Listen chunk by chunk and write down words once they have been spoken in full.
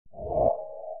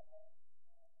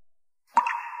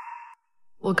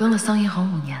我跟了桑银行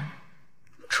5年，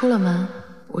出了门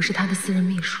我是他的私人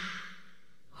秘书，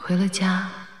回了家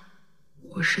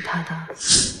我是他的。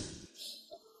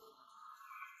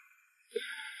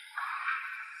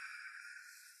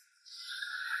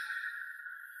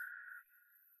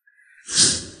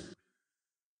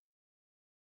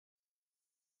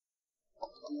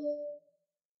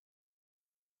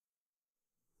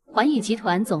环宇集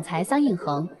团总裁桑应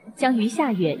恒将于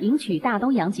下月迎娶大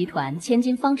东洋集团千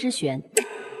金方之璇。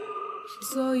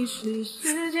所以是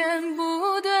时间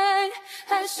不对，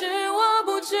还是我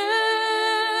不值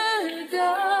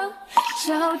得？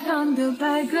教堂的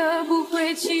白鸽不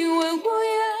会亲吻我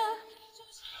呀。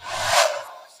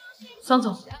桑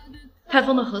总，泰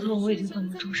丰的合同我已经放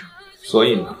在桌上，所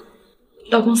以呢？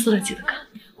到公司了记得看。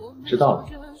知道了，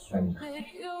那你看。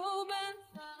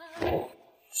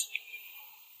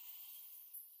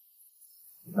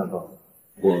大哥，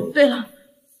我……对了，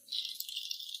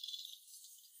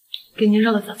给您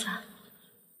热了早餐。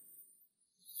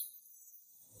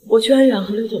我去安远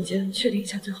和刘总监确定一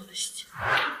下最后的细节。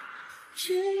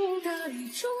只有大雨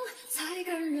中才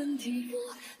感人体魄，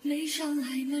没伤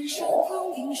害满山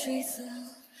光冰水色。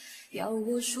要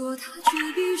我说，它却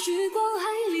比时光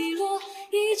还利落，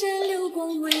一阵流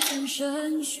光未曾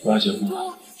深雪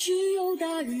多。只有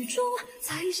大雨中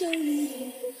才相遇过。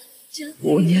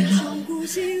5年了，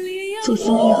做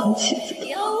桑银行妻子的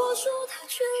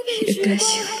也该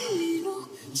醒了。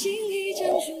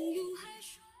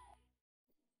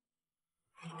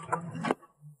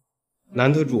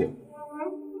男特助，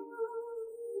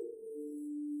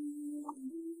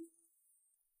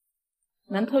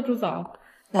男特助早。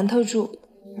男特助，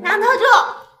男特助，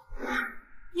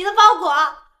你的包裹。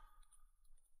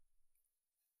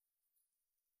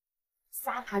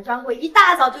萨卡专柜一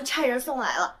大早就差人送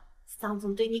来了。桑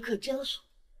总对你可真好，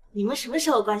你们什么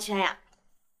时候官宣呀？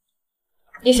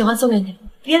你喜欢送给你？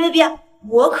别，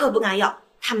我可不敢要，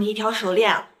他们一条手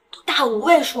链都大5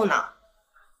位数呢。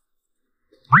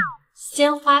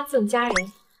鲜花赠佳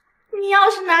人，你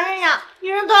要是男人呀，女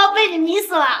人都要被你迷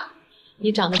死了。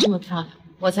你长得这么漂亮，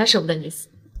我才舍不得你死。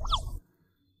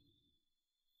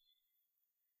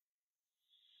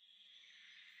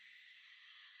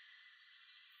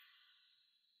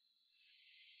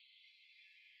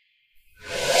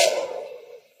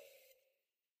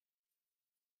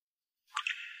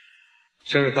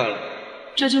生日快乐！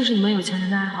这就是你们有钱人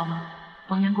的爱好吗？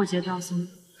逢年过节都要送，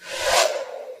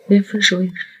连分手也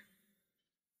是。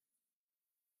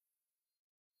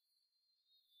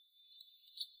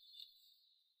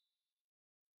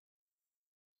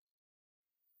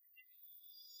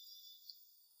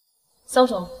桑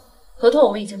总，合同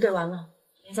我们已经对完了，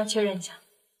您再确认一下。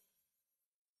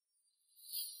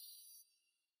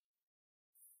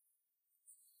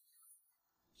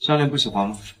项链不喜欢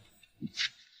吗？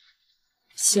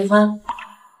喜欢，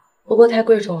不过太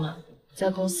贵重了，在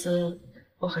公司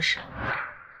不合适。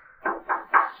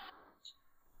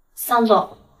桑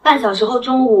总，半小时后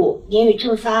中午，您与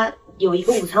正发有一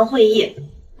个午餐会议。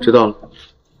知道了。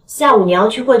下午你要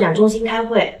去会展中心开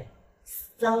会，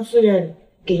桑夫人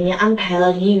给您安排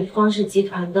了您与方氏集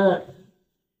团的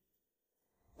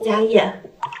家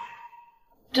宴。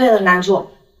对了，男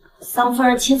主，桑夫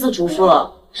人亲自嘱咐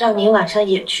了，让您晚上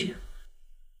也去。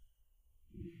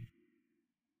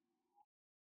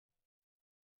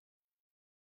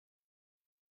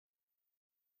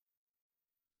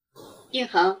应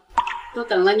恒，都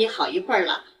等了你好一会儿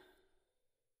了，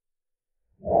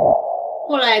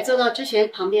过来坐到之璇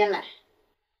旁边来。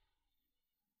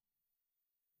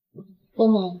波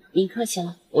某，您客气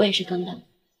了，我也是刚到。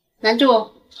男主，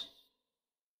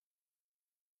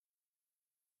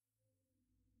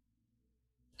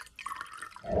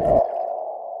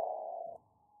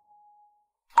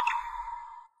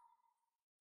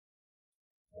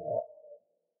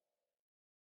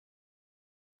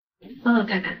帮我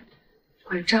看看，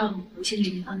拐杖我先给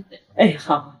您放。哎，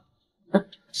好，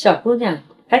小姑娘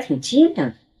还挺机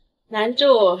灵。男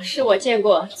主是我见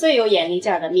过最有眼力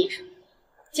劲儿的秘书，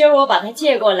今儿我把他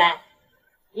借过来。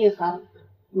应恒，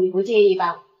你不介意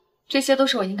吧？这些都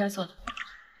是我应该做的。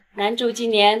男主今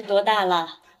年多大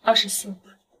了？24。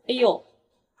哎呦，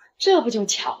这不就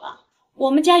巧了，我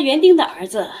们家园丁的儿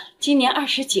子今年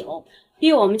29，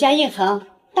比我们家应恒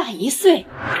大1岁。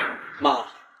妈，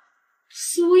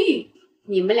苏玉，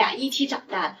你们俩一起长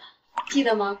大的，记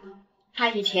得吗？他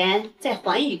以前在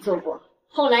环宇做过，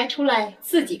后来出来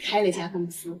自己开了家公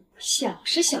司，小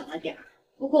是小了点儿，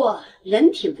不过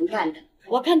人挺能干的。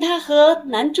我看他和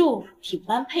南柱挺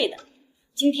般配的，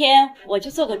今天我就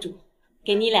做个主，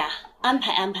给你俩安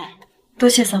排安排。多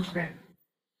谢桑夫人。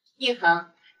应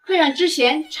恒，快让知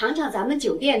璇尝尝咱们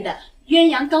酒店的鸳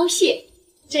鸯膏蟹，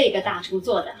这个大厨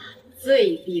做的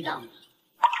最地道了。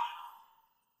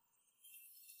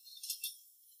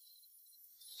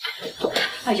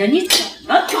哎呀，你怎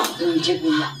么搞的？你这姑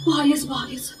娘，不好意思，不好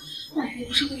意思，哎，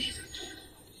不是故意的。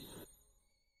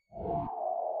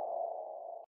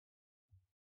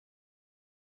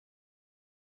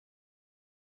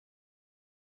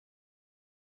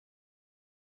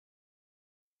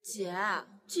姐，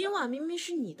今晚明明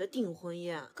是你的订婚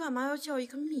宴，干嘛要叫一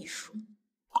个秘书？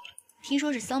听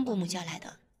说是桑伯母叫来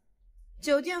的。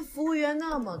酒店服务员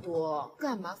那么多，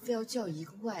干嘛非要叫一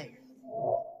个外人？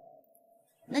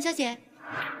南小姐，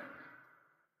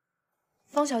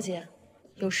方小姐，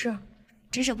有事？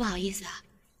真是不好意思啊，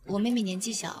我妹妹年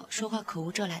纪小，说话口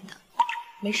无遮拦的。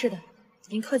没事的，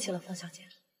您客气了，方小姐。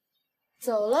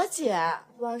走了，姐，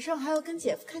晚上还要跟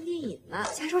姐夫看电影呢。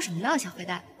瞎说什么呢，小坏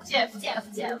蛋！姐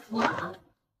夫。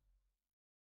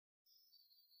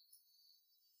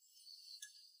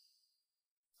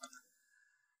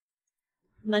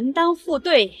门当户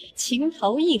对，情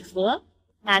投意合，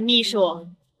男秘书，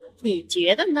你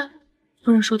觉得呢？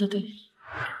夫人说的对，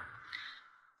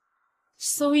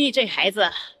苏玉这孩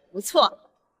子不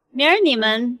错，明儿你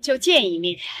们就见一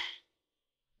面。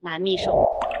男秘书，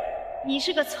你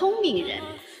是个聪明人，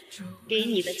给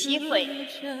你的机会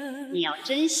你要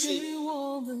珍惜。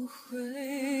我们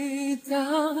回答，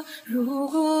如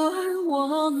果爱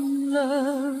忘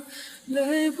了，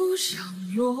泪不想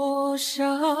落下，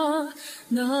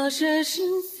那些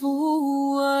幸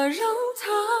福啊，让它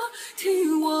替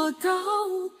我到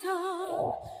达。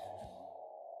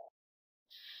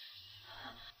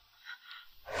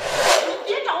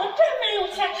别找，我真没有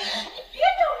钱，别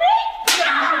找没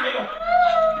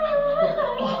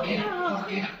多少给点，多少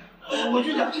给点，我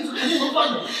就讲这次肯定能帮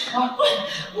你啊！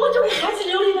我就给孩子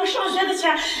留了一点上学的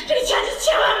钱，这个钱你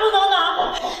千万不能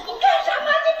拿！你干什么？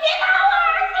你别打我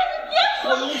儿子！你别！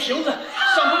我用瓶子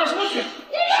上不了什么血，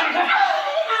闪开！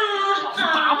老子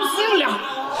打不死你们俩！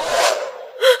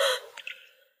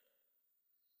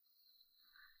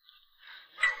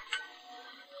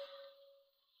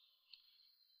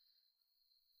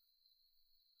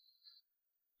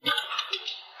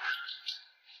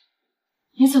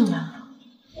你怎么来了？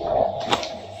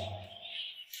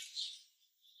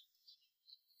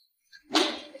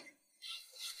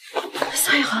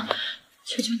夏一航，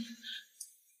求求你，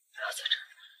不要在这儿。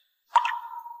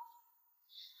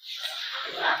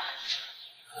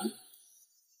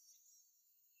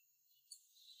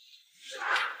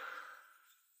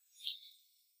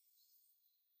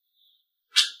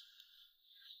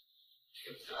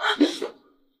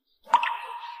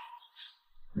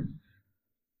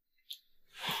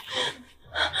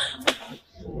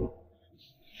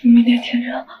明天天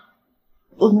热，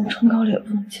不能冲高脸，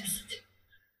不能切死气。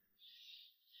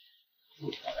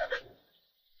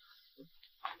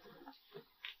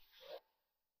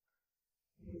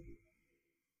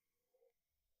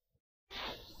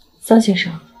桑先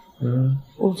生，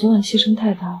我昨晚牺牲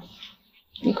太大了，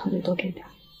你可得多给点。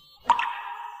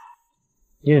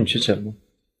你很缺钱吗？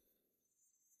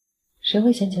谁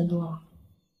会嫌钱多啊？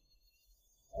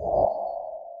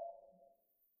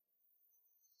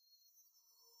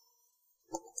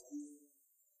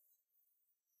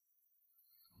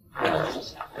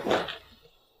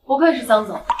不愧是桑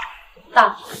总，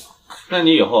大方。那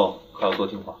你以后可要多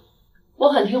听话。我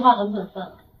很听话，很本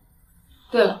分。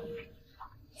对了，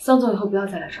桑总以后不要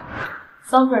再来找我。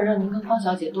桑夫人让您跟方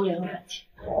小姐多联络感情，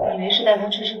你没事带她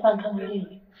吃吃饭，看看电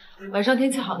影。晚上天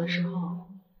气好的时候，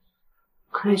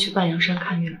可以去半阳山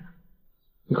看月亮。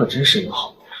你可真是一个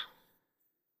好秘书。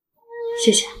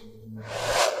谢谢。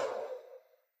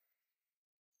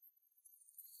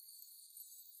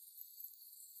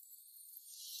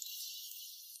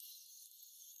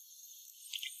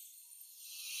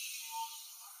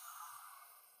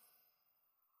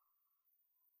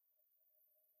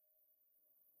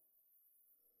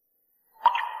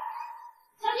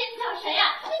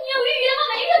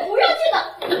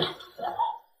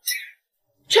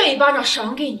这一巴掌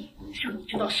赏给你，让你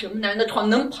知道什么男人的床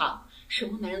能爬，什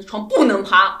么男人的床不能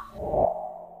爬。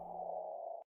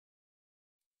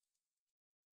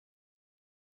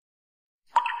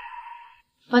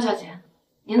方小姐，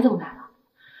您怎么来了？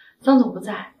桑总不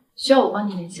在，需要我帮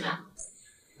您联系他。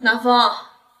南风，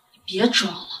你别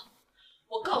装了，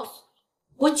我告诉你，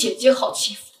我姐姐好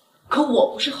欺负，可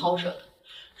我不是好惹的。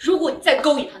如果你再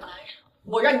勾引她男人，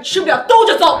我让你吃不了兜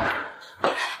着走。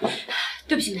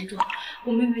对不起，男主，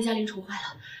我妹妹被家林宠坏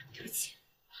了，对不起。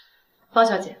方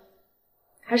小姐，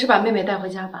还是把妹妹带回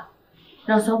家吧，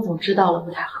让桑总知道了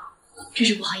不太好。真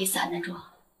是不好意思啊，男主，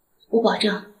我保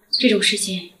证这种事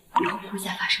情以后不会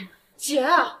再发生了。姐，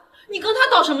你跟他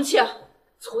道什么歉？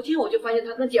昨天我就发现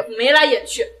他跟姐夫眉来眼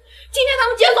去，今天他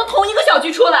们竟然从同一个小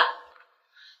区出来。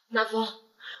南风，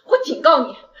我警告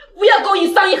你，不要勾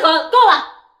引桑一恒。够了，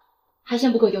还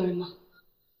嫌不够丢人吗？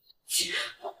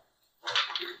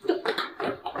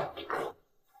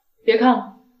别看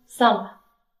了，散了吧。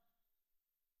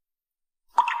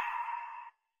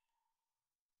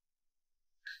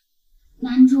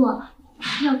男主，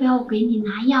要不要我给你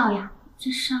拿药呀？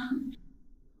这伤……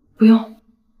不用，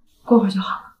过会儿就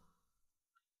好了。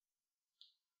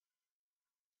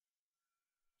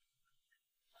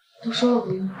都说了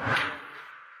不用。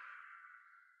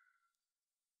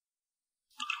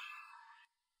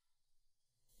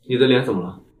你的脸怎么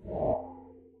了？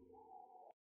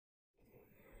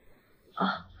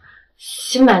啊，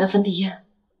新买的粉底液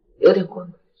有点过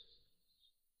敏。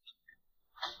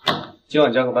今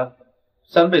晚加个班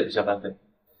，3倍的加班费。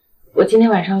我今天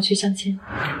晚上要去相亲。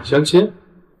相亲？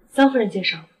桑夫人介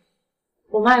绍的。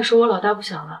我妈也说我老大不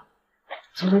小了，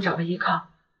总得找个依靠，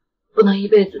不能一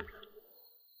辈子。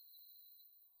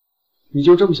你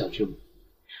就这么想去吗？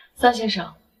桑先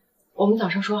生，我们早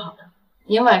上说好的，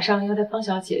您晚上要带方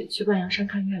小姐去万阳山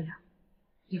看月亮，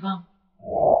你忘了？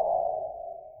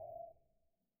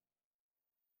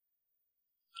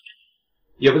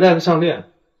也不带个项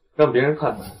链，让别人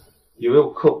看看，以为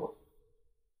我克我。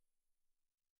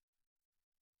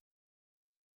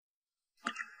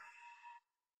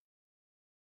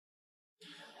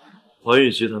环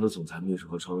宇集团的总裁秘书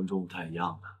和传闻中不太一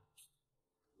样的。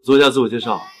做一下自我介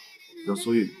绍，叫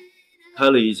苏玉，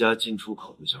开了一家进出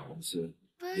口的小公司，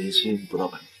年薪不到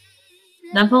100万。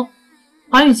南风，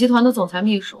环宇集团的总裁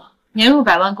秘书，年入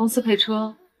100万，公司配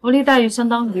车，福利待遇相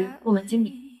当于部门经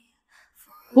理。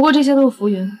不过这些都是浮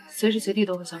云，随时随地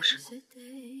都会消失。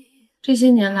这些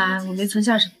年来我没存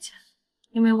下什么钱，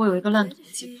因为我有一个烂赌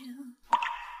的计划。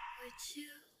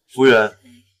服务员，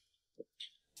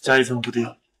加1份布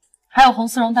丁。还有红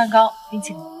丝绒蛋糕、冰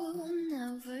淇淋。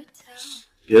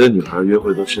别的女孩约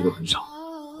会都吃的很少，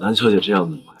蓝小姐这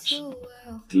样的我还是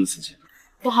第一次见。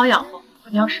不好养活，不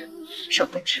挑食，舍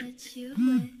不得吃。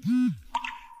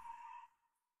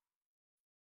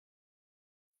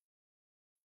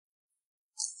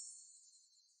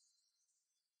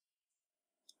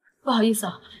不好意思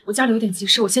啊，我家里有点急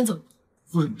事，我先走。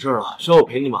住什么事儿啊？需要我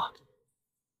陪你吗？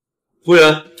服务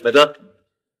员，买单。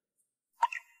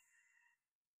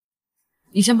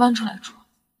你先搬出来住。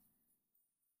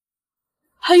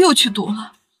他又去赌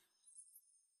了。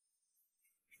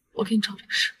我给你找律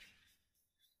师。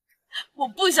我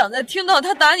不想再听到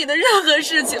他打你的任何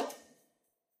事情。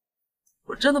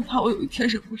我真的怕我有一天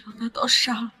忍不了拿刀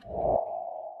杀了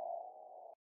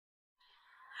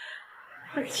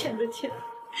他欠的钱，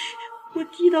我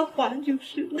替他还就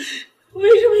是了。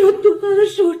为什么要剁他的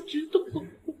手指头？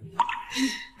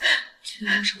这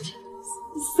多少钱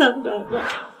？300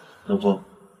万。南风，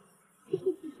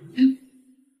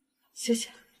谢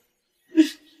谢。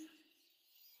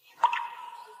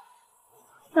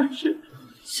但是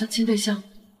相亲对象，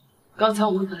刚才我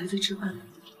们本来在吃饭的，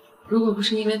如果不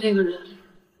是因为那个人，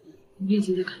我们已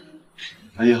经在看电视。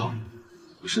阿姨好，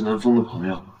我是南风的朋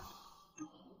友。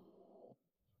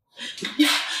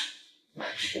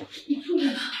你住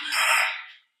院了，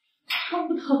疼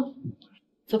不疼？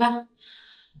走吧，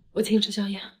我请你吃宵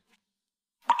夜。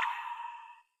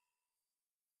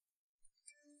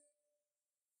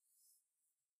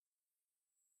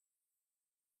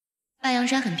万阳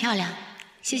山很漂亮，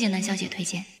谢谢南小姐推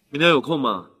荐。明天有空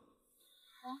吗？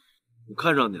我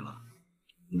看上你了，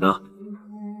你呢？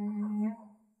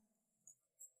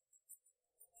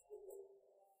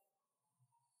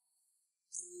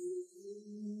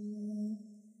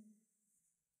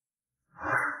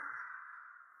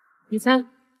你猜，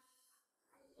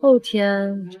后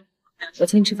天我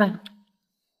请你吃饭。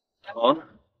好啊。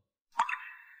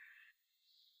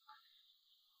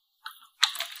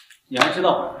你还知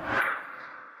道？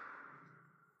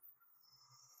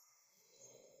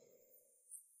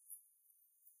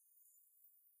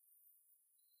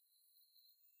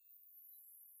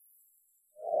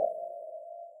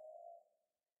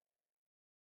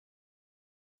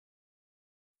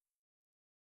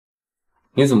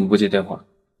你怎么不接电话？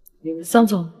桑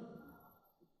总，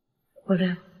我累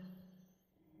了。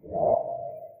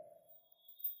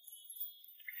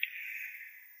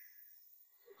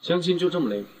相亲就这么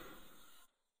累？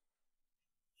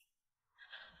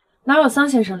哪有桑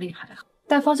先生厉害啊？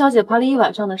带方小姐爬了1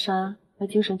晚上的山，还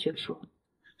精神矍铄。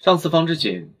上次方之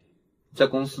锦在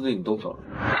公司对你动手了。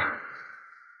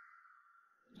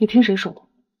你听谁说的？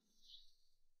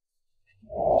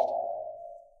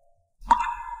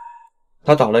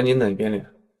他打了你哪边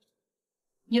脸？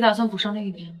你打算补上另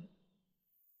一边吗？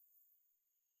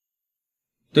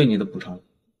对你的补偿。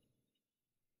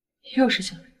又是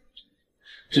小人，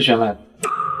是弦外的，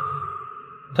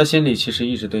他心里其实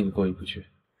一直对你过意不去。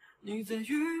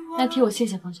那替我谢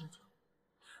谢方小姐。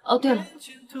哦，对了，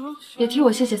也替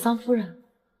我谢谢桑夫人。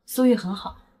苏玉很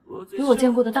好，比我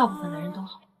见过的大部分男人都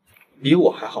好。比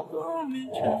我还好。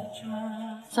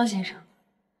桑先生，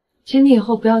请你以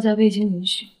后不要在未经允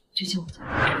许就进我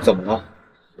家。怎么了？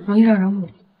容易让人误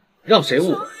会。让谁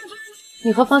误会？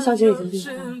你和方小姐已经订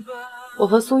婚了，我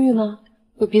和苏玉呢，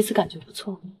又彼此感觉不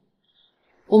错。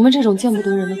我们这种见不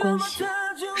得人的关系，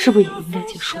是不是也应该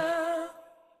结束？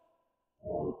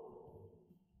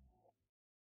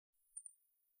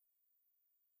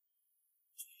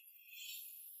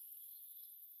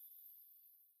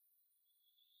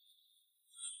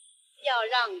要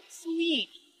让苏玉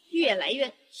越来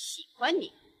越喜欢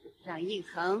你，让应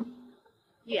恒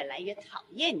越来越讨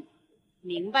厌你，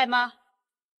明白吗？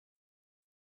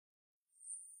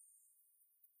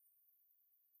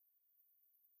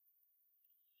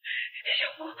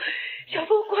小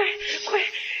峰，快，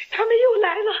他们又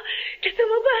来了，这怎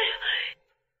么办呀？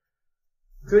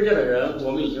追债的人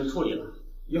我们已经处理了，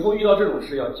以后遇到这种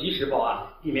事要及时报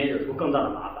案，避免惹出更大的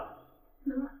麻烦。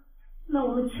那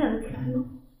我们欠的钱呢？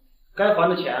该还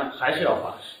的钱还是要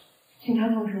还。警察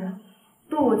同志，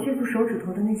剁我妻子手指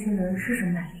头的那些人是什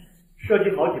么来历？涉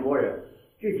及好几拨人，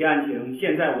具体案情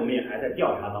现在我们也还在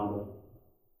调查当中。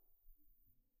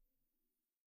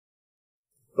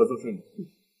合作顺利。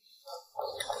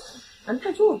南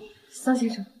特助，桑先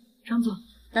生，张总，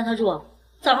南特助，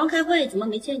早上开会怎么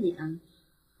没见你啊？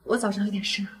我早上有点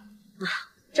事。啊，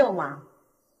这么忙？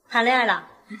谈恋爱了？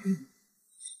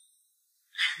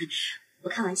我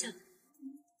开玩笑。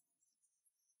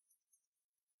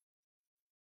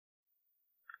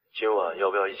今晚要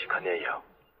不要一起看电影？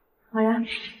好呀。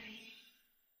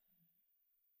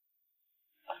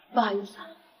不好意思啊，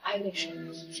还有点事，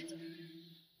先走。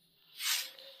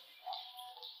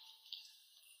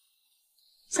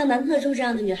像南特助这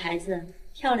样的女孩子，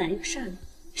漂亮又善良，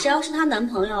谁要是她男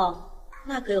朋友，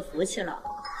那可有福气了。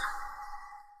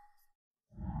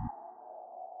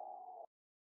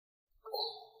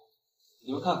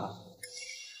你们看看，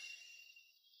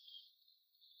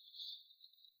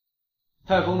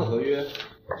泰丰的合约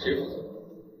谁负责？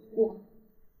我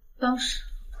当时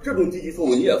这种低级错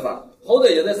误你也犯，好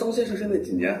歹也在桑先生身边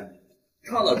几年，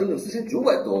差了整整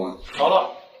4900多万。好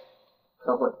了，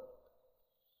开会。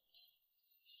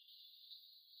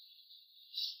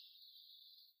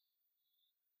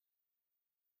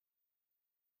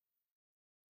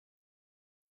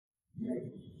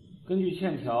根据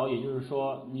欠条，也就是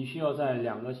说，你需要在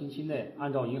2个星期内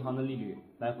按照银行的利率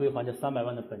来归还这300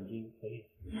万的本金，可以？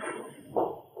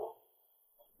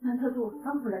南特助，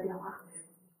桑夫人电话。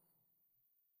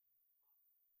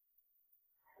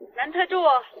南特助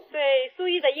对苏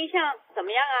玉的印象怎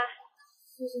么样啊？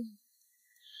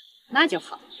那就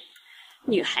好，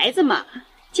女孩子嘛，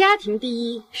家庭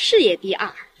第一，事业第二，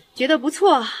觉得不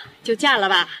错就嫁了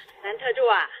吧。南特助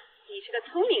啊，你是个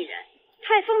聪明人。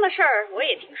泰丰的事儿我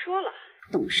也听说了，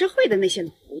董事会的那些老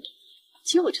糊涂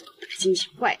就是懂得精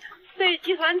小怪的，对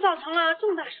集团造成了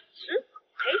重大损失，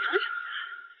赔偿什么的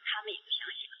他们也不相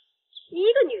信。一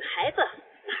个女孩子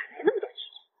哪来那么多钱？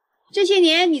这些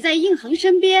年你在应恒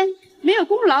身边，没有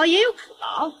功劳也有苦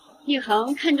劳，应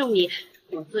恒看中你，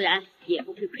我自然也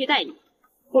不会亏待你。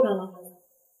不敢了。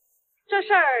这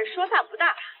事儿说大不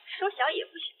大，说小也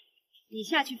不小，你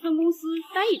下去分公司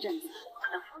待一阵子，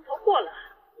等风头过了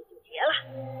结了。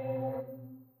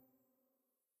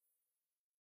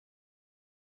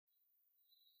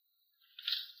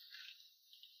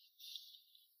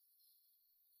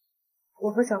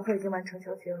我和小慧已经完成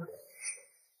交接了。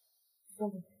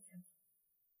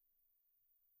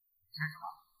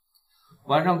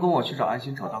晚上跟我去找安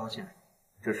心丑道个歉，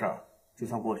这事儿就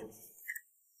算过去了。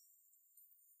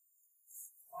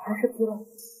还是批了，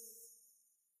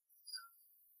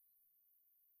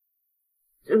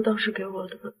就当是给我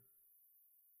的分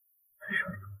手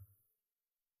了。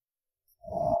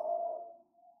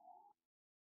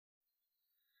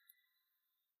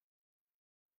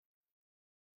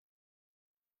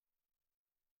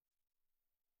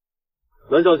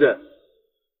南小姐，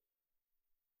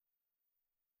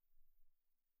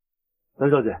南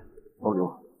小姐，帮给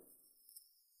我。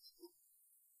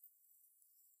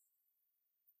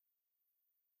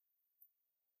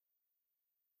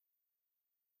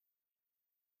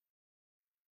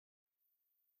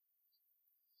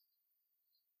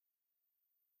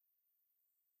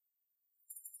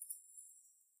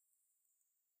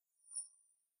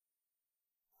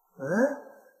哎，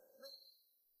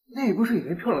那不是有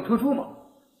位漂亮特助吗？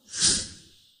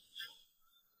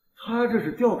他这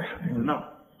是吊牌人呢。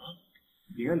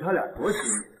你看他俩多亲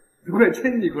密，都快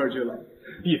亲一块去了。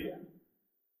闭嘴！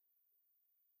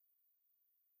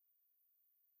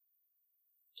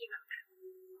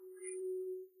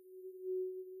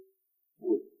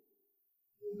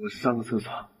我上个厕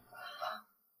所。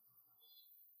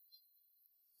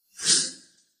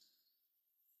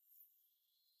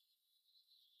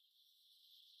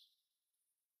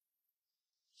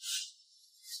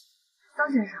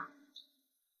张先生，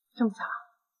这么巧？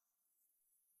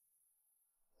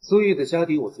苏玉的家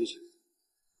底我最清楚，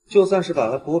就算是把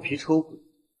他剥皮抽骨，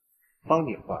帮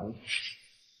你还，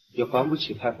也还不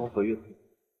起开封合约费。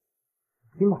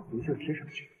你马足就贴上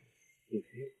去，也没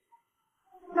有。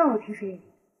那我贴谁？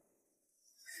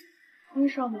你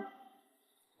少呢？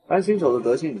安新手的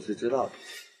德性你是知道的，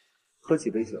喝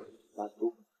几杯酒，大家都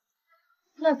会。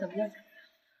那怎么样？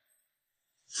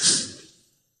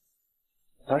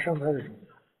他上班的时候，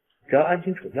只要安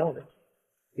新手要的，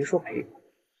别说赔款，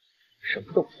什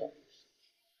么都不算。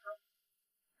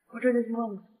我这就去问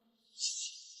问。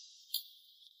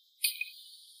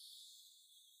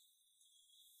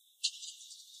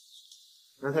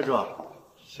南台主，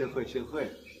幸会幸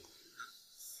会。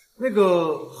那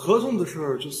个合同的事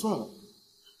儿就算了，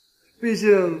毕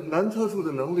竟南特助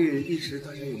的能力一直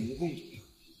大家有目共睹，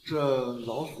这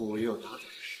老虎也有他的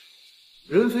事。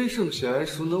人非圣贤，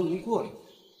孰能无过呢？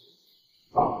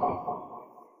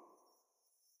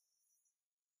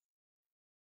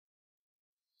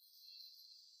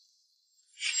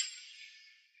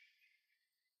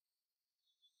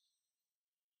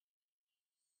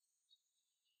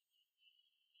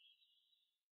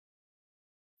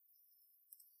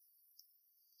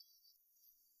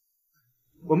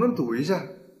我们赌一下，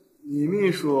你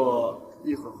秘书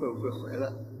一会儿会不会回来？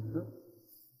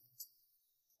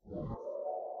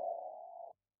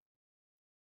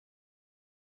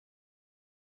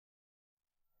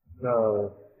那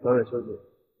早点休息。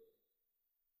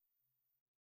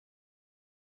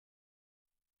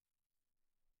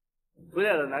回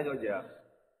来了，南小姐。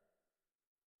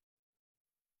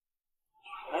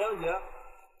南小姐。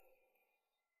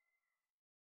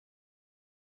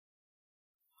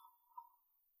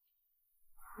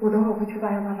我等会儿会去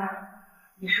8188，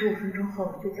你15分钟后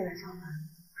就进来上班。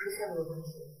出现了问题，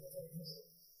我再联系。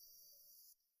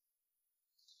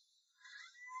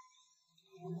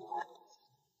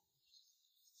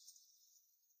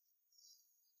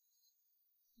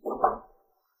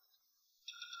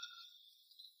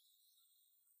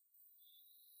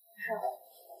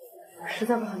实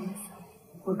在不好意思，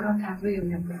我刚才胃有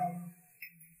点不舒服。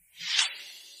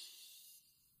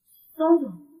张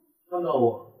总，看到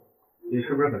我，你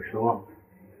是不是很失望？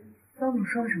张总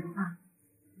说了什么话？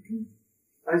我听。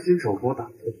安心手给我打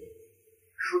的，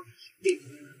说你一定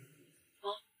啊？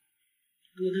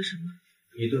我的什么？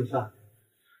一顿饭。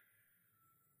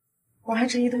我还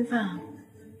吃一顿饭啊？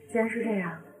既然是这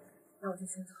样，那我就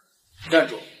先走。站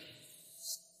住！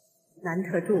南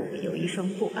特助有一双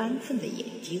不安分的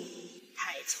眼睛，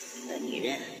太聪明的女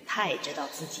人太知道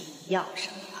自己要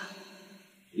什么了。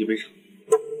一杯茶。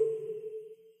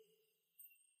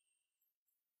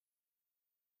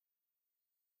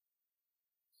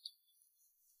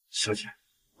小姐，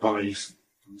不好意思，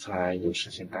刚才有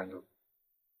事情耽搁。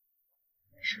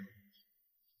没事。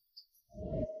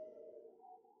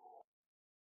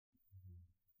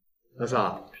大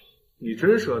嫂，你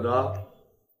真舍得？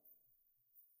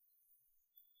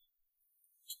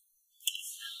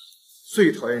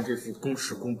最讨厌这副公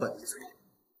事公办的嘴脸，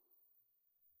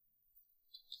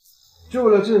就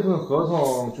为了这份合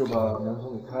同就把南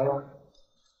风给开了？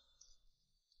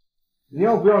你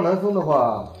要不要南风的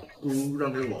话，不如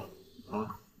让给我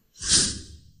啊！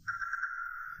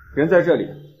人在这里，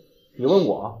你问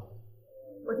我？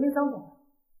我听桑总，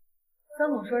桑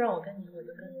总说让我跟你，我就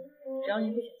跟你，只要你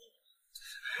不嫌弃。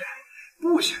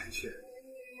不嫌弃。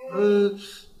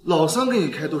老三给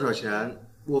你开多少钱，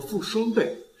我付双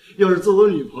倍。要是做我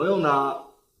女朋友呢，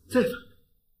再返。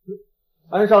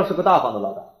安少是个大方的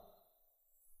老板，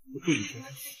不注意别人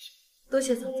事情。多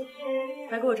谢桑总，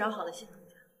还给我找好了新东家。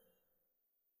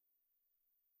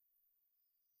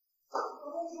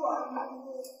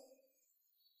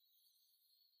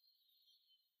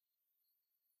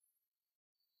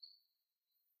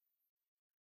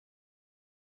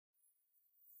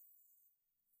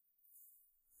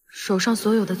手上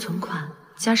所有的存款，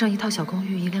加上一套小公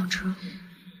寓、一辆车，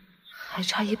还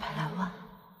差100来万。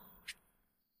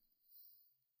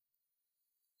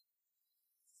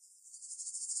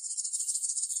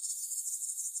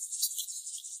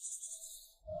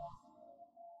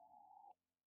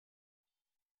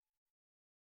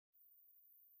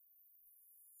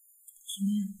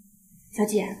小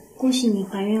姐，恭喜你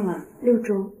怀孕了6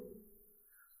周。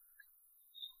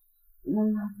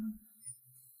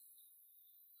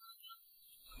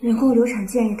人工流产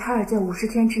建议胎儿在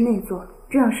50天之内做，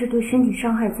这样是对身体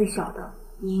伤害最小的。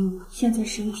您现在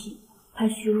身体太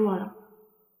虚弱了。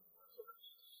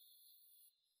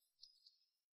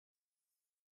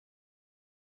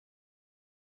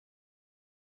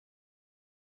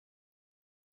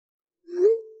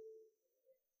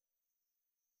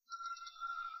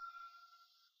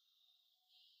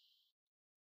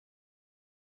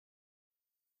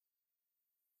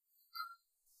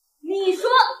你说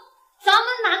咱们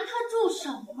男特助什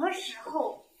么时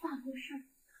候犯过事儿？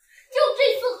就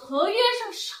这次合约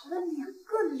上少了2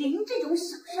个零这种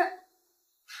小事儿，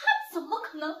他怎么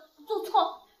可能做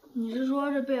错？你是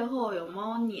说这背后有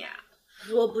猫腻？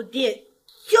说不定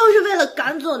就是为了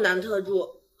赶走男特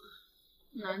助。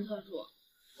男特助，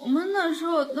我们那时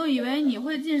候都以为你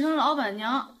会晋升老板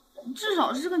娘，至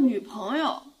少是个女朋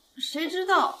友，谁知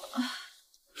道，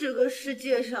这个世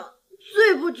界上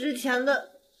最不值钱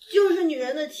的就是女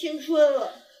人的青春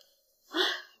了。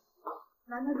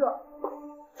男特助，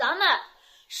咱们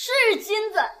是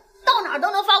金子，到哪儿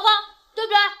都能发光，对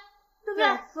不对？对不对？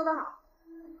说得好。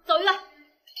走一个。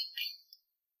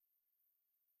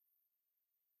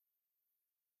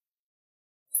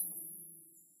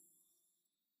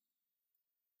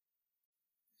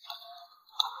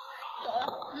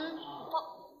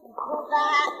好，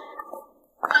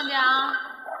慢点啊。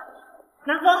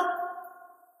南风，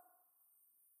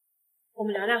我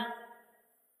们聊聊。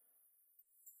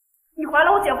你怀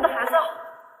了我姐夫的孩子。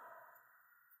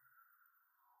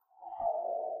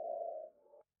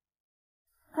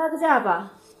开个价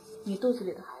吧，你肚子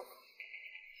里的孩子。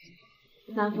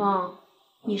南风，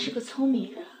你是个聪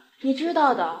明人，你知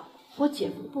道的，我姐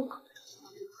夫不可能让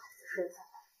这个孩子生下来。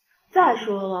再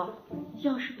说了，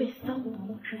要是被桑德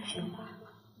勒知晓了，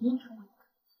你给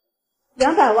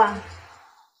我200万。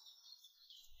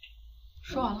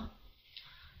说完了。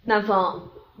南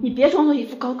风，你别装作一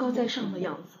副高高在上的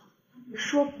样子。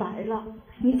说白了，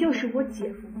你就是我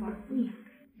姐夫玩命。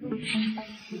我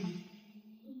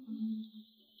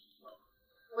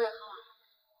也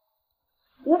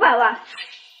喝完500了。万。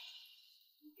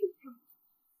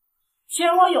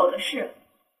钱我有的是，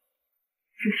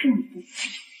只是你不配。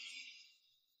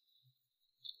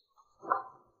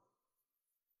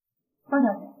方小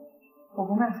姐，我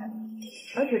不卖孩子，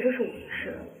而且这是我的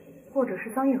事，或者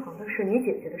是桑一恒的事，你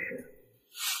姐姐的事，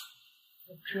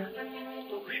总之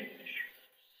都不是你的事。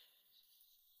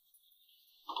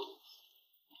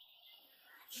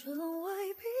成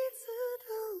为彼此的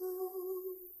路，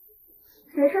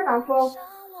谁是南风？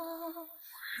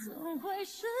怎会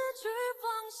失去方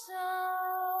向？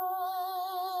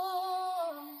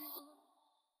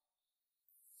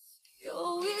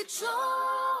有一种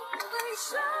悲伤。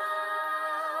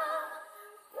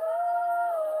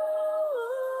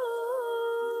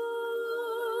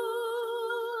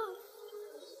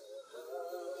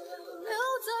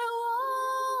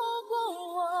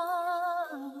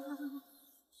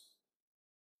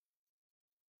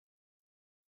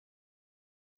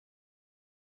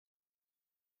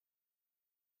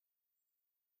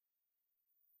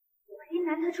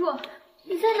男特助，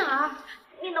你在哪儿？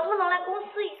你能不能来公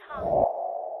司一趟？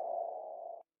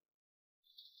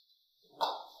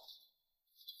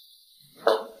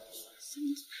怎么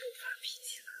总是发脾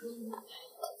气了？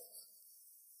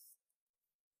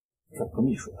整个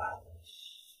秘书班，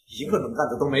一个能干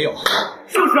的都没有，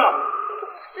是不是？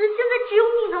现在只有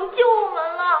你能救我们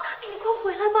了，你快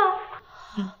回来吧。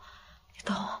你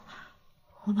等我，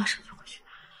我马上就回去。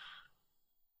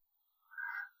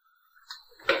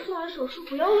做完手术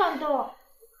不要乱动。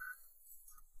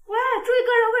喂，注意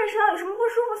个人卫生，有什么不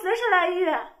舒服随时来预。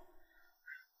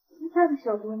你家的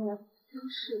小姑娘真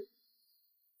是。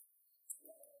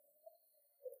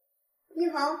你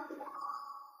好。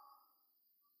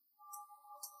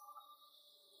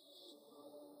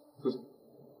坐下。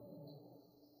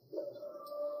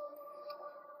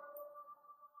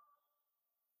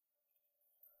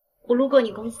我路过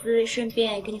你公司，顺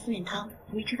便给你送点汤，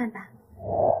准备吃饭吧。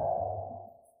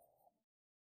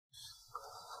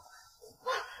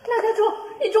赖特助，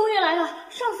你终于来了！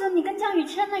上次你跟江宇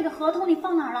签那个合同你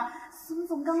放哪儿了？孙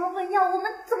总刚刚问要，我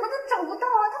们怎么都找不到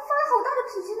啊！他发了好大的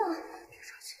脾气呢。别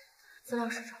着急，资料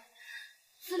室找。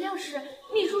资料室、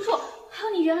秘书处，还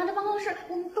有你原来的办公室，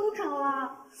我们都找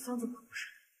了。桑总办公室。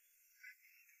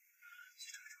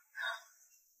去找。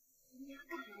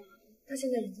他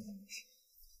现在人在办公室。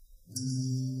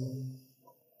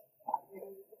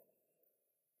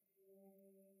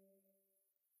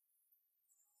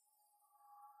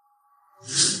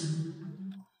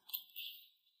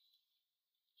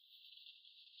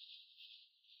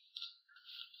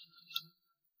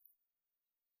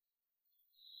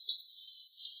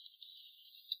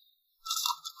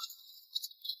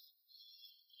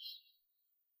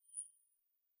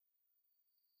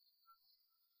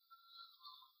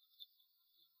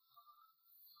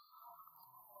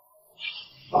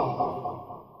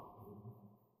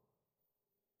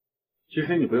其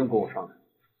实你不用跟我商量，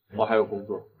我还有工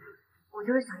作。我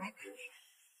就是想来看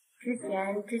之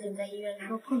前知景在医院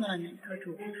说碰到了男特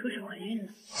助，说是怀孕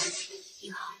了。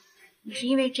你好，你是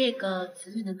因为这个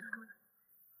辞退男特助的？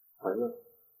怀孕？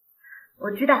我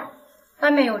知道，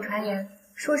外面有传言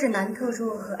说是男特助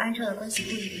和安少的关系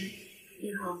不伦。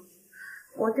你好，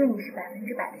我对你是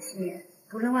100%的信任，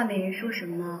不论外面人说什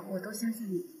么，我都相信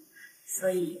你，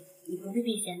所以你不必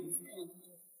避嫌你辞退男特助。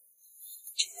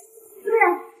对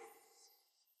啊。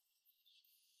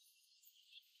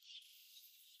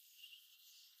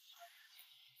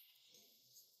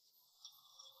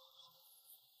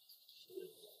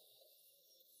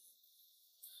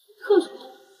特助，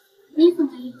你怎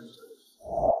么在医院？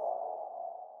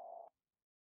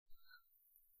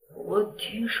我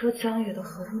听说江宇的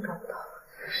合同找不到，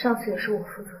上次也是我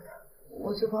负责的，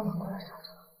我就帮忙过来找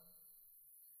找。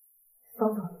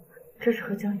方总，这是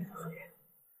和江宇的合约。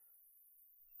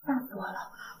那多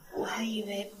了，我还以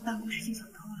为办公室进小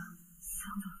偷了。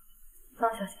方总，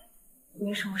方小姐，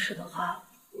没什么事的话，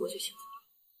我就先走。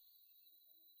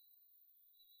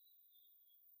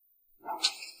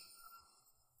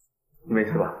你没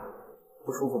事吧？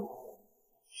不舒服吗？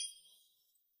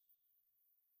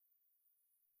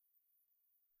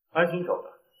安心找的，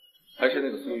还是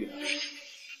那个孙玉。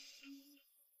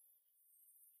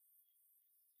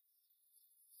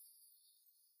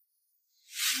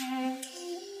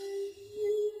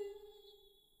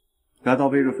给他倒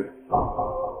杯热水。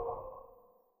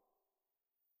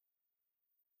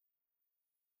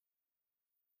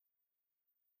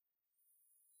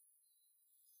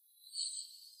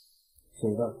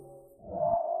谁的？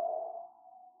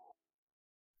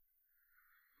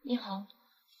你好，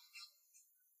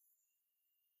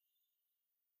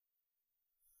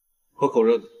喝口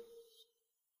热的。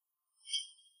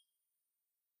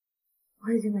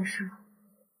我已经没事了。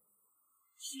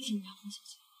谢谢你啊，方小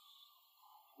姐，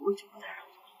我就不打扰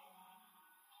你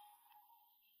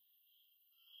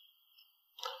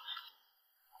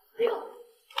了。哎呦，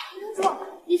男主，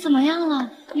你怎么样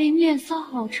了？脸色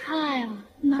好差呀。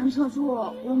男特助，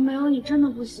我没有你真的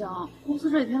不行，公司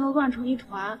这几天都乱成一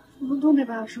团，我们都没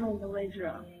办法升你的位置。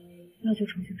那就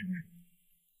重新征人。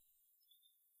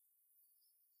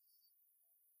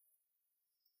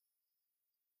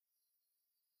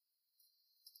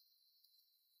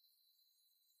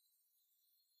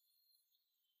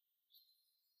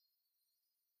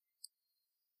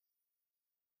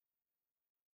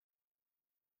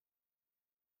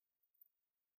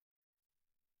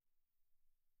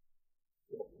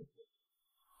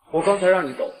我刚才让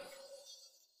你走。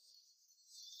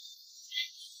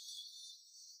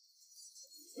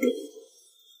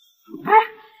哎，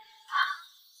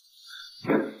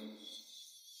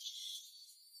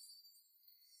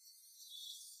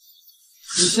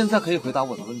你现在可以回答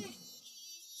我的问题。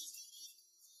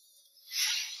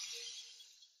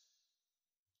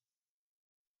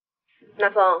南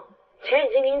风，钱已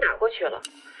经给你打过去了，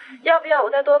要不要我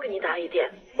再多给你打一点，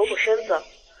补补身子？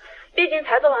毕竟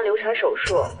才做完流产手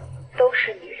术，都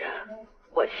是女人，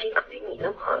我心可没你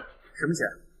那么狠。什么钱？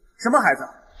什么孩子？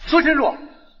说清楚！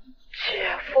姐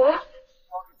夫，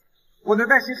我的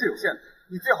耐心是有限的，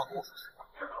你最好跟我说实话。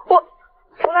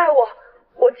不赖我，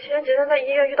我前几天在医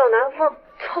院遇到南风，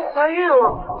她怀孕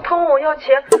了，她问我要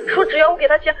钱，说只要我给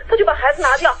她钱，她就把孩子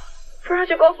拿掉，不然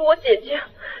就告诉我姐姐。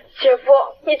姐夫，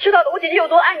你知道的，我姐姐有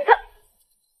多爱你，她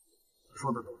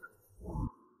说的都是。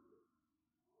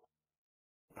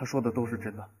他说的都是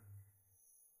真的。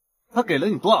他给了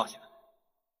你多少钱？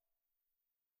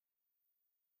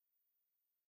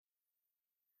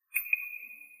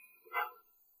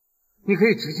你可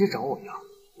以直接找我要，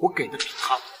我给的比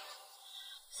他多。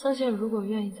三线如果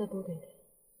愿意再多给点。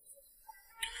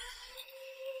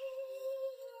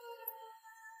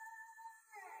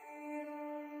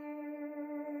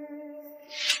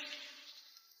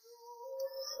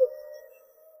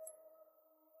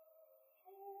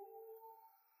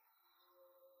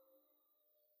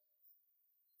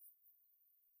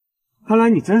看来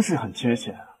你真是很缺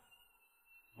钱，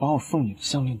把我送你的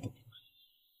项链都不买。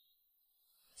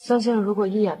三线如果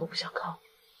一眼都不想看我，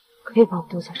可以把我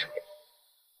丢在这里，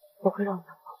我会让你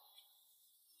难过。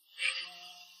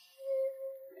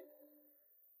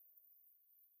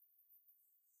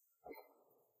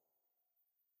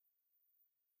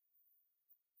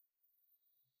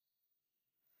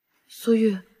苏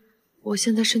玉，我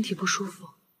现在身体不舒服，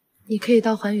你可以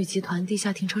到环宇集团地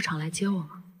下停车场来接我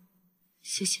吗？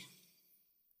谢谢。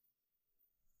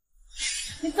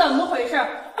你怎么回事？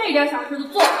这点小事都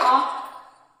做不好。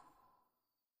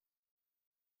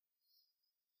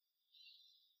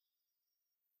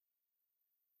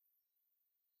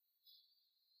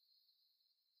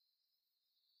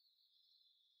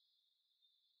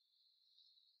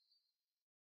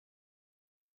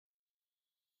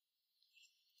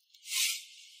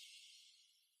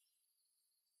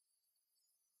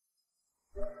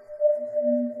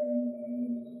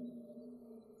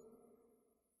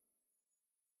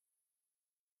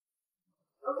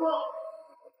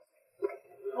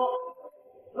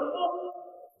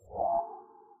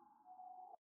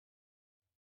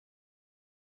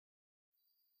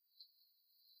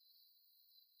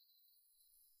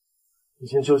你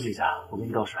先休息一下，我给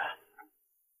你倒水。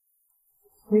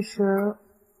其实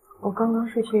我刚刚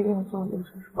是去医院做了流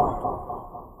产手术，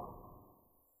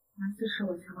男司是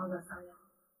我前老板桑阳。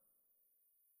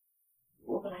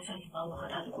我本来想隐瞒我和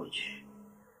他的过去，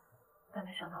但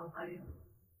没想到我怀孕了。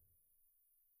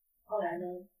后来呢，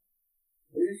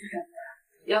我就去找他，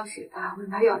要挟他，问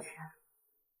他要钱。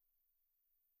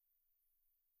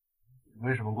你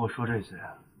为什么跟我说这些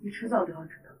啊？你迟早都要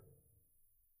知道。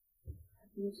他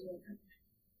第一次问他，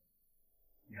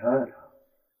你还爱他？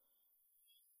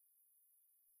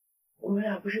我们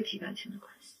俩不是提感情的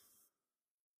关系。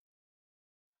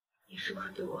你是不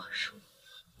是对我很失望？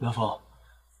梁峰，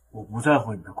我不在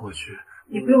乎你的过去。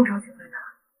你不用着急回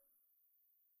答。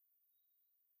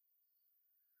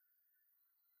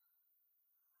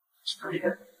这个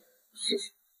人是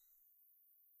谁？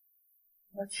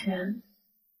我钱，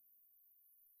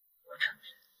我承认。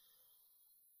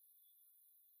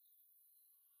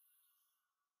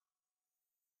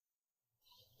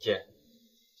姐，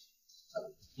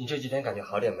你这几天感觉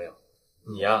好点没有？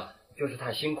你呀，就是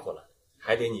太辛苦了，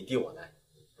还得你弟我来。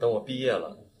等我毕业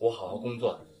了，我好好工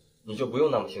作，你就不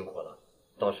用那么辛苦了。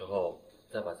到时候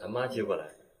再把咱妈接过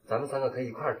来，咱们3个可以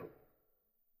一块儿住。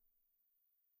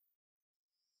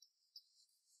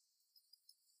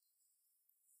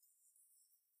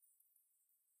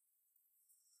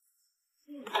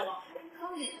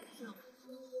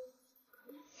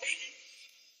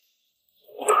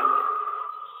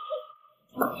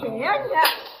谁呀你？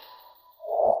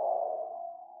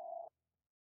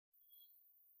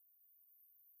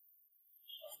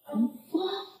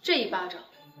这一巴掌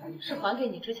是还给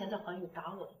你之前在环宇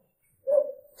打我的。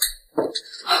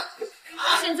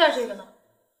现在这个呢，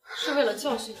是为了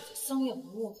教训你在桑叶红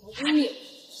面前污蔑我。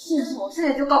信不信我现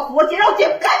在就告诉我姐，让我姐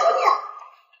夫开除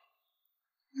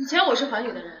你。以前我是环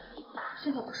宇的人，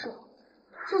现在不是我。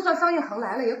就算桑叶恒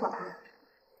来了也管不了。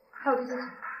还有这些钱，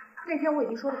那天我已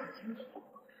经说得很清楚。我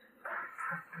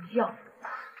不要。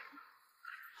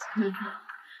南方，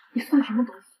你算什么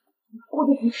东西？你活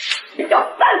得比谁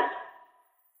要三！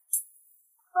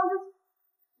方之，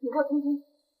你给我听清楚，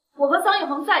我和桑叶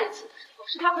恒在一起的时候，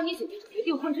是他和你姐姐准备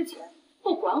订婚之前，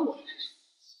不管我是谁。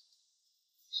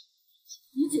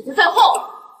你姐姐在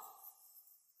后。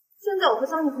现在我和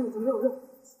桑叶恒已经没有任何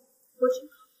关系，我只能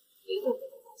一个人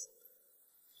的关系。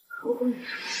如果你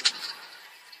说。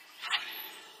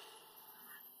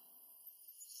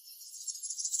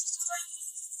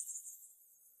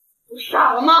你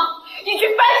傻了吗？一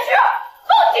群白痴，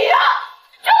到底啊！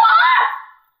这玩意儿！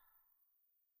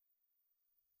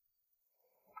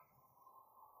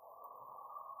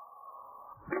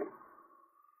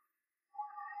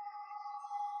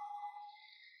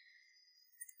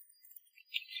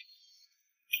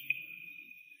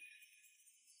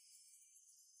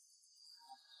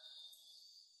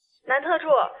男特助，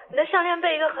你的项链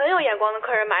被一个很有眼光的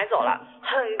客人买走了，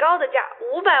很高的价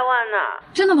，500万呢。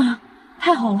真的吗？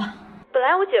太好了。本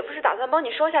来我姐夫是打算帮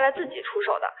你收下来自己出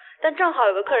手的，但正好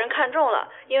有个客人看中了，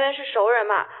因为是熟人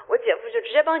嘛，我姐夫就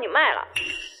直接帮你卖了。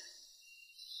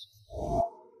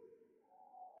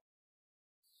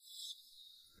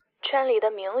圈里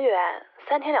的名媛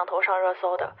，3天2头上热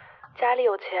搜的，家里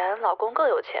有钱，老公更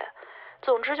有钱，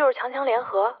总之就是强强联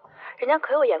合，人家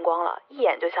可有眼光了，一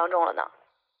眼就相中了呢。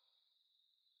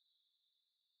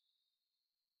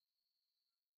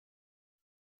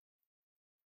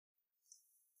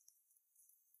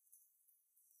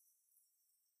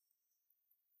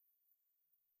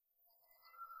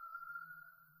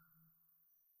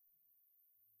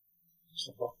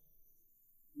小宝，我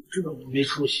知道我没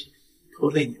出息，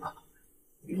拖累你了。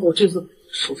因为我这次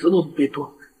手指头都被剁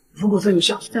了，如果再有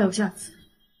下次，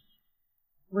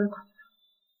我也管不了。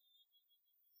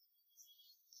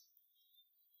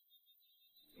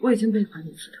我已经被还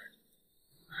你自的，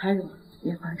还有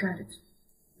你还债的钱，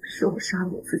是我杀了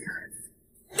我自己孩子。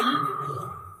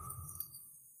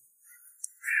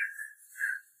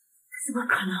怎么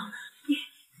可能？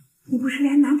你不是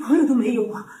连男朋友都没有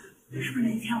吗？是不是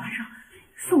那天晚上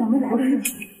送我们来的人？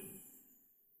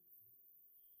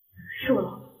是我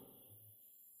老公。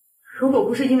如果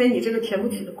不是因为你这个填不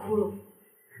起的窟窿，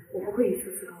我不会一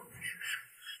次次跟我分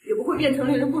手，也不会变成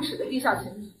令人不齿的地下情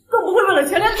侣，更不会为了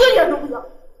钱连尊严都不要。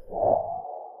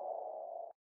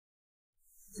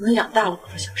你们养大了我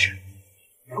的小山，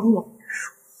容我们的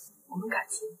树，我们感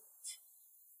情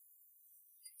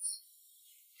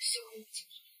消灭尽。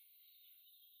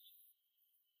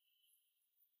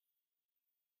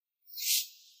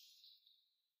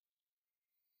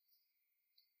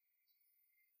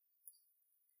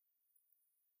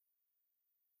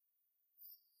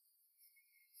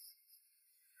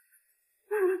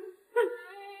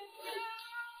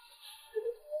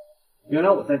原来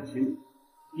我在你心里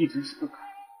一直是个坎。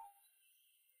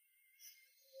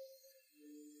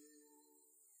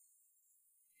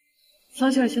桑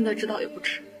先生现在知道也不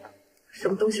迟，什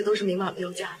么东西都是明码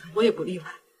标价的，我也不例外。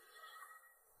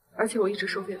而且我一直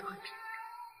收费都很平，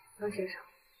桑先生，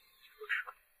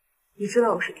你知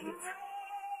道我是第一次，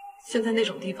现在那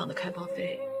种地方的开包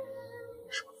费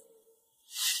是我付。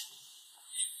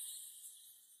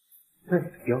那你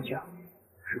的标价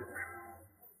是多少？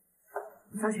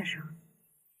桑先生，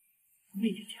我们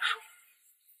已经结束了。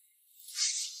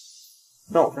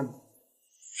那我再买。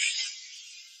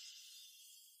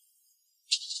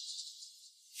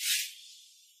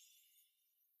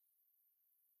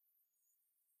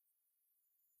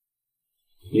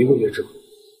1个月之后，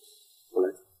我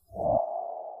来。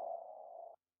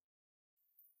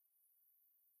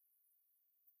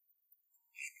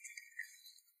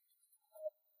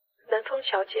南风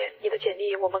小姐，你的简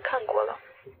历我们看过了，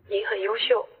您很优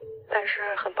秀，但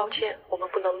是很抱歉，我们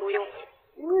不能录用你。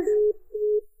你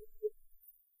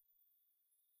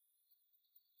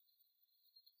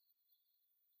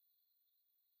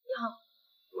好，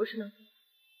我是南风。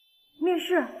面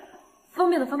试，方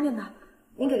便的，方便的，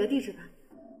您给个地址吧。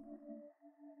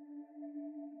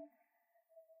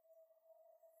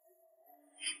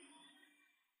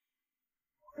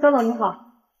张总您好，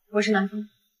我是南风。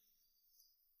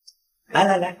来，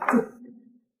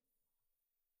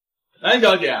南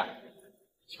小姐，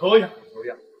久仰。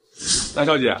南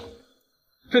小姐，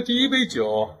这第一杯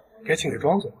酒该请给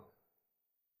庄总。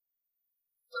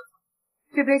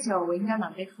这杯酒我应该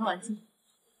满杯喝完尽，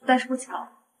但是不巧，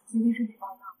今天身体报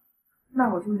到，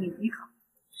那我就抿一口。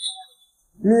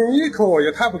抿一口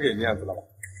也太不给面子了吧，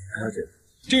南小姐，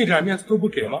这点面子都不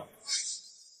给吗？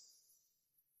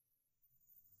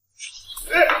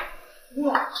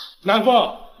哇，南风，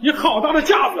你好大的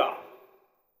架子啊！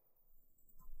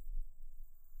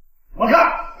我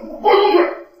看，滚出去！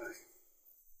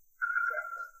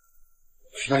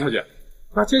南小姐，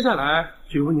那接下来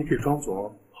就由你给庄总好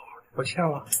好道歉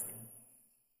了。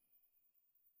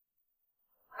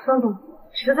张总，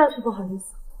实在是不好意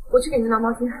思，我去给您拿毛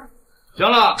巾。行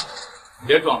了，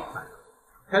别装了，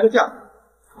开个价，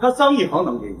他张一恒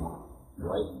能给你，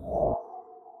我也。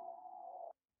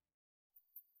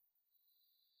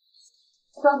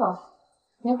张总，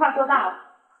您话说大了，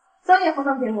张一恒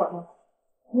能给我吗？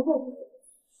您会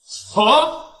好，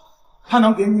他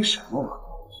能给你什么吗？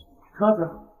车子、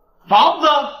房子？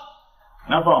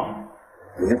南风，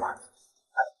别把自己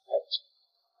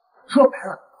说白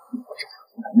了，我这条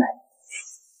不能卖。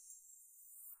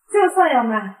就算要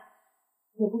卖，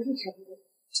也不是舍不得。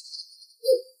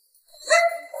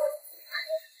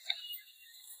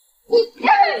你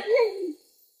干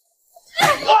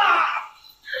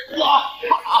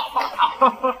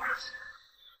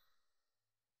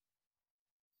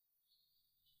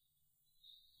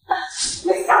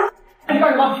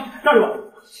什么？站住！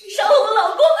你伤了我老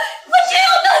公，我真要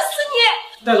弄死你！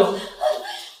带走。南风，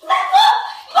你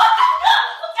给我等着，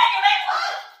我跟你没完！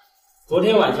昨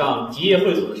天晚上集业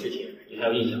会所的事情，你还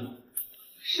有印象吗？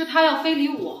是他要非礼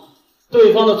我。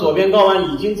对方的左边睾丸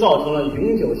已经造成了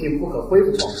永久性不可恢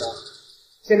复创伤，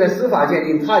现在司法鉴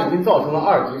定他已经造成了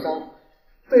2级伤，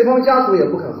对方家属也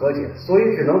不肯和解，所以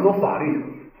只能走法律程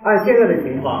序。按现在的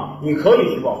情况，你可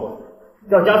以去报婚，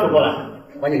叫家属过来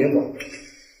把你领走。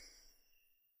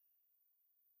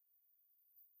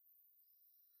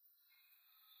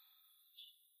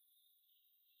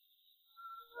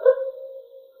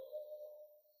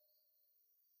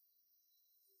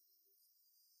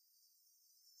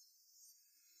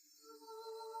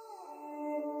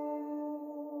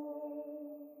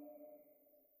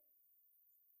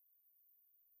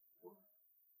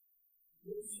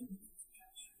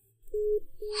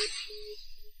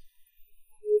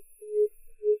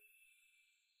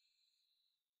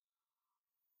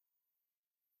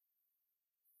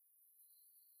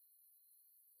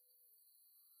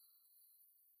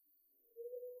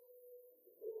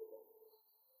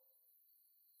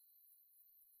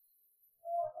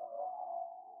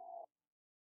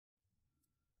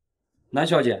南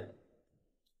小姐，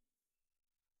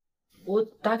我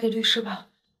打给律师吧，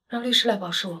让律师来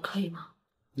保释我，可以吗？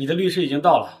你的律师已经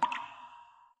到了。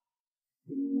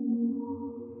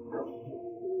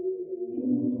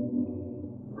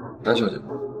南小姐，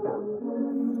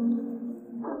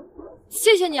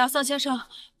谢谢你啊，桑先生，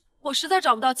我实在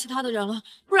找不到其他的人了，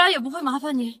不然也不会麻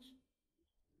烦你，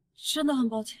真的很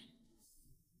抱歉。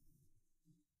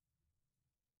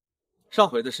上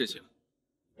回的事情，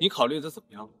你考虑的怎么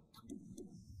样了？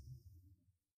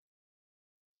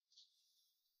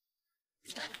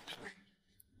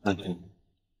南风，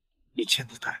你欠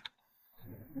的太多。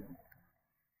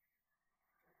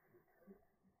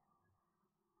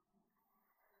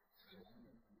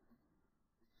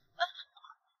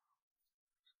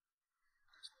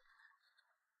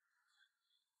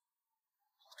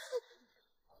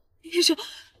医生，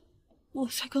我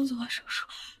才刚做完手术。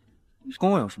跟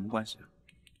我有什么关系？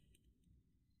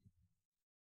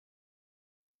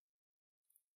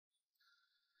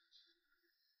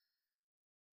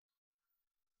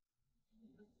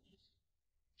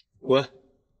滚！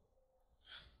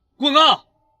滚啊！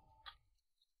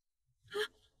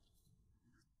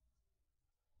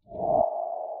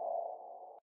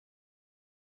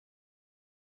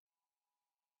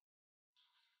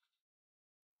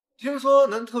听说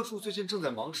南特助最近正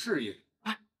在忙事业，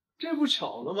哎，这不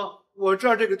巧了吗？我这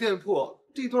儿这个店铺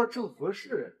地段正合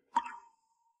适。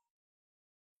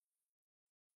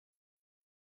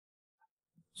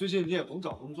最近你也甭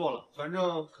找工作了，反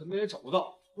正肯定也找不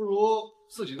到，不如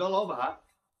自己当老板。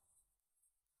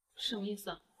什么意思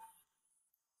啊？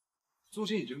租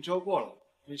金已经交过了，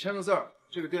你签个字儿，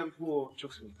这个店铺就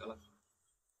是你的了。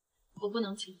我不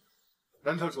能签。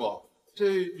南特助，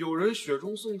这有人雪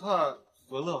中送炭，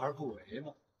何乐而不为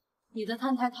呢？你的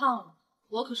炭太烫了，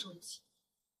我可受得起。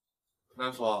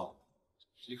南风，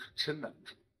你可真难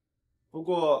追。不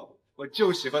过我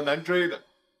就喜欢难追的。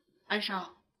安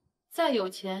少，再有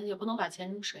钱也不能把钱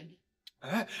扔水里。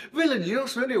哎，为了你扔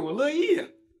水里，我乐意呀。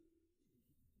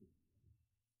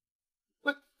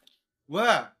喂，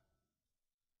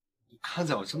你看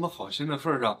在我这么好心的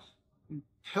份上，你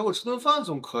陪我吃顿饭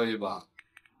总可以吧？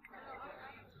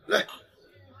来。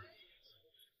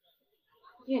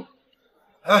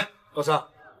哎，老三，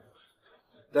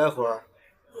待会儿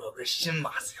我有个新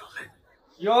马子要来。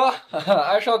哟，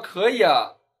安少可以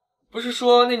啊！不是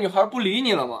说那女孩不理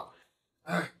你了吗？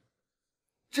哎，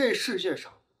这世界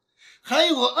上还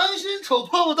有我安心丑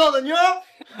碰不到的妞儿。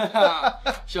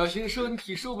小心身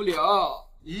体受不了。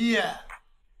耶，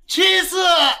气死！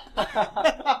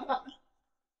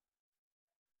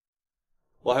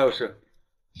我还有事，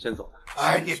先走了。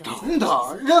哎，你等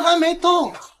等，人还没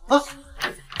动呢啊！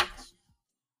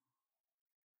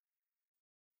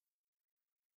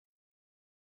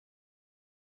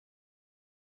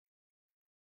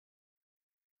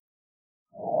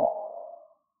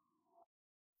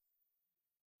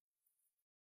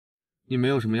你没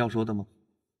有什么要说的吗？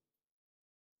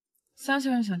桑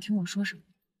先生想听我说什么？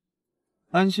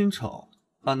安心丑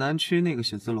把南区那个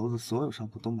写字楼的所有商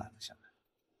铺都买了下来，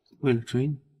为了追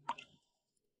你。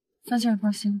桑先生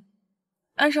放心，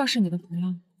安少是你的朋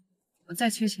友，我再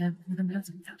缺钱你都没有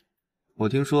怎么样。我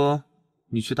听说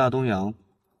你去大东洋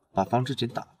把方志锦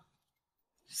打了，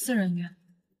私人约。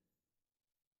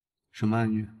什么暗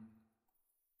约？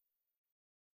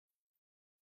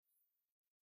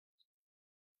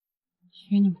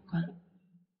与你无关。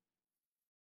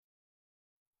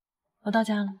我到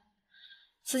家了，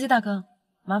司机大哥，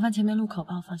麻烦前面路口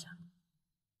把我放下。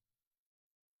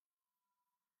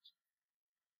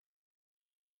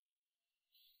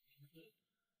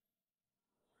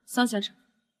桑先生，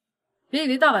别以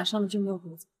为大晚上的就没有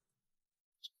规则。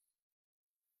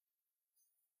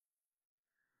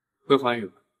会欢愉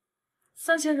吧？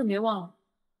桑先生别忘了，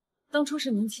当初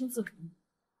是您亲自给你，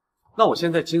那我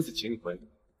现在亲自请你回来。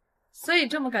所以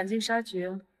这么赶尽杀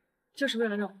绝，就是为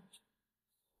了让我。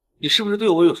你是不是对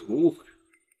我有什么误会？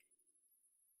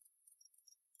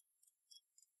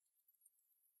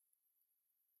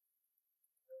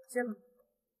接吧。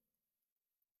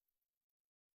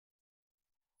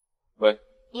喂，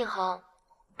应恒，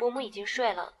伯母已经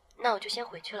睡了，那我就先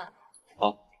回去了。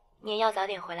好，你也要早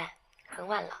点回来，很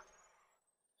晚了。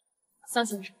桑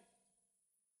先生，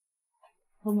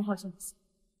我们好像不行。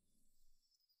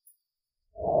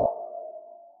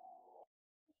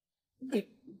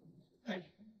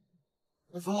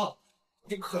南风，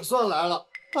你可算来了，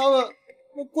他们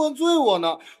灌醉我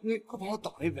呢，你快帮我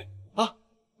倒一杯啊！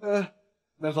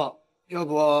南风，要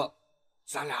不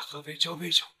咱俩喝杯交杯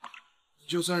酒，你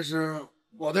就算是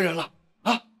我的人了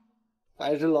啊！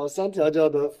还是老三调教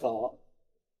的好。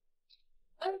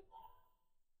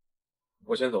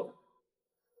我先走了。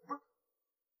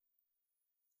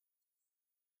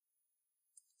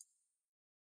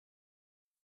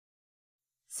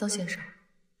桑先生，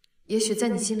也许在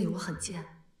你心里我很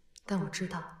贱，但我知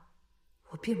道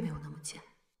我并没有那么贱。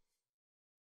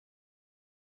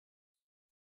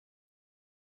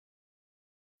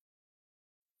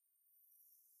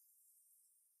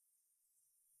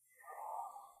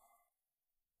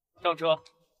上车。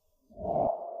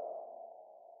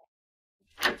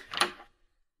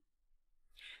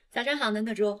早上好，南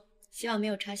可珠，希望没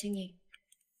有吵醒你。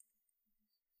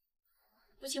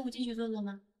不请我进去坐坐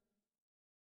吗？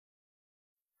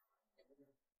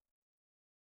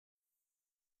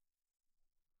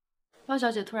方小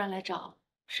姐突然来找，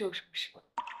是有什么事？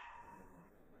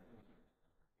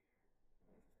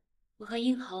我和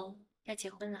殷恒要结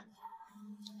婚了，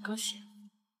恭喜！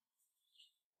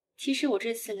其实我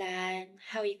这次来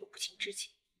还有一个不情之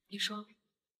请。你说。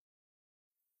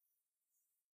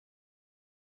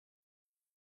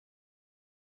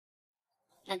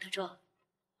兰特助，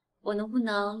我能不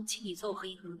能请你做我和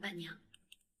银河的伴娘？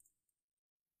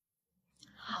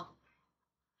好。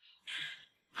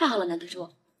太好了，兰特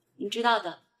助，你知道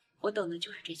的，我等的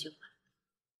就是这句话。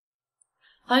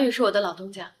环宇是我的老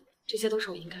东家，这些都是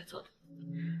我应该做的。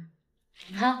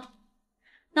好，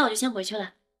那我就先回去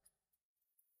了。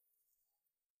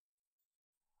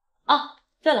哦，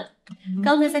对了，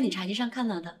刚在三体茶几上看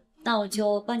到的，那我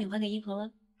就帮你还给银河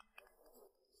了。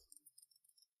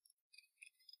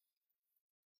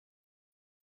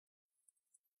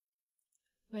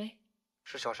喂，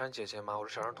是小山姐姐吗？我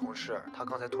是小山同事，她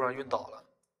刚才突然晕倒了。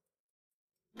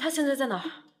她现在在哪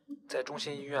儿？在中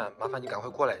心医院，麻烦你赶快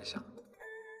过来一下。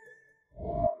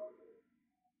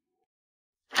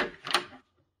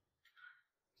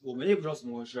我们也不知道怎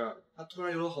么回事，她突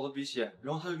然流了好多鼻血，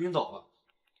然后她就晕倒了。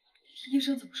医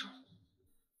生怎么说？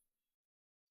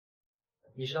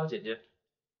你是她姐姐，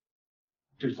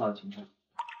这是她的情况。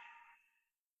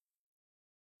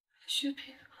血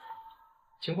瓶。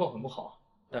情况很不好，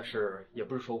但是也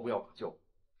不是说无药可救。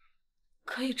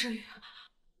可以治愈。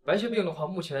白血病的话，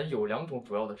目前有2种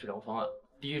主要的治疗方案。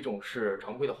第一种是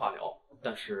常规的化疗，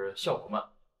但是效果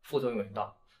慢，副作用也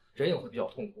大，人也会比较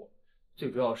痛苦。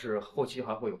最主要是后期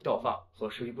还会有掉发和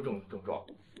食欲不振的症状。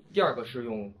第二个是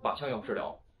用靶向药治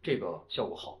疗，这个效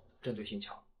果好，针对性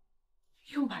强。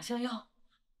用靶向药？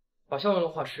靶向药的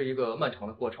话是一个漫长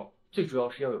的过程，最主要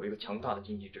是要有一个强大的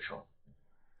经济支撑。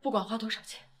不管花多少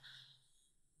钱，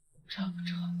这不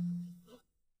成。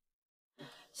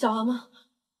小王吗？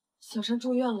小山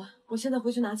住院了，我现在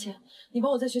回去拿钱，你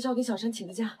帮我在学校给小山请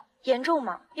个假。严重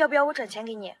吗？要不要我转钱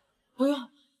给你？不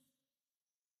用。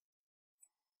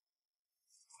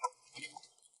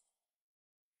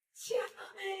钱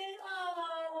没了，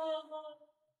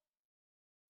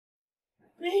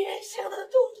没人想得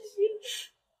动这些。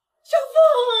小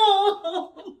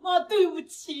凤，妈对不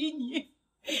起你，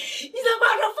你在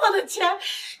马上放的钱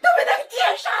都被那个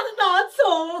天杀的拿走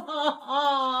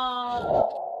了。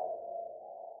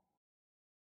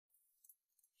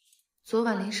昨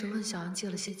晚临时问小杨借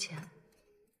了些钱，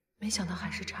没想到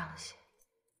还是差了些。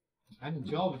哎，你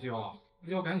交不交？不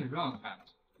交赶紧让开，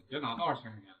别拿道钱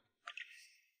人家。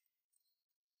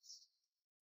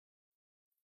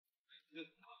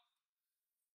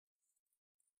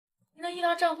那易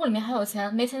达账户里面还有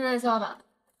钱，没钱再交吧。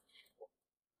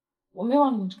我没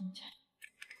往里面充钱，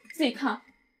自己看。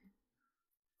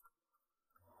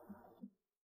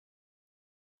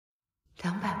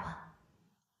200万，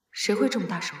谁会这么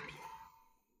大手笔？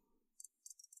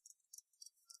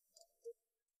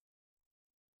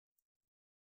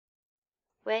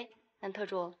喂，南特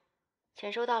助，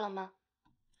钱收到了吗？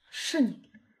是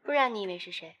你，不然你以为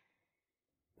是谁？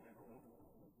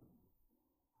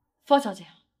方小姐，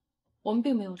我们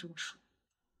并没有这么说。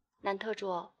南特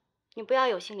助，你不要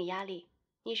有心理压力，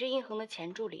你是应恒的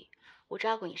前助理，我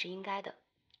照顾你是应该的。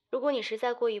如果你实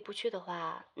在过意不去的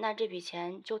话，那这笔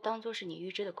钱就当做是你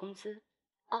预支的工资。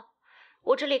哦，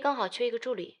我这里刚好缺一个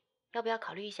助理，要不要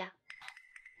考虑一下？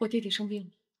我弟弟生病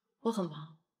了，我很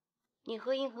忙。你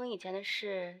和应恒以前的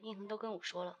事，应恒都跟我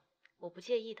说了，我不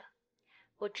介意的。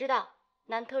我知道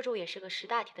南特助也是个识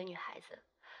大体的女孩子，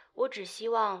我只希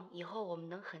望以后我们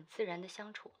能很自然的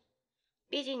相处。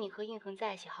毕竟你和应恒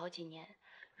在一起好几年，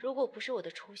如果不是我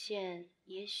的出现，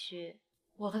也许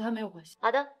我和他没有关系。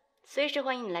好的，随时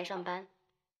欢迎你来上班。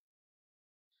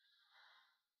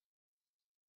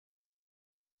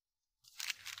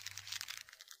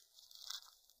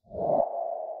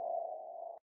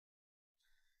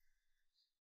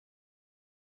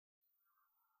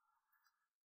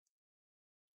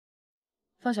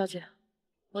方小姐，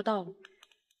我到了。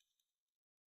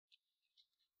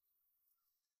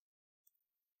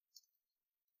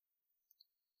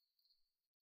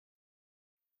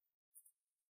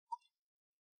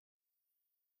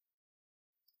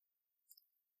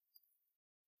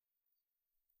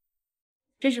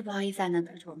真是不好意思啊，南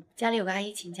特助，家里有个阿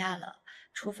姨请假了，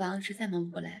厨房实在忙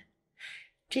不过来。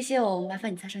这些我麻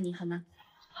烦你擦上泥好吗？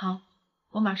好，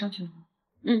我马上去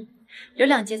弄。留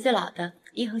2节最老的，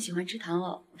一恒喜欢吃糖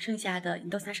藕，剩下的你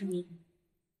都擦上泥。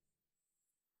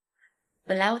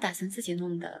本来我打算自己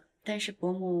弄的，但是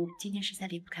伯母今天实在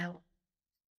离不开我。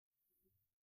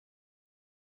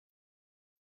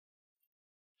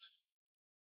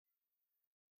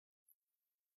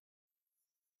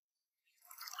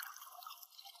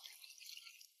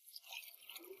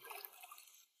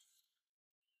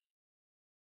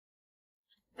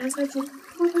南特助，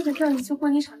方小姐这样已经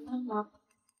婚礼产单了。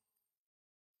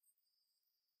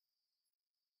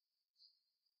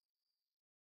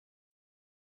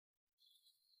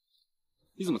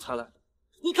你怎么才来？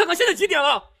你看看现在几点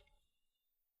了？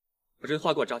把这些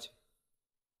话给我扎起来！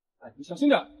哎，你小心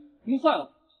点，弄坏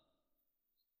了。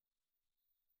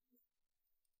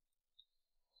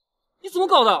你怎么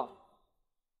搞的？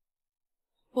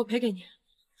我赔给你。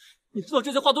你知道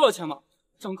这些花多少钱吗？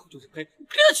张口就是赔，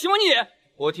赔得起吗你？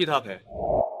我替他赔。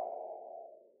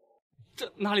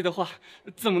这哪里的话，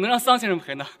怎么能让桑先生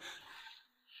赔呢？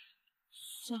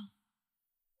算了。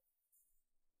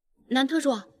南特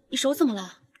助，你手怎么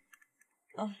了？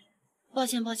哦，抱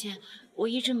歉，我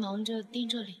一直忙着盯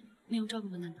这里，没有照顾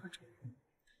到南特助。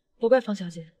不怪方小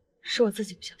姐，是我自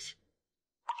己不小心。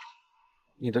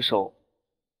你的手。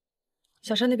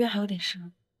小山那边还有点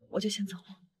事，我就先走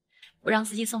了。我让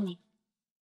司机送你。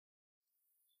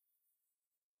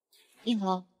应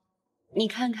恒，你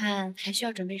看看还需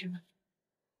要准备什么？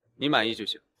你满意就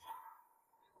行。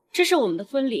这是我们的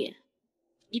婚礼，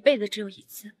一辈子只有一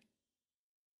次。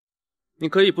你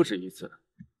可以不止一次。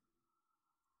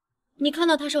你看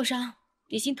到他受伤，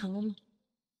你心疼了吗？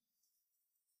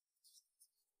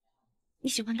你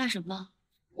喜欢他什么？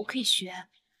我可以学。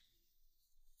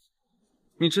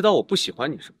你知道我不喜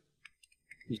欢你什么？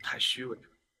你太虚伪了。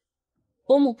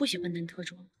伯母不喜欢南特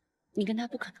助，你跟他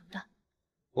不可能的。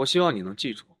我希望你能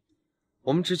记住，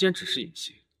我们之间只是演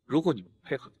戏。如果你不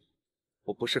配合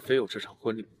我不是非有这场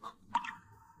婚礼不可。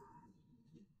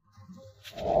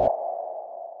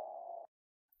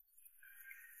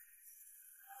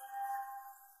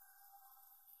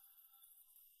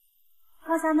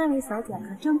他家那位小姐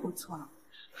可真不错，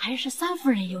还是三夫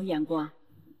人有眼光。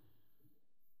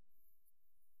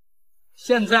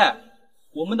现在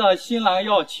我们的新郎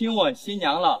要亲吻新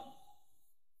娘了。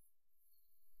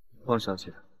方小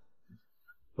姐，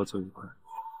合作愉快。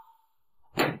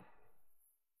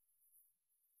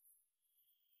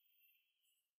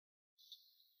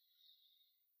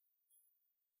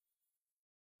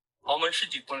豪门世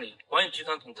纪婚礼，广宇集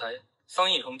团总裁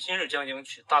桑应恒今日将迎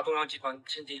娶大东洋集团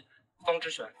千金方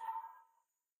之璇。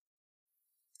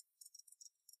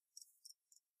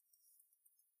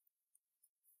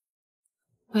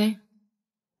喂，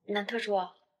南特助，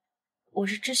我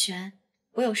是之璇，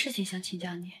我有事情想请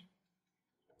教你。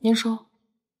您说。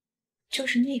就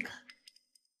是那个。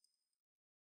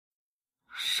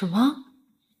什么？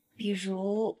比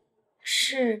如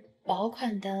是薄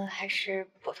款的还是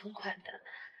普通款的？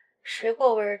水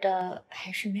果味的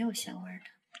还是没有香味的？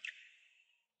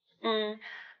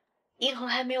应恒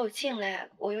还没有进来，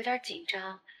我有点紧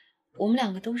张。我们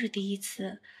两个都是第一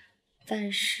次，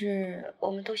但是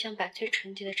我们都想把最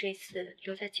纯洁的这一次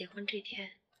留在结婚这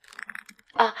天。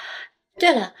啊，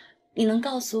对了，你能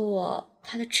告诉我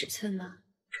它的尺寸吗？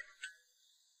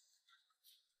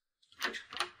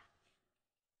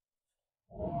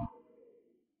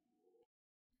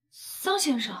桑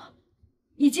先生，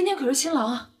你今天可是新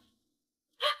郎啊！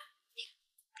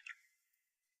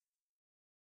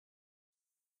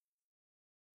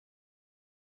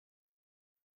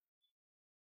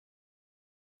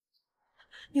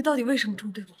你到底为什么这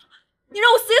么对我？你让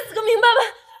我死也死个明白吧！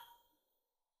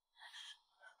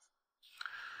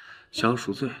想要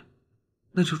赎罪，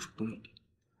那就主动一点。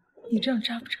你这样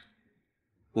渣不渣？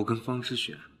我跟方之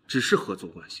璇只是合作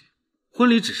关系，婚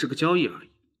礼只是个交易而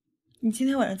已。你今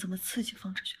天晚上怎么刺激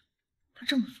方之璇？他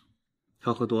这么疯。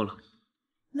他喝多了。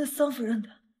那桑夫人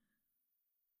的。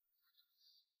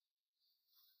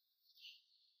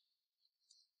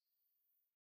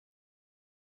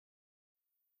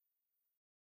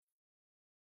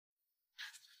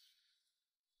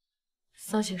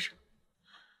桑先生，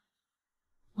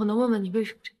我能问问你为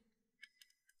什么这样？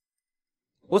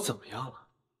我怎么样了？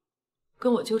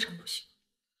跟我纠缠不行。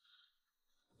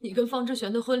你跟方之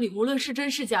璇的婚礼，无论是真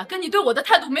是假，跟你对我的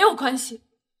态度没有关系。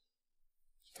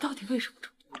你到底为什么这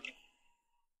么做？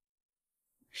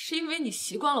是因为你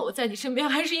习惯了我在你身边，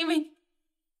还是因为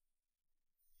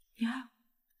你爱我？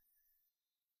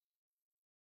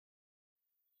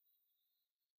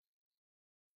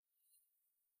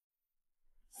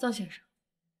桑先生，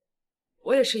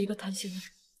我也是一个贪心的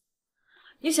人。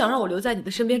你想让我留在你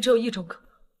的身边，只有一种可能，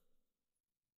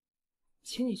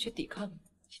请你去抵抗你的母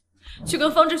亲，去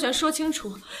跟方之璇说清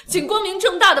楚，请光明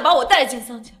正大的把我带进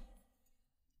桑家。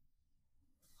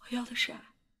我要的是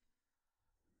爱，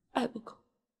爱不够，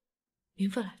名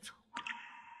分来凑。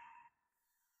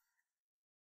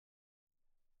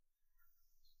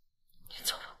你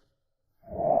走吧。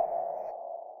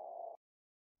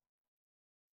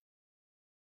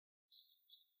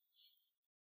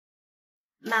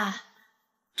妈，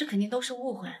这肯定都是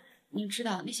误会。你知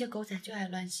道那些狗仔就爱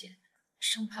乱写，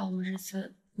生怕我们日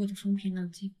子过得风平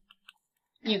浪静。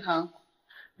应恒，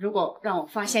如果让我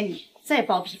发现你再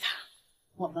包庇他，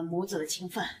我们母子的情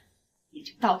分也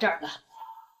就到这儿了。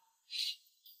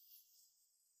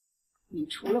你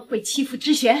除了会欺负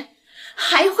知璇，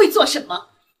还会做什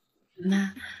么？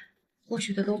那过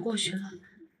去的都过去了，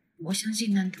我相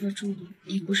信南特助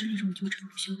也不是那种纠缠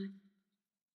不休的人。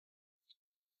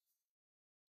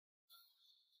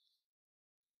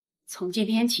从今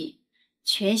天起，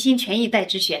全心全意待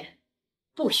知璇，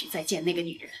不许再见那个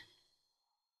女人。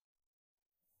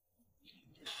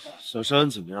小山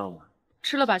怎么样了？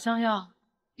吃了把香药，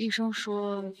医生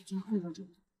说已经恢复正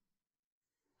常。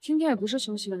今天也不是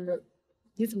休息的日，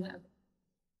你怎么来了？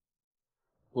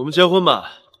我们结婚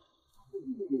吧。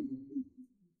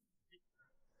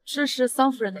这是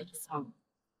桑夫人的意思吗？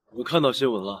我看到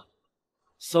新闻了，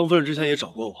桑夫人之前也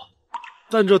找过我，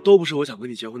但这都不是我想跟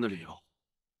你结婚的理由。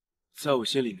在我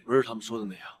心里，你不是他们说的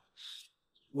那样。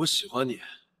我喜欢你，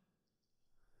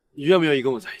你愿不愿意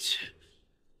跟我在一起？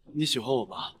你喜欢我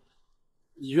吗？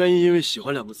你愿意因为喜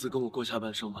欢2个字跟我过下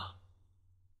半生吗？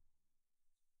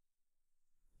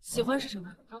喜欢是什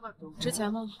么？之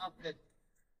前吗？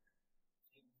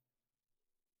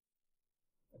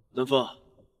南风，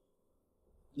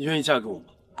你愿意嫁给我吗？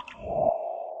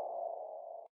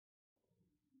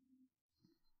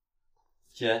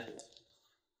姐，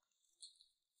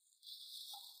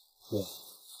姐，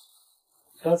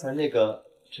刚才那个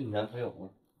是你男朋友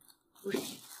吗？不是。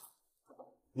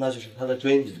那就是他在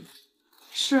追你。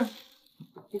是，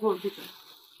不过我拒绝。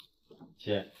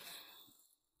姐，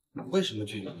你为什么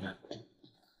拒绝呢？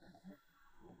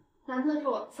南特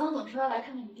助，桑总说要来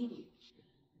看看你弟弟。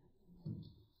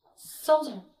桑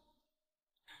总，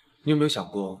你有没有想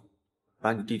过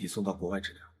把你弟弟送到国外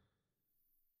治疗？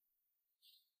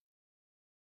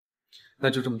那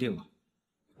就这么定了，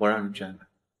我让人去安排。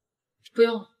不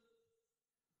用，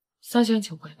桑先生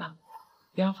请回吧，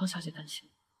别让方小姐担心。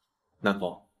南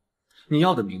风，你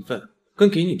要的名分跟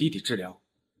给你弟弟治疗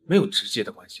没有直接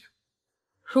的关系。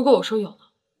如果我说有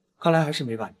了，看来还是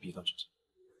没把你逼到这里，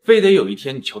非得有一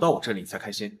天你求到我这里你才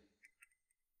开心。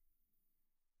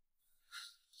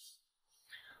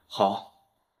好，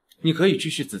你可以继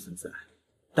续自尊自爱，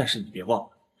但是你别忘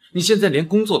了，你现在连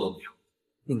工作都没有，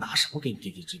你拿什么给你弟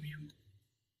弟治病？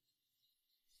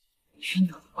与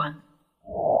你无关。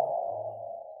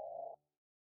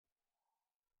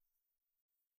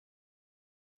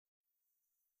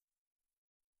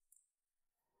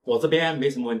我这边没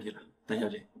什么问题了，丹小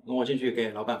姐，容我进去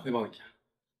给老板汇报一下。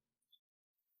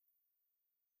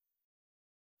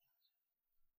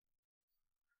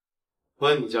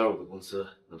欢迎你加入我的公司，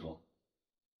南风。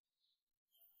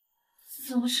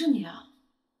怎么是你啊？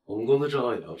我们公司正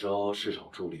好也要招市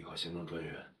场助理和行政专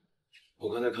员。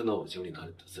我刚才看到我经理那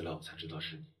里的资料，我才知道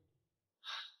是你。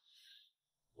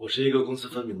我是一个公私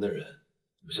分明的人，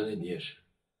我相信你也是。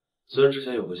虽然之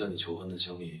前有过向你求婚的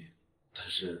经历，但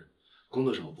是工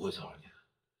作上我不会骚扰你的。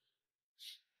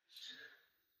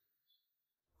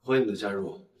欢迎你的加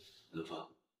入，南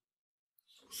风。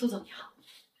苏总你好。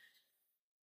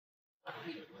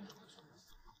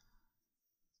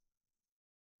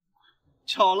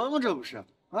巧了吗？这不是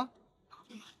啊？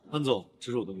安总，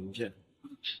这是我的名片。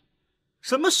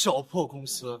什么小破公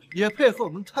司也配和我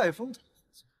们泰丰谈合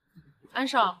作？安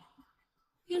少，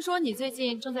听说你最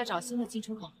近正在找新的进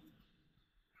出口，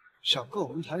想跟我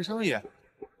们谈生意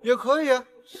也可以，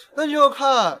那就要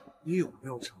看你有没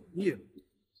有诚意了。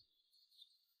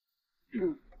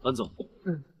安总，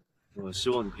我希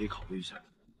望你可以考虑一下。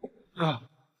啊。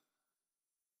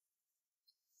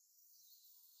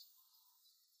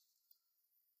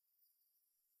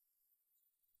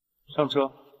上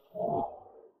车。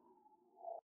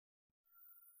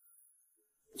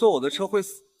坐我的车会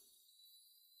死。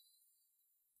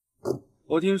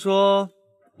我听说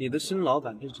你的新老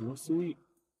板变成了苏玉，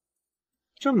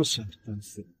这么小的公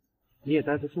司，你也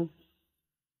待得住？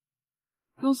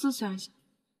公司虽然小，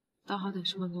但好歹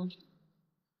是万东城。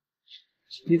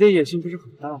你的野心不是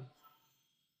很大吗？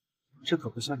这可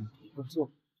不像你第一份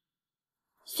做。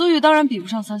苏玉当然比不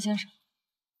上桑先生，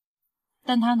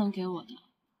但他能给我的，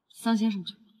桑先生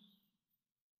就有。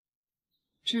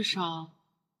至少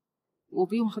我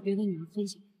不用和别的女人分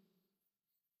享。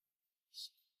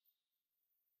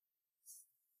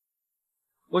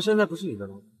我现在不是你的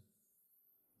老板，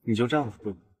你就这样服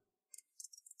我？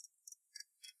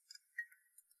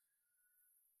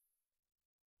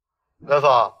南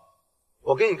风，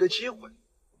我给你个机会，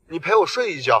你陪我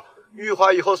睡一觉，玉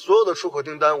华以后所有的出口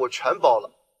订单我全包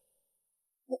了。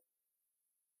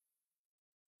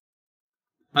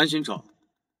安心找，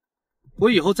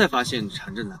我以后再发现你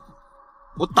缠着男的，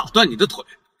我打断你的腿。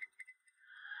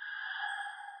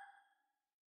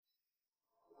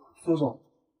苏总，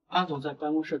安总在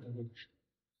办公室等你。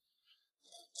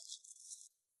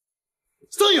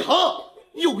曾以恒，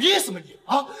你有意思吗你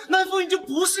啊？南风已经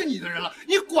不是你的人了，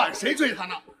你管谁追她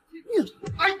呢？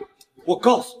哎，我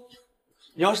告诉你，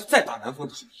你要是再打南风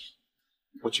的主意，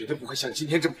我绝对不会像今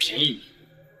天这么便宜你。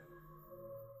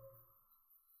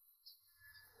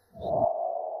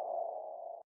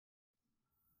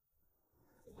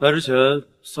来之前，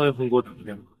桑一恒给我打个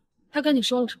电话，他跟你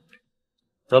说了什么？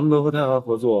咱们能和泰华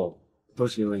合作，都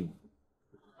是因为你。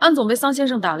安总被桑先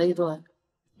生打了一顿，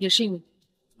也是因为你。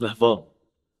南风，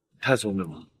太聪明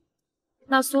了。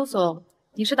那苏总，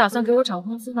你是打算给我涨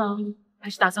工资呢，还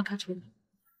是打算开除我？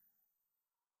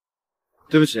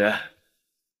对不起，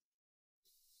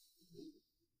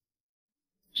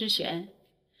之璇，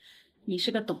你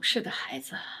是个懂事的孩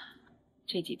子，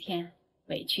这几天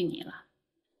委屈你了。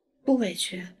不委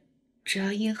屈，只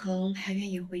要殷恒还愿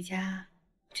意回家，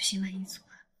就心满意足了。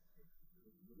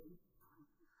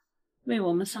为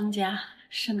我们桑家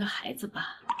生个孩子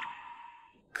吧。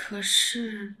可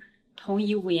是，同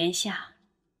一屋檐下，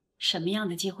什么样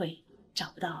的机会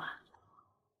找不到啊？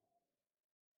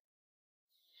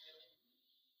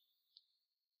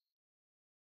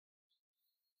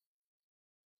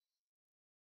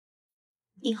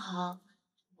殷恒，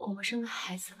我们生个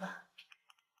孩子吧。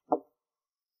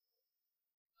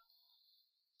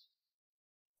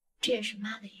这也是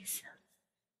妈的意思。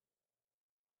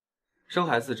生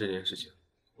孩子这件事情，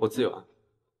我自有安排，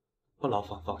不劳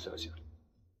烦方小姐了。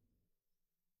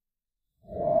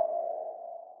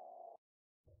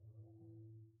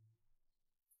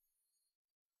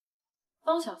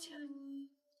方小姐，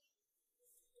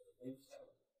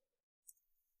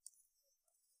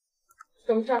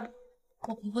什么事儿？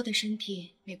我婆婆的身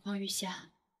体每况愈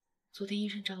下，昨天医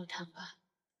生找我谈话，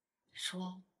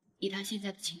说以她现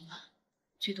在的情况，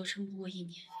最多撑不过1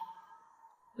年。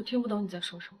我听不懂你在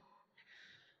说什么。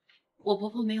我婆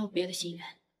婆没有别的心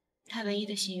愿，她唯一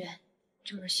的心愿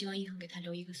就是希望殷恒给她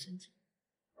留一个孙子。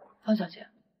方小姐，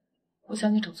我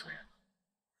想你找错人了。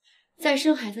在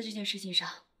生孩子这件事情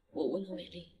上，我无能为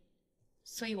力，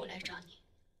所以我来找你。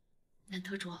南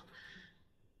特助，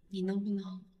你能不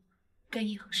能跟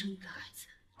殷恒生一个孩子？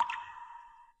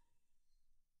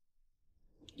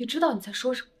你知道你在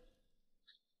说什么？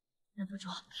南特助，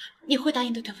你会答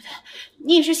应的，对不对？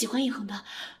你也是喜欢殷恒的，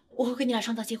我会给你俩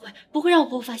创造机会，不会让我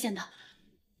婆婆发现的。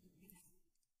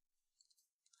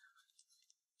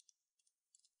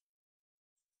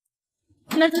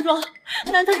南特助，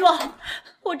南特助，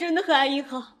我真的很爱殷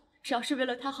恒，只要是为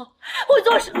了他好，我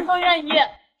做什么都愿意。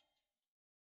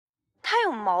他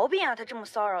有毛病啊！他这么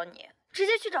骚扰你，直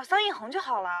接去找桑一恒就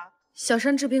好了。小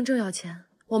山治病正要钱，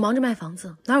我忙着卖房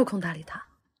子，哪有空搭理他？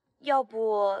要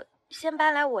不先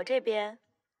搬来我这边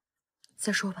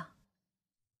再说吧。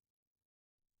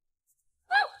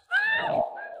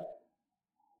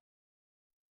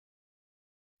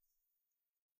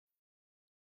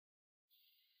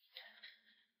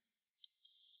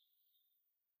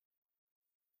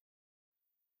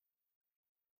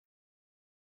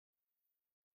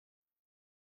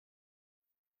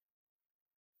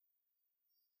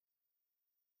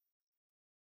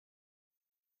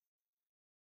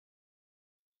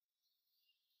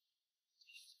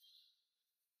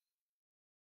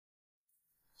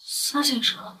桑先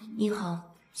生，殷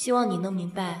恒，希望你能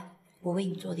明白我为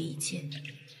你做的一切。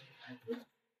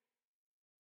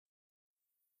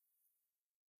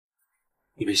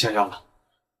你被下药了，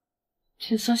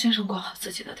请桑先生管好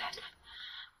自己的太太，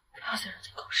不要再让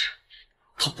她搞事。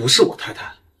她不是我太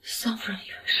太。桑夫人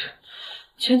以为是，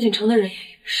全锦城的人也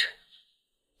以为是，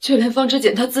就连方知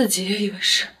锦她自己也以为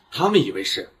是。他们以为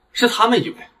是，是他们以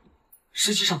为，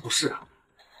实际上不是啊。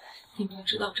你明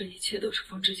知道这一切都是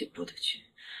方知锦布的局，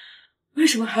为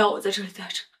什么还要我在这里待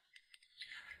着？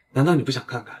难道你不想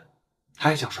看看，他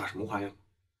还想耍什么花样？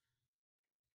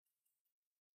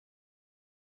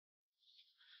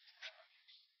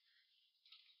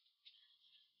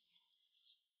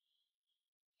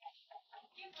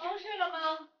你睡了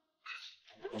吗？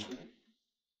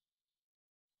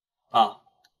啊，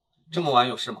这么晚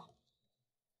有事吗？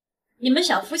你们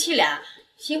小夫妻俩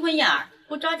新婚燕尔，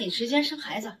不抓紧时间生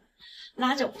孩子，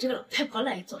拉着我这个老太婆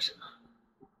来做什么？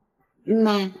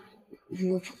妈，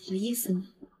我不好意思呢。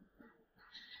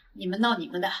你们闹你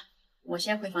们的，我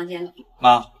先回房间了。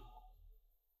妈，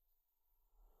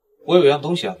我有样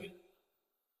东西要给你。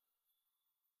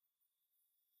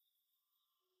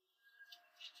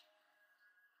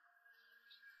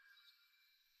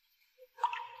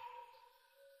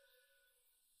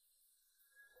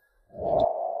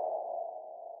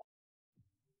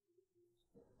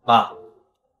妈，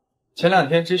前2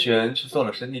天知璇去做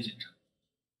了身体检查，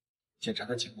检查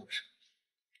的结果是，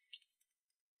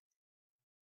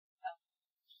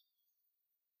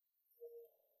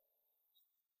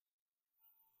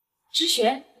知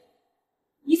雪，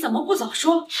你怎么不早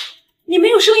说？你没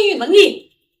有生育能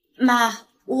力。妈，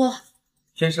我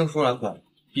天生输卵管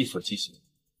闭锁畸形，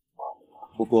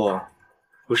不过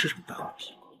不是什么大问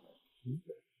题。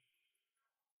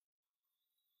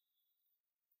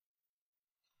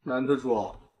南特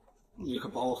助，你可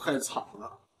把我害惨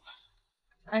了。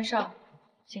安少，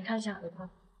请看一下合同。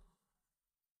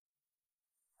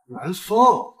南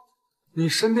风，你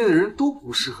身边的人都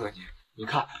不适合你。你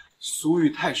看，苏玉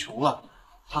太穷了，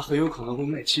他很有可能会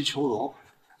卖妻求荣。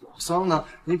老桑呢，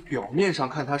你表面上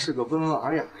看他是个温文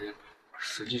尔雅的人，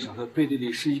实际上他背地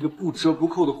里是一个不折不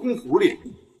扣的公狐狸。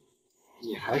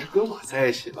你还是跟我在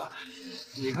一起吧。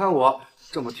你看我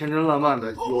这么天真烂漫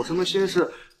的，有什么心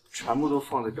事全部都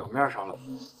放在表面上了，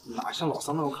哪像老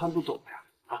桑那么看不懂呀？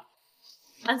啊，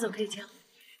安总可以这样。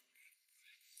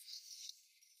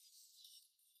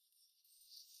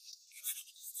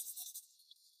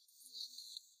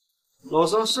老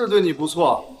桑是对你不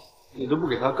错，你都不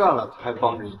给他干了，他还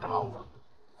帮着你打我。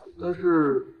但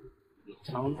是老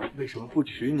桑为什么不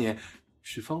娶你，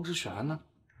娶方之璇呢？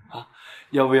啊，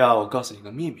要不要我告诉你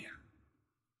个秘密？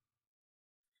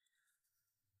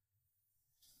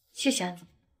谢谢安总，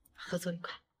合作愉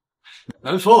快。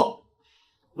南风，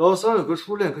老桑有个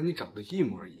初恋跟你长得一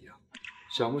模一样，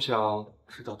想不想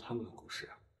知道他们的故事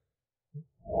啊？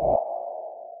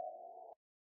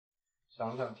想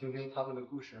不想听听他们的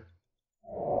故事？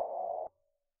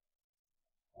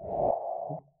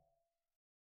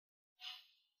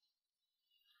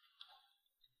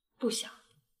不想。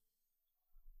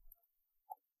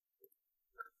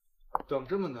等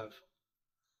着吧，南风，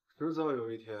迟早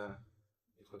有一天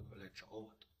你会回来找我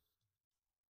的。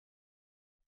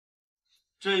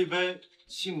这一杯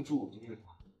庆祝你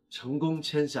成功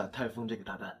签下泰丰这个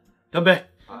大单，干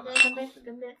杯！干杯！干杯！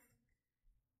干杯！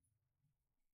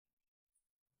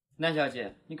南小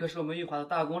姐，你可是我们玉华的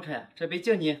大功臣，这杯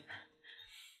敬你。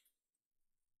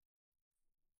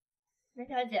南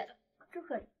小姐，祝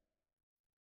贺你。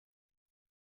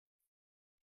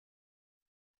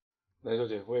南小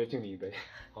姐，我也敬你一杯。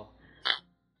好。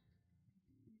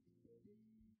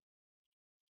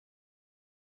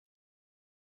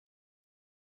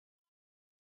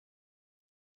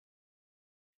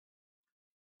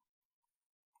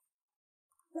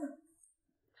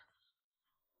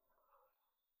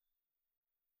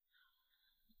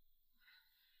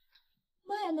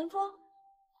妈呀，南风，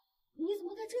你怎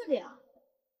么在这里啊？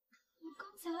我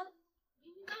刚才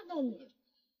明明看到你，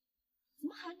怎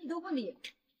么喊你都不理？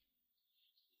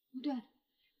不对，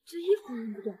这衣服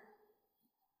不对。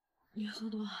你喝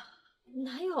多了？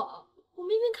哪有？我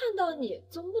明明看到你，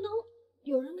总不能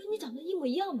有人跟你长得一模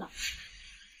一样吧？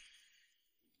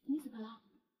你怎么了？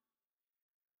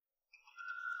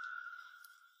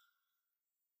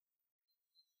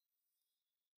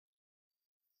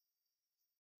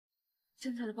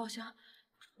现在的包厢，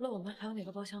除了我们，还有哪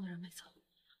个包厢的人没走？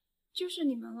就是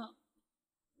你们了。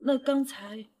那刚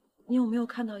才你有没有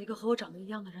看到一个和我长得一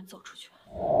样的人走出去？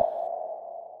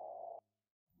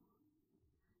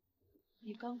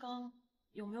你刚刚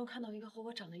有没有看到一个和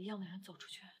我长得一样的人走出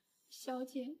去？小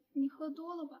姐，你喝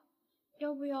多了吧？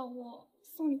要不要我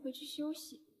送你回去休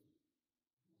息？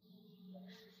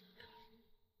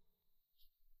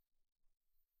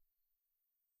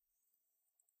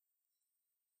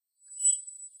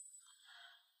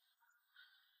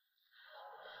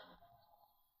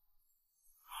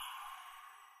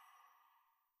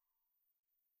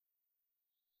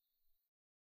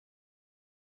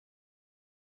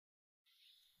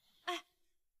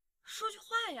说句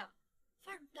话呀，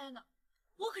发什么呆呢？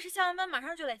我可是下完班马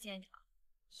上就来接你了。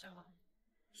下完，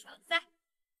小子，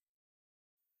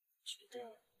觉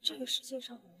得这个世界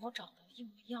上有没有长得一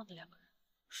模一样的两个人？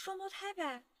双胞胎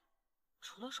呗。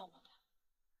除了双胞胎，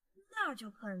那就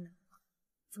更难了。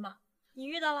怎么，你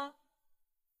遇到了？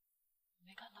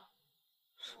没看到，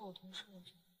是我同事的。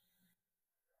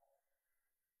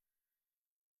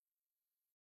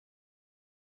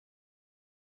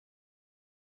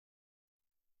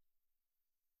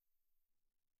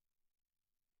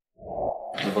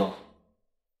南风，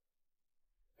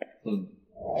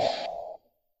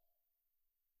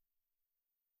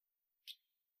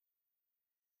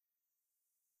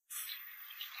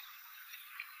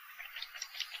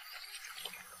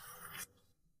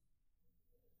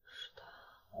是他。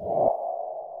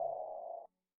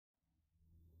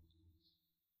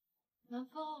南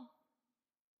风，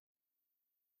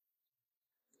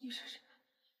你是谁？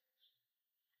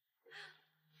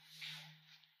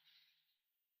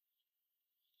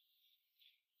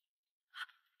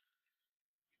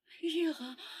玉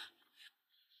涵，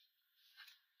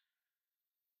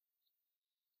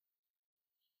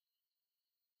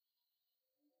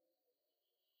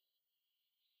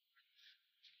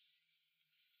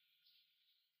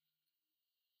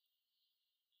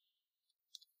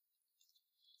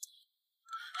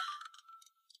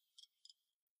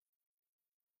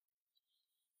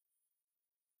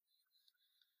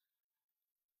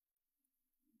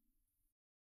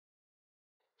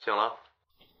醒了？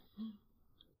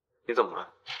你怎么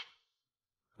了？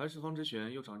还是方之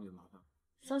璇又找你的麻烦？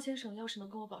桑先生要是能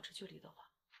跟我保持距离的话，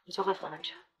我就会很安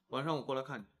全。晚上我过来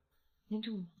看你。您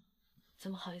这么忙，怎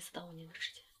么好意思耽误您的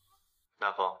时间？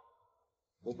南风，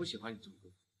我不喜欢你这么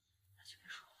做。那就别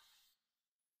说了。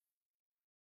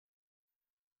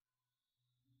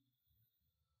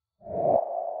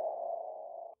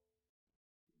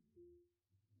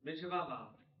没吃饭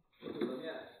吧？我煮的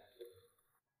面。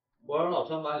我让老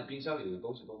张把你冰箱里的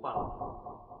东西都换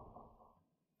了。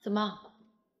怎么，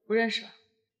不认识？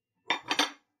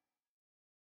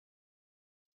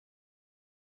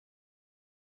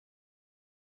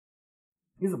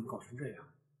你怎么搞成这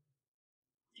样？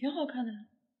挺好看的。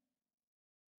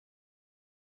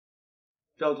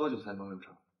这要多久才能留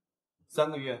长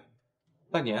？3个月？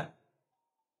半年？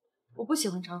我不喜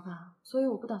欢长发，所以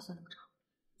我不打算留长。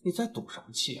你在赌什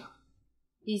么气啊？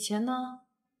以前呢，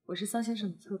我是桑先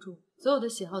生的特助，所有的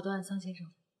喜好都按桑先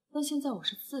生。但现在我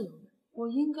是自由人，我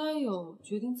应该有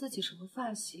决定自己什么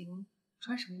发型、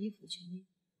穿什么衣服的权利。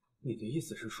你的意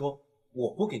思是说，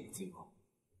我不给你自由？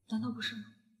难道不是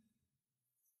吗？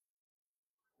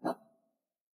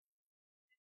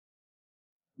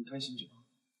你开心就好。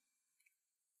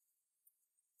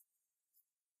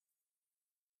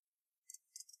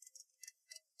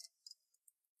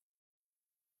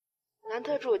男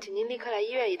特助，请您立刻来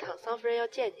医院一趟，桑夫人要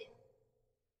见您。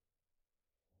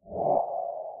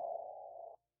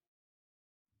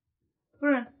夫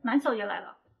人，南小爷来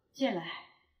了。进来，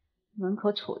门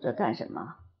口杵着干什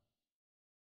么？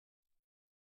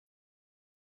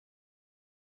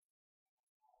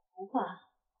头发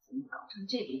怎么搞成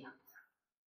这个样子？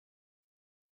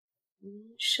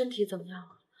您身体怎么样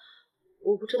了？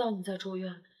我不知道你在住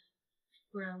院，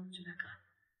不然我就来看。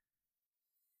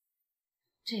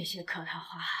这些客套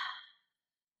话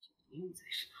就不用再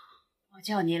说。我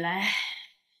叫你来，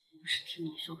不是听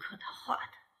你说客套话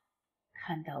的。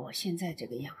看到我现在这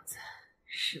个样子，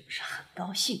是不是很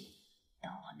高兴？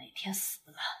等我哪天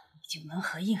死了，你就能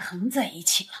和应恒在一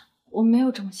起了。我没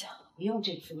有这么想，不用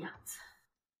这副样子。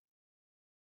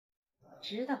我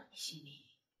知道你心里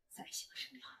在想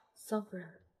什么。桑夫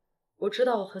人，我知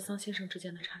道我和桑先生之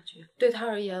间的差距，对他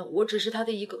而言，我只是他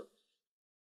的一个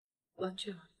玩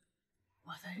具而已。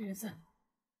我的日子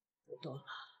不多了，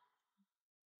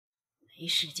没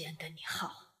时间跟你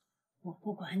耗。我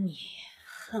不管你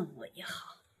恨我也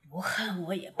好，不恨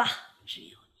我也罢，只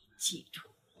要你记住，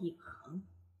应恒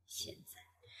现在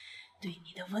对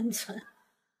你的温存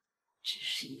只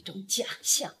是一种假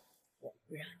象。我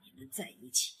不让你们在一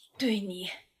起，对你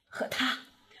和他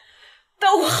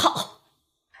都好。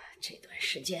这段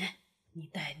时间你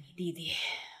带你弟弟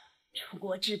出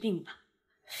国治病吧，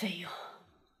费用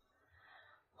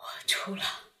我出了。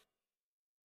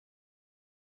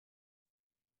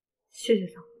谢谢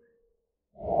桑夫人。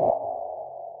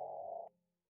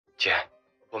姐，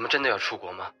我们真的要出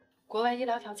国吗？国外医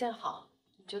疗条件好，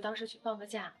你就当是去放个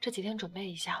假，这几天准备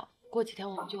一下，过几天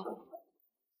我们就……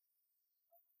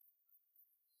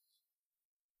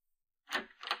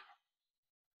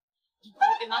你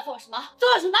对妈做什么？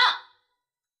做什么？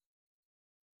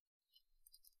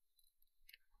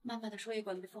妈妈的输液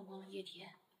管被放光了液体，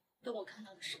等我看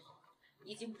到的时候，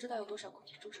已经不知道有多少空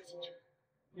气注射进去了。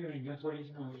因为已经脱离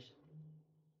生命危险。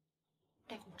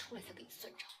待会儿我出来再给你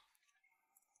算账。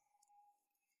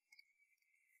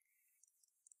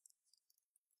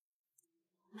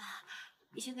妈，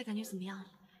你现在感觉怎么样？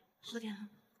好点了吗？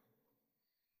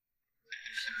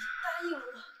是你答应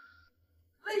我，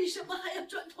为什么还要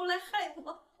转头来害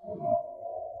我？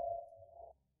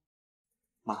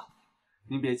妈，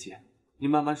您别急，您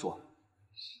慢慢说。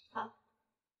是他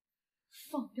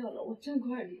放掉了我针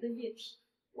管里的液体，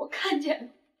我看见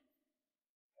了，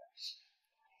但是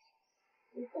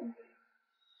我动不了，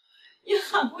也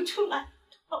喊不出来，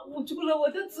他捂住了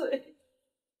我的嘴。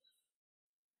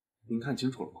您看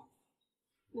清楚了吗？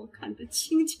我看得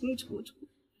清清楚楚，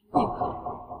以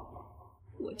后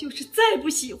我就是再不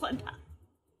喜欢他，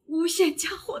诬陷家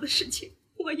伙的事情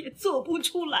我也做不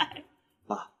出来。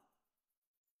爸，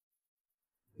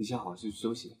你先好好去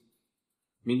休息，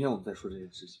明天我们再说这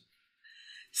件事情。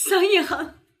桑一恒，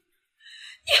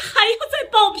你还要再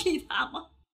包庇他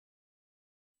吗？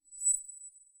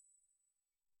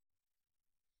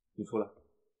你出来。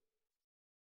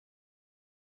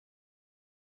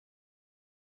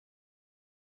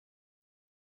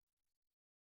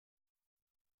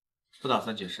不打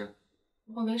算解释？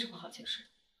我没什么好解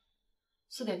释。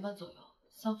4点半左右，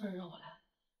桑夫人让我来，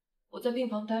我在病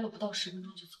房待了不到10分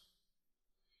钟就走。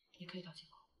你可以调监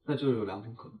控。那就有2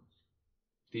种可能：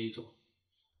第一种，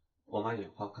我妈眼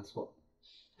花看错了；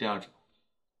第二种，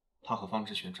她和方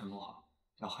志璇串通好，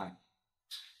要害你。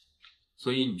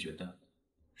所以你觉得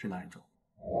是哪一种？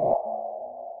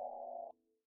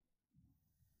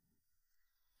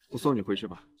我送你回去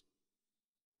吧。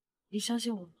你相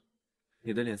信我吗？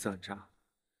你的脸色很差，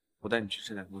我带你去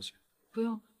吃点东西。不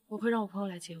用，我会让我朋友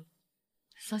来接我。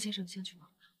桑先生先去忙。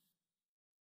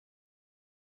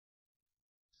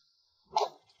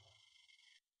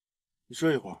你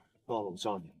睡一会儿，到了我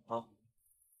叫你啊。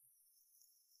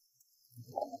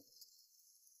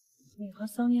你和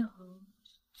桑叶恒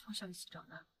从小一起长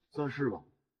大？算是吧。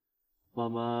妈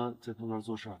妈在他那儿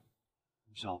做事儿，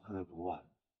从小他在国外，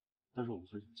但是我们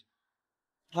很少见。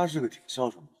他是个挺孝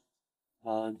顺的，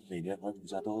他每年寒暑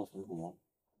假都会回国。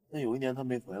但有一年他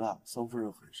没回来，桑夫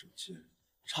人很生气，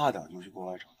差点就去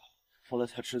国外找他。后来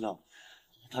才知道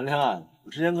谈恋爱了。我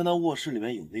之前跟他卧室里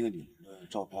面有那个女人的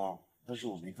照片，但是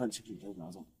我没看清楚，都拿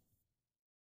走了。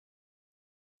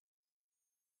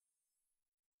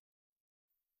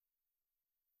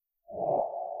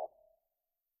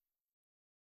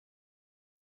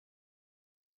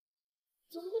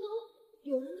怎么可能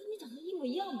有人跟你长得一模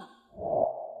一样的？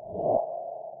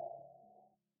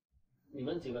你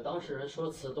们几个当事人说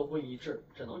辞都不一致，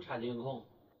只能查监控。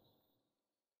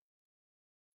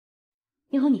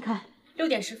英恒，你看，6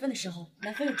点10分的时候，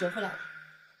南风又折回来了。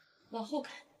往后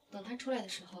看，等他出来的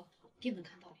时候，定能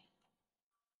看到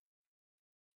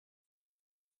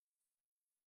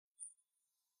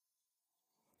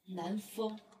你。南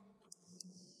风。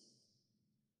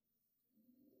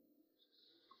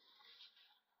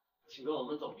请跟我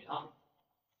们走一趟。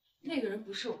那个人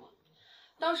不是我，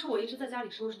当时我一直在家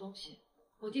里收拾东西，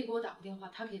我弟给我打过电话，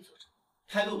他可以作证。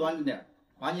态度端着点，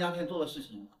把你那天做的事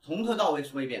情从头到尾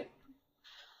说一遍。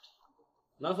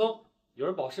南风，有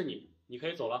人保释你，你可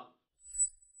以走了。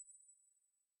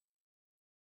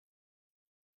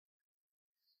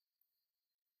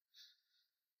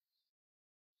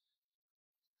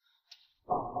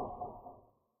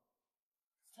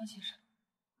桑先生，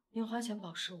您花钱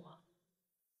保释我，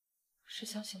是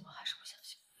相信我还是不相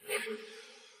信我？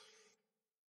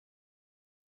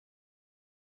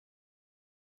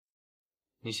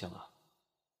你醒了。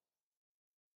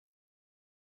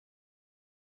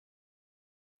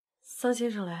桑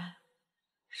先生来，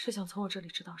是想从我这里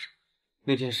知道什么？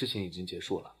那件事情已经结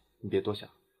束了，你别多想。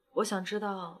我想知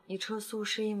道你撤诉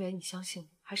是因为你相信我，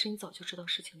还是你早就知道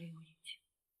事情另有隐情？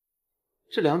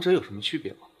这两者有什么区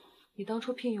别吗？你当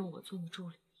初聘用我做你助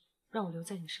理，让我留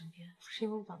在你身边，是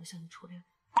因为我长得像你初恋。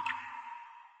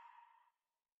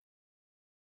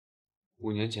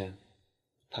5年前，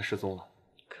他失踪了。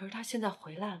可是他现在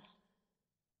回来了。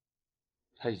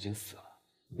他已经死了。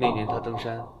那年他登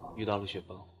山遇到了雪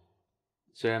崩，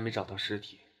虽然没找到尸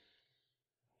体，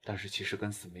但是其实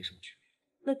跟死没什么区别。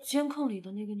那监控里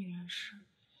的那个女人是？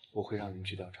我会让人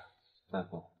去调查。南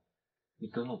风，你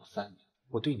跟了我3年，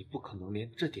我对你不可能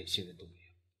连这点信任都没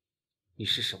有。你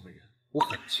是什么人，我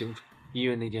很清楚。医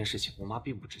院那件事情，我妈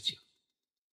并不知情，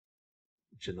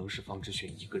只能是方志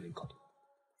轩一个人搞定。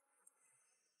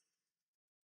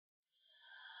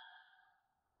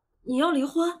你要离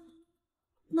婚？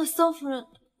那桑夫人……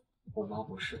我妈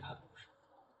不是她的不是，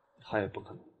她也不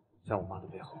可能在我妈的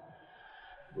背后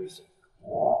猥琐。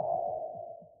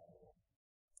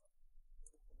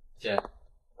姐，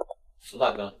苏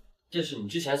大哥，这是你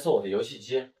之前送我的游戏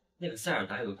机，那个塞尔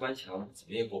达有个关墙，怎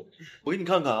么也过不去。我给你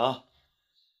看看啊，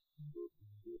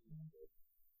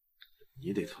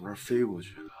你得从那儿飞过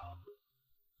去的。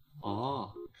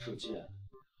哦，手机。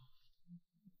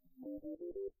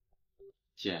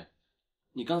姐，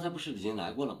你刚才不是已经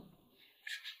来过了吗？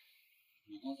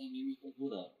你刚才迷迷糊糊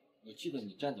的，我记得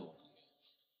你站在我旁边。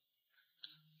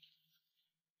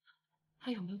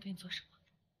他有没有对你做什么？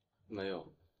没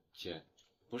有，姐，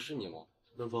不是你吗？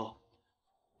南风，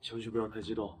情绪不要太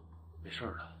激动，没事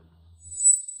的。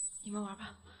你们玩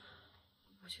吧，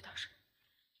我去倒水。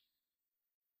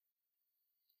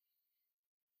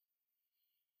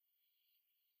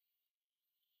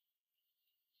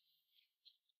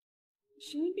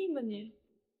神经病吧你！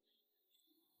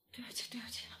对不起，对不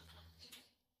起。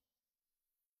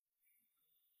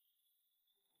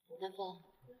南风，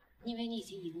你以为你已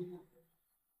经赢了吗？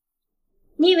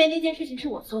你以为那件事情是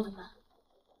我做的吗？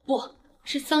不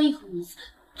是桑一恒，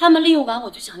他们利用完我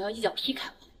就想要一脚踢开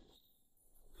我。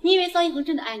你以为桑一恒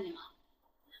真的爱你吗？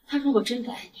他如果真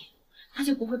的爱你，他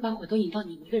就不会把火都引到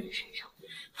你一个人身上。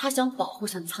他想保护、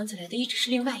想藏起来的一直是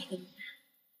另外一个女人，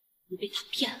你被他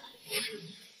骗了。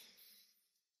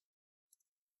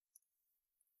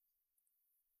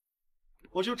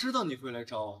我就知道你会来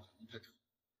找我。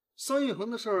桑一恒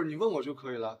的事儿你问我就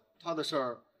可以了，他的事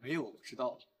儿没有我不知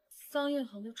道的。桑叶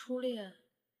恒的初恋，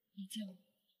你见过？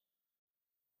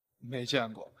没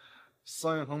见过，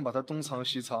桑云恒把他东藏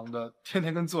西藏的，天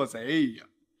天跟做贼一样。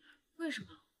为什么？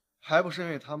还不是因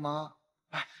为他妈。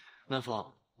哎，南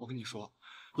风，我跟你说，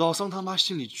老桑他妈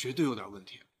心里绝对有点问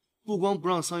题，不光不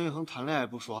让桑云恒谈恋爱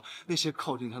不说，那些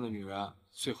靠近他的女人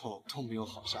最后都没有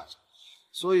好下场，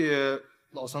所以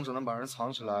老桑只能把人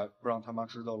藏起来，不让他妈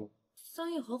知道了。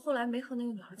桑叶恒后来没和那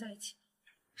个女孩在一起。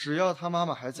只要他妈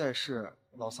妈还在世，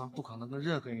老桑不可能跟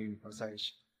任何一个女孩在一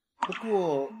起。不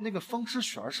过那个方之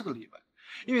璇是个例外，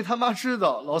因为他妈知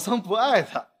道老桑不爱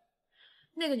她。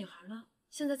那个女孩呢？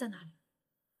现在在哪里？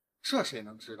这谁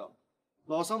能知道？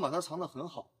老桑把她藏得很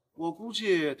好，我估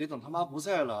计得等他妈不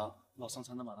在了，老桑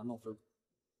才能把她弄回。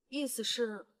意思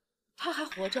是，她还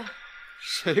活着？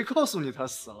谁告诉你她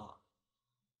死了？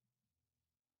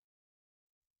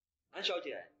南小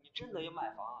姐，你真的要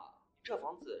买房啊？这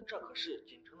房子这可是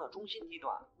锦城的中心地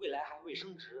段，未来还会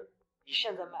升值。你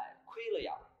现在卖亏了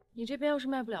呀！你这边要是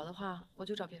卖不了的话，我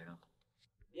就找别人了。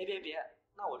别，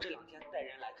那我这2天带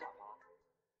人来看房。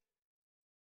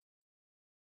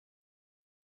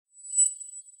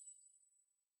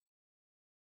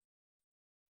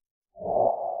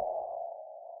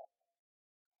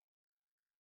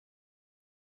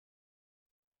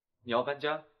你要搬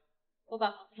家？我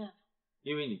把房子卖了。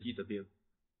因为你弟得病。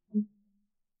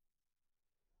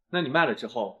那你卖了之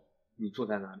后，你住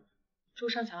在哪里？住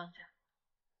上小杨家。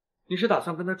你是打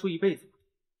算跟他住一辈子吗？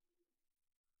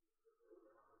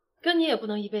跟你也不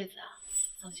能一辈子啊，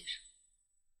桑先生。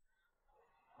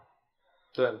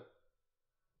对了，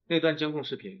那段监控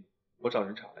视频我找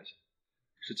人查了一下，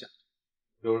是假的，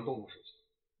有人动过手机。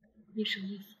你什么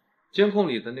意思？监控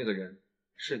里的那个人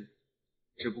是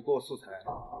你，只不过素材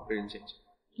被人剪辑。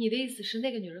你的意思是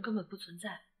那个女人根本不存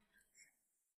在？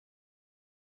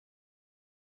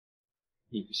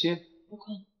你不信？不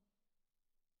可能。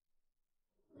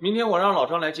明天我让老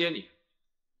张来接你，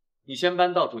你先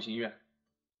搬到主刑院。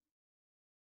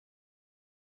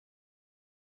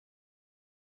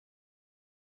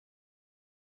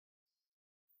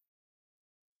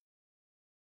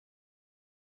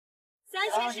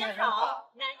桑先生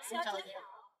好，南小姐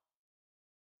好。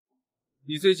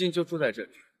你最近就住在这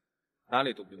里，哪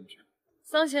里都不用去。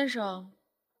桑先生，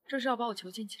这是要把我囚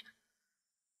禁起来。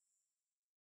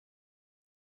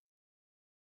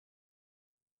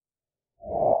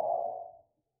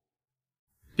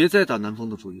别再打南风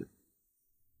的主意了，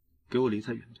给我离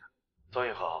他远点。张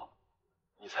云恒，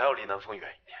你才要离南风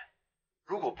远一点。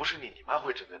如果不是你，你妈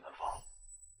会针对南风。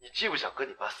你既不想跟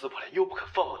你妈撕破脸，又不肯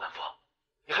放过南风，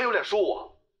你还有脸说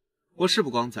我？我是不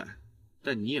光彩，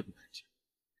但你也不干净。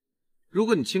如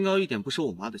果你清高一点，不收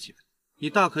我妈的钱，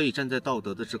你大可以站在道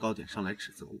德的制高点上来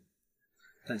指责我。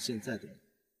但现在的你，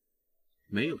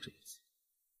没有这一次。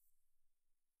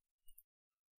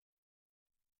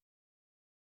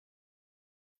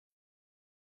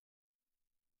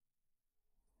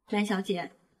南小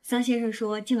姐，桑先生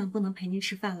说今晚不能陪您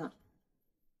吃饭了。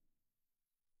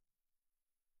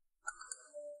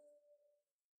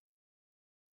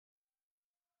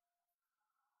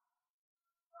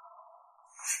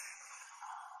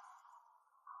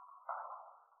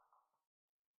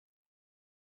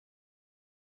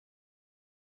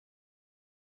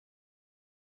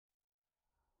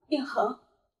叶恒，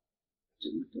这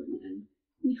么多年，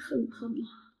你恨不恨我？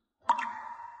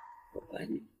不管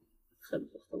你恨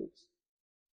不恨我，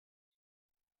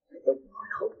我都不会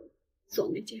后悔做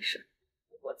那件事。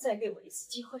如果再给我一次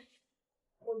机会，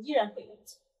我依然会原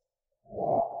谅。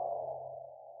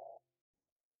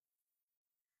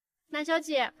南小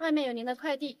姐，外面有您的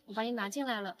快递，我帮您拿进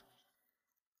来了。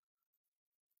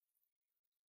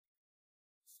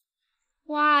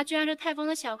哇，居然是泰丰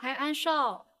的小开安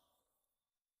少。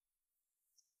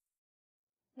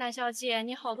南小姐，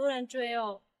你好多人追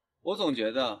哦。我总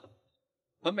觉得，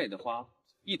很美的花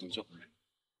一朵就很美，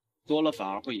多了反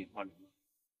而会引发流浪。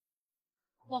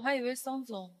我还以为桑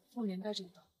总不明白这个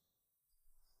道理。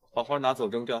把花拿走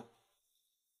扔掉。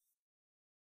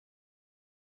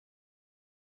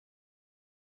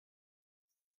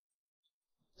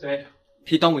对，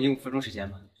可以耽误你5分钟时间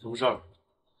吗？什么事儿？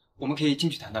我们可以进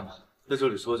去谈谈吗？在这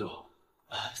里说就好。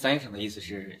桑先生的意思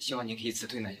是希望您可以辞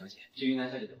退南小姐。至于南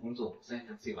小姐的工作，桑先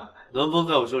生自有安排。南风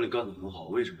在我这里干得很好，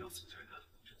为什么要辞退他？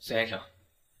孙先生，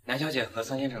南小姐和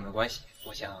桑先生的关系，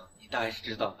我想你大概是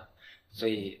知道的，所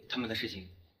以他们的事情，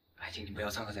请您不要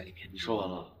掺和在里面。你说完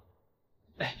了？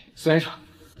哎，孙先生，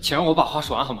请让我把话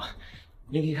说完好吗？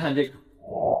您可以看看这个，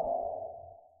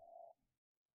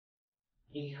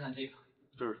您可以看看这个，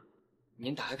这是？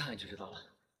您打开看看就知道了。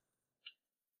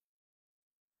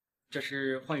这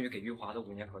是焕宇给玉华的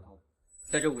5年合同，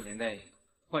在这5年内，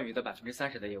焕宇的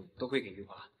30%的业务都会给玉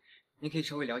华。您可以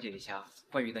稍微了解一下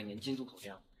焕宇的年进出口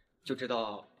量，就知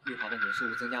道玉华的年收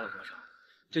入增加了多少。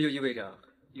这就意味着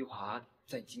玉华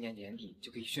在今年年底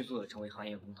就可以迅速的成为行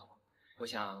业龙头。我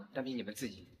想单凭你们自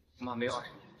己，恐怕没有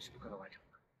20年是不可能完成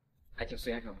的，还请苏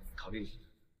先生考虑一下。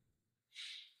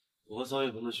我和桑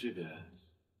叶鹏的区别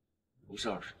不是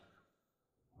20年，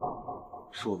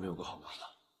是我们有个好妈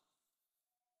妈。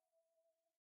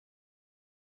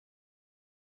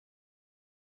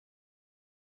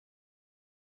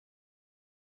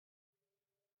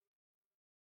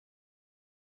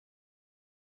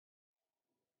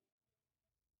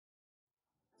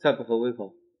再不喝微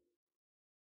风。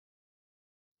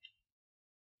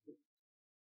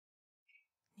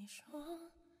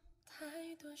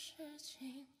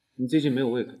你最近没有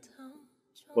胃口，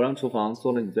我让厨房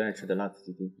做了你最爱吃的辣子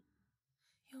鸡丁。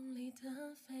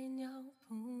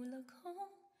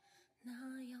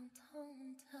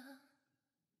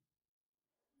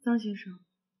张先生，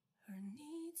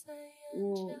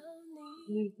我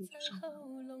累不去上班。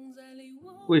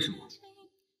为什么？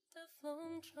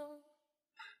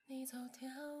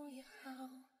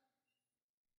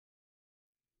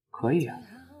可以啊，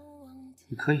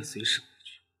你可以随时回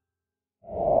去。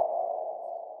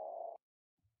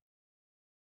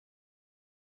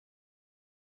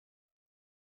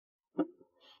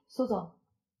苏总，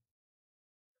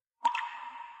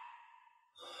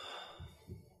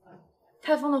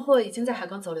泰丰的货已经在海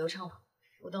关走流程了，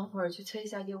我等会儿去催一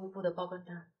下业务部的报关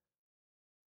单。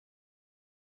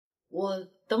我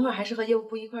等会儿还是和业务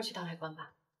部一块去趟海关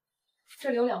吧。这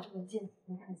里有2份文件，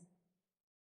您看一下。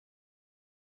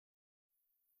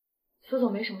苏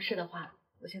总没什么事的话，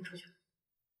我先出去了。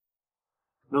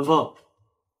南风，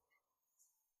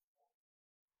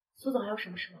苏总还有什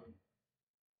么事吗？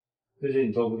最近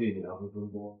你招工地点来回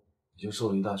奔波，已经瘦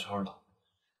了一大圈了。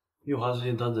玉华最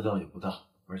近单子量也不大，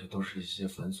而且都是一些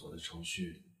繁琐的程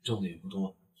序，挣的也不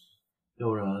多。要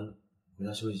不然回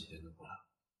家休息几天就过来。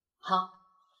好，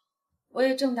我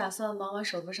也正打算忙完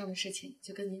手头上的事情，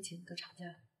就跟您请个长假。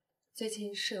最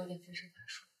近是有点分身乏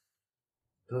术。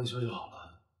等你休息好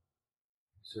了，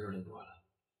随时领你回来。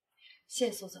谢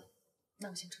谢苏总，那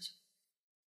我先出去。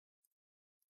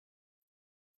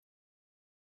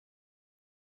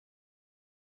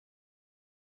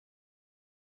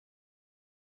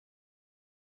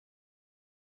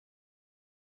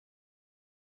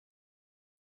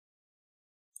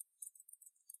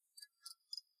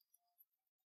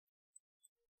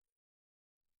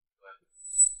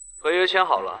合约签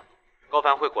好了，高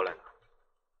凡会过来的。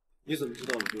你怎么知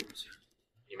道你没有签？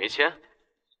你没签？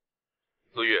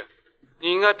苏玉，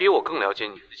你应该比我更了解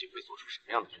你自己会做出什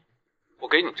么样的决定。我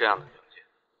给你这样的条件，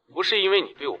不是因为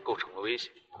你对我构成了威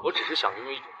胁，我只是想拥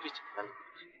有一种最简单的方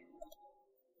式。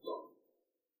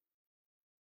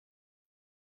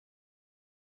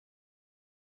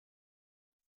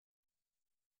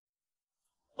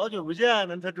好久不见，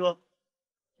南特助。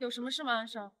有什么事吗，安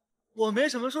少？我没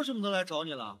什么事，这么多来找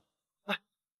你了。哎，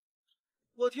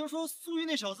我听说苏玉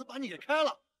那小子把你给开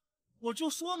了，我就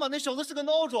说嘛，那小子是个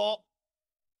孬种。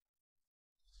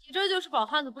你这就是饱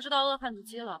汉子不知道饿汉子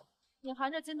饥了。你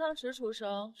含着金汤匙出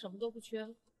生，什么都不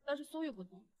缺，但是苏玉不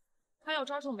同，他要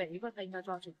抓住每一个他应该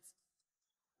抓住的机会。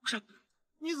不是，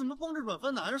你怎么帮着软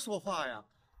饭男说话呀？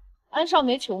安少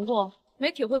没穷过，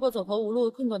没体会过走投无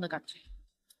路、困顿的感觉，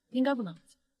应该不能理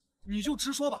解。你就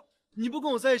直说吧，你不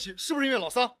跟我在一起，是不是因为老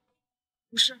桑？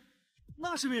不是，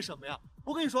那是为什么呀？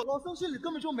我跟你说，老桑心里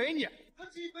根本就没你，他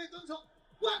鸡飞登城。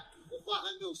喂，我话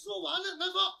还没有说完呢，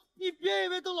南风，你别以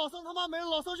为等老桑他妈没了，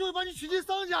老桑就会把你娶进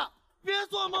桑家，别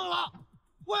做梦了。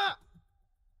喂，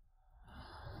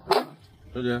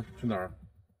小姐去哪儿？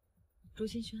竹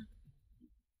新轩。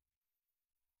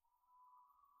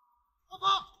老婆。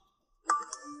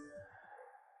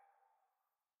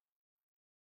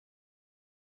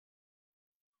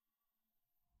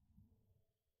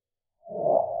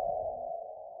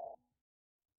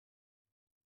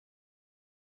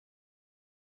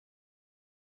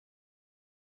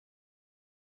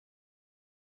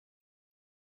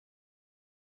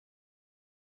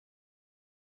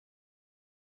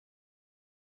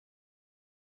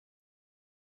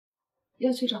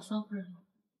要去找桑夫人了，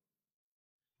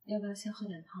要不要先喝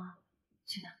点汤？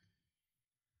去哪？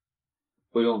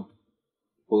不用，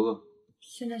不饿。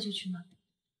现在就去吗？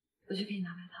我去给你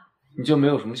拿白糖。你就没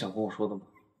有什么想跟我说的吗？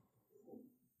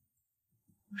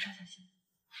我少小心。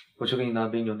我去给你拿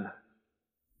杯牛奶。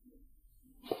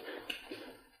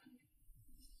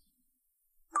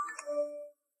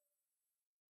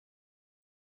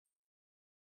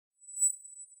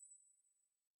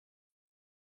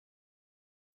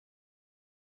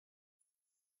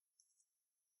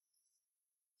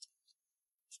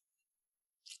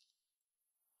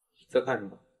在看什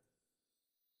么？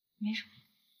没什么。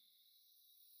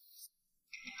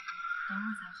等会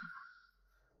儿再喝吧。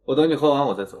我等你喝完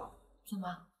我再走。怎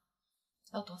么？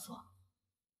要毒死我？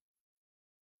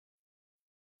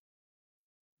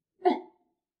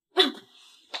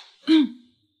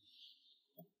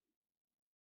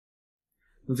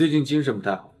你最近精神不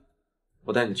太好，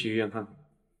我带你去医院看看。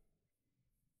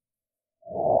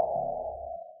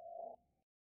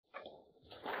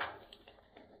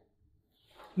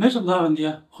没什么大问题，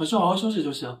回去好好休息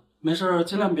就行。没事，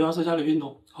尽量不要在家里运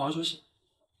动，好好休息。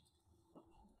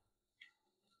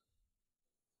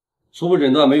初步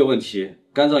诊断没有问题，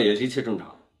肝脏也一切正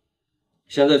常。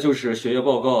现在就是血液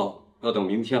报告要等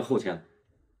明天后天。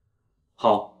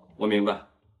好，我明白。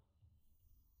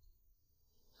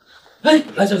哎，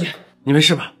蓝小姐，你没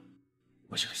事吧？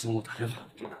我去给孙总打电话。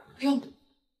不用，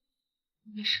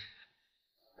没事。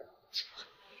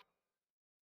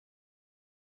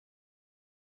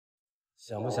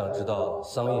想不想知道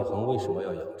桑一恒为什么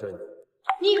要养着你？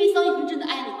你以为桑一恒真的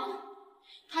爱你吗？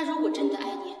他如果真的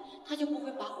爱你，他就不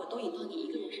会把火都引到你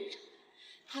一个人身上。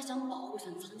他想保护、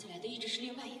想藏起来的一直是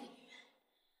另外一个女人，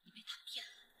你被他骗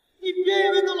了。你别以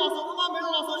为等老嫂他妈没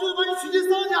了，老嫂就会把你娶进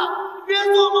桑家，你别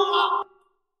做梦了。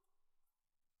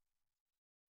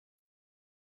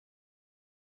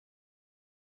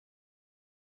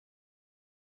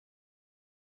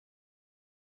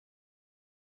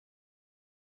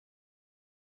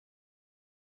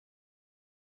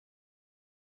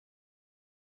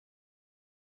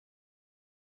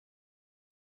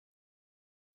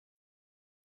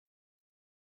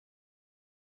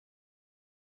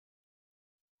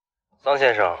桑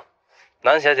先生，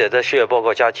南小姐的血液报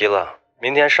告加急了，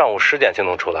明天上午10点就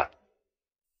能出来。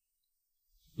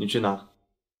你去拿。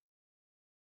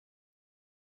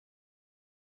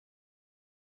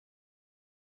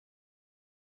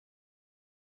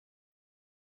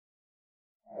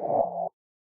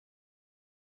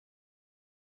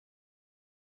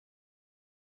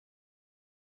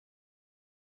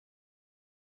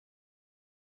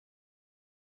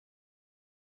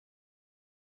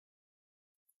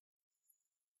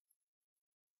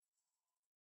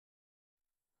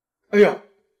哎呀，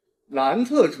蓝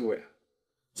特助呀，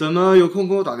怎么有空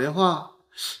给我打电话？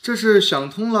这是想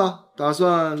通了，打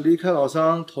算离开老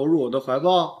桑，投入我的怀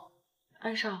抱？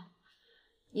安少，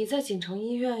你在锦城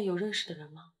医院有认识的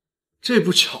人吗？这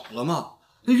不巧了吗？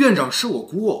那院长是我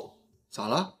姑哦，咋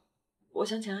了？我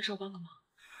想请安少帮个忙。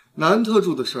蓝特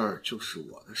助的事儿就是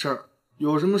我的事儿，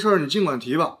有什么事儿你尽管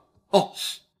提吧。哦，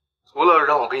除了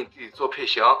让我给你弟弟做配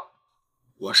型，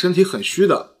我身体很虚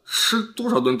的，吃多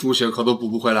少顿猪血可都补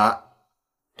不回来。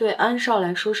对安少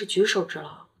来说是举手之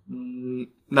劳。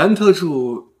蓝特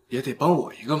助也得帮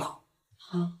我一个忙。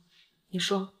好，你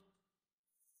说。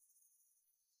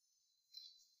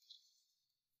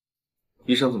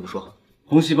医生怎么说？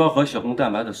红细胞和血红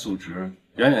蛋白的数值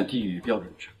远远低于标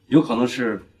准值，有可能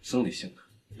是生理性的，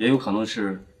也有可能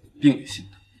是病理性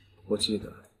的。我记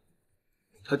得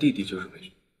他弟弟就是没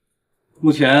去。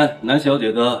目前南小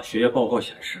姐的血液报告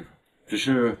显示，只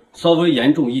是稍微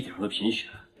严重一点的贫血，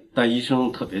但医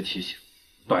生特别提醒，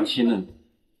短期内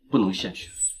不能献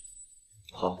血。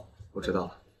好，我知道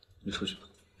了，你出去吧。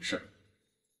是。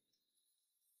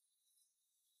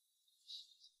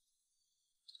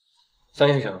桑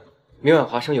先生，明晚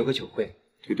华生有个酒会，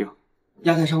推掉。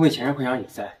亚太商会前任会长也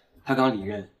在，他刚离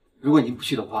任，如果您不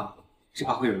去的话，只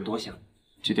怕会有人多想。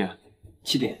几点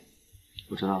？7点。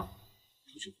我知道了，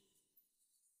出去。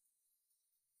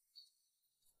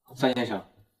桑先生，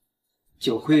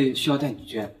酒会需要带女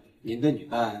眷，您的女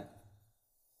伴。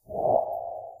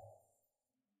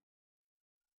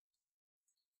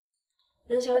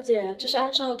任小姐，这是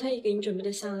安少特意给你准备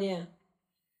的项链。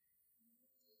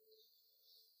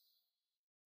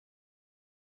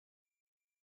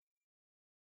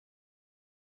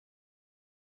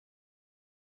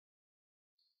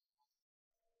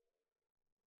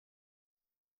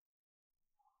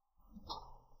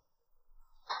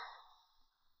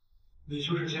你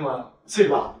就是今晚最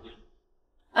辣的。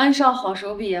安少好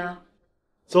手笔啊！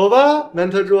走吧，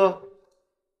南特助。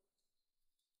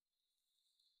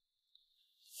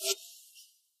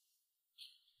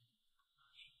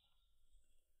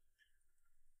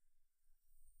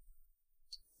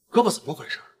胳膊怎么回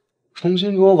事？重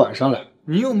新给我挽上来！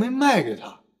你又没卖给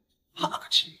他，那个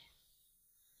劲！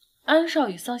安少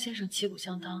与桑先生旗鼓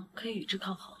相当，可以与之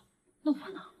抗衡。那我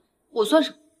呢？我算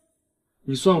什么？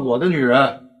你算我的女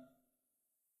人。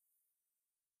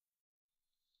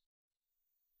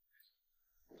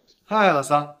嗨，老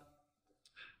桑。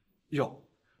哟，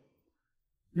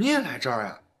你也来这儿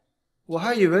呀？我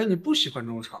还以为你不喜欢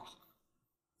这种场合。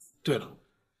对了，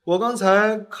我刚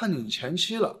才看见你前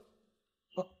妻了。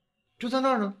就在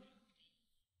那儿呢。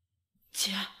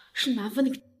姐，是南风那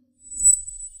个。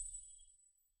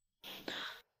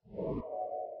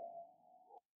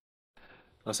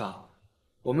老桑，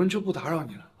我们就不打扰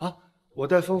你了啊！我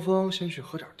带峰峰先去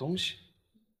喝点东西。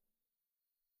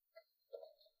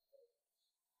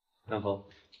南风，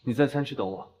你在餐区等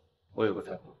我，我有个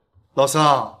采访。老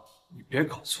桑，你别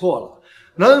搞错了，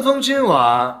南风今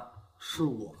晚是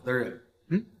我的人。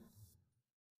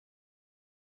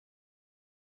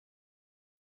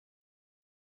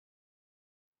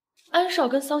安少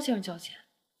跟桑先生交钱，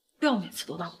不要每次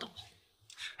都拿我当红。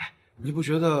你不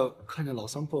觉得看着老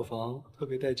桑破防特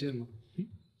别带劲吗？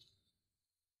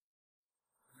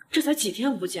这才几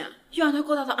天不见，又让他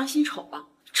过大的安心丑吧？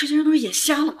这些人都是眼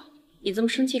瞎了吧？你这么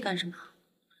生气干什么？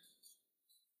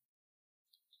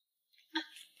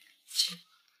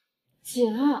姐，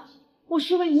我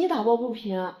是为你打抱不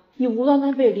平。你无端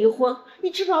端被离婚，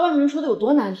你知不知道外面人说的有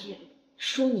多难听？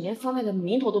说你连桑奈的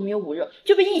名头都没有捂热，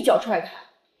就被一脚踹开。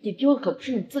你丢的可不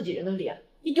是你自己人的脸，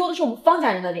你丢的是我们方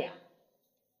家人的脸。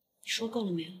你说够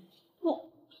了没有？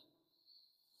不，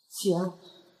姐，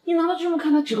你难道就这么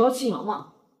看他趾高气扬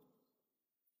吗？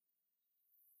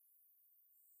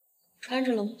穿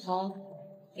着龙袍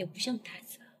也不像太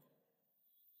子。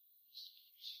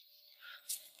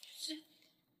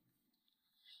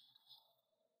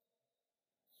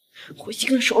回去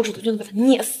跟手指头就能把他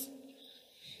捏死。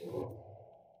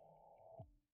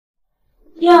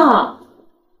呀，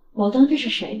我当这是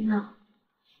谁呢？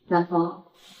南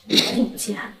风，你听不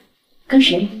见？跟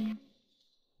谁？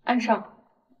安少，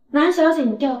南小姐，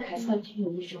你调凯餐厅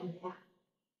有一什么话？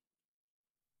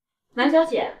南小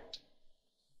姐，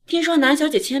听说南小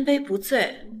姐千杯不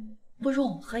醉，不如我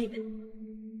们喝一杯。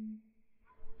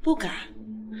不敢，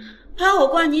怕我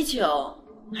灌你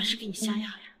酒，还是给你下药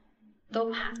呀？都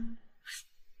怕。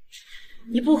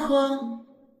你不喝，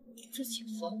你自己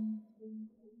喝。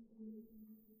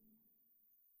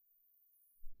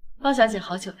方小姐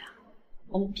好久呀，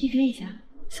我们 PK 一下。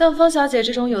像方小姐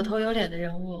这种有头有脸的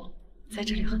人物，在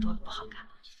这里喝多了不好看。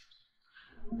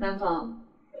南风，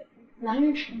男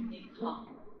人吃的那一套，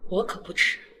我可不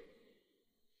吃。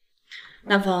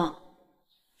南风，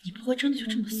你不会真的就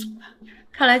这么怂吧？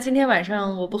看来今天晚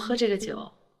上我不喝这个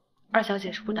酒，二小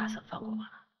姐是不打算放过我了。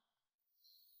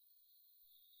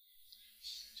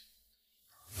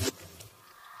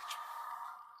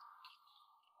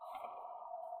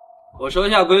我说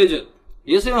一下规矩，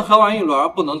一次性喝完一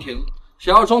轮不能停，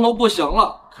谁要中途不行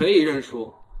了可以认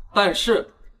输，但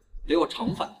是得有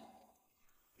惩罚。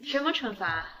什么惩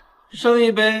罚？剩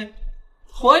一杯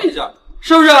喝一下，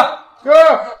是不是？是。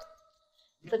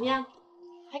怎么样？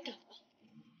还敢吗？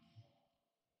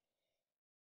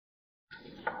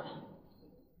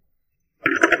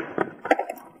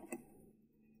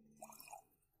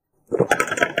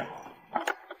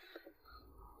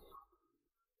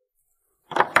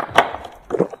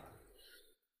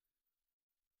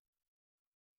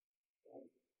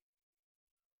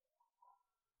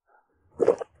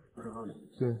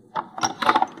对。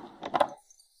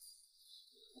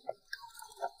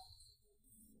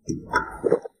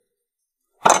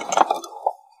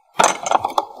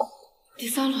第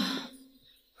三轮，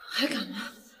还敢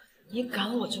吗？你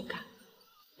敢我就敢。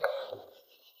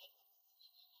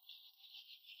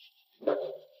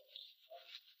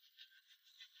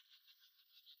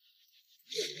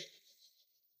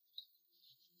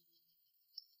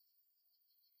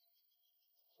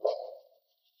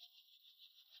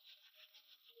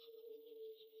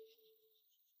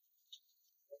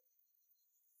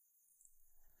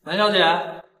南小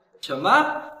姐，请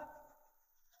吧。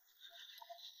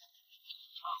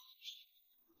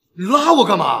你拉我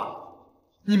干嘛？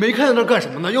你没看见那干什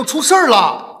么呢？要出事儿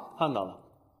了！看到了。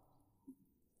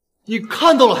你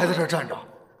看到了还在这儿站着？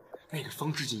那个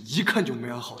方志锦一看就没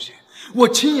安好心，我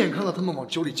亲眼看到他们往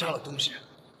酒里加了东西。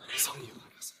苍蝇，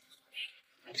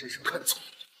真是看错了。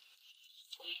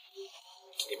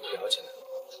你不了解的。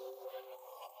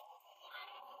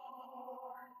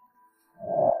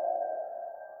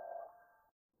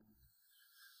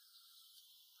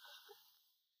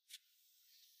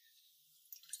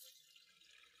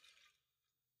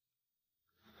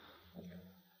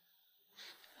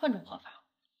换种喝法。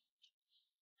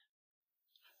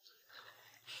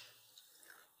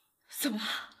怎么了？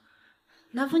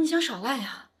南风，你想耍赖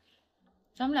呀？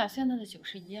咱们俩现在的酒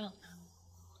是一样的，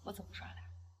我怎么耍赖？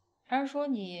还是说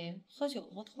你喝酒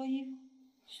了脱衣服？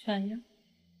选一个。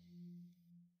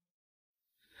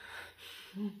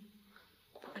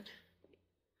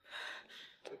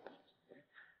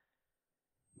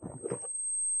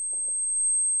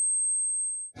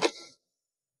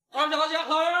二小姐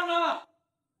好样的！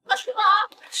啊！是吗？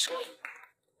是吗？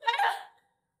哎呀！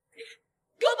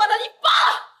把他，你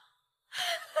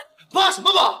扒什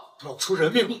么扒？都要出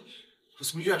人命了！有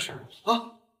什么冤事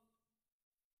啊？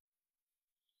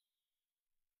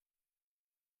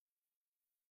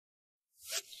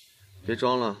别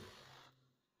装了，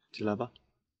进来吧。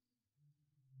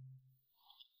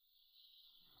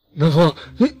南风，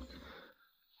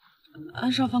你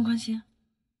安少放宽心，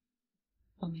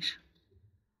我没事。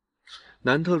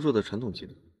南特助的传统技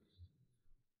能，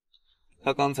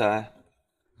他刚才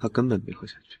根本没喝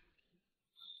下去。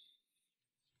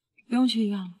不用去医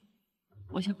院了，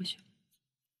我先回去。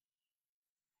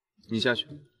你下去。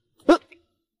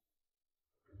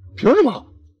凭什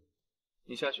么？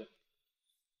你下去。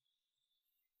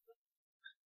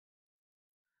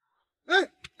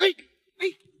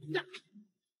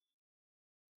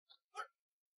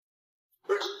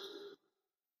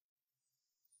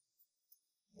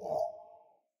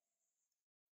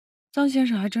张先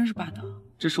生还真是霸道。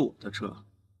这是我的车。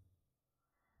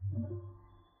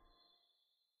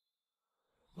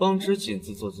方知锦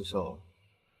自作自受，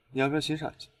你要不要欣赏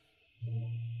一下？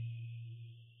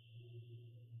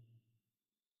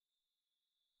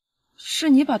是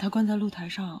你把他关在露台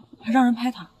上，还让人拍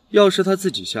他。药是他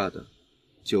自己下的，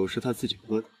酒是他自己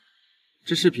喝的。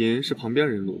这视频是旁边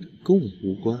人录的，跟我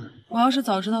无关。我要是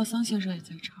早知道桑先生也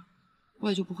在场，我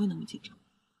也就不会那么紧张。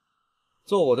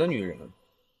做我的女人，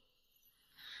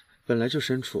本来就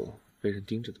身处被人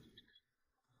盯着的。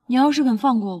你要是肯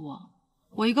放过我，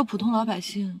我一个普通老百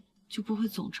姓就不会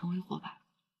总成为伙伴。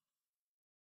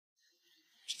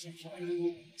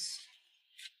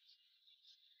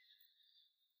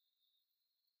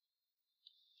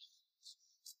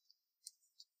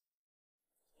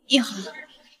你好，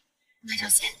南小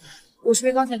姐，我是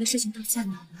为刚才的事情道歉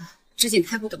的。知锦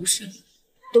太不懂事了，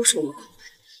都是我们过分。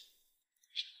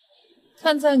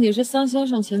看在你是桑先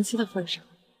生前妻的份上，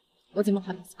我怎么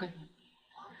好意思怪你？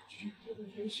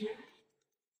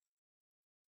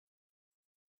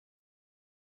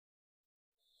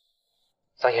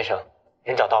桑先生，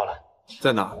人找到了，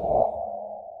在哪儿？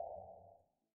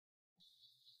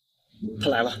他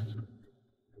来了，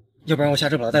要不然我下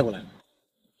车把他带过来。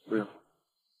不用。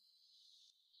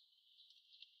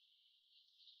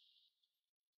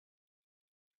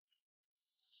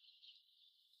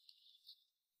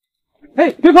哎，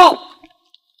别跑！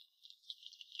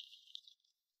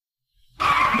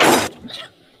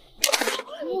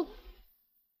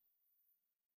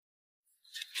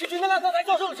去那辆刚才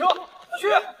教授的车，去！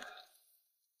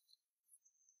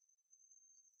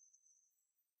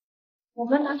我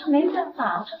们拿他没办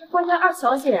法，他是关家二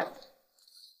小姐。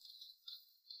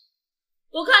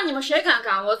我看你们谁敢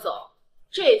赶我走！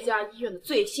这家医院的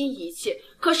最新仪器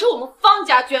可是我们方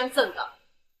家捐赠的，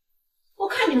我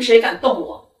看你们谁敢动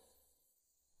我！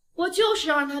我就是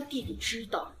要让他弟弟知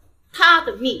道，他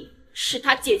的命是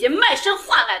他姐姐卖身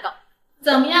换来的。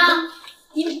怎么样？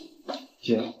你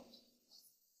姐。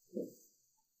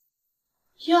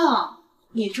哟，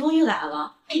你终于来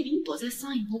了！还以为你躲在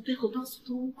桑影红背后当速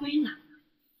度乌龟呢。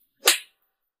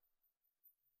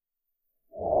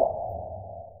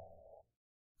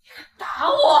你敢打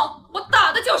我？我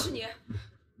打的就是你！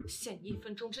限你1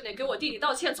分钟之内给我弟弟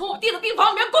道歉，从我弟的病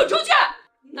房里面滚出去！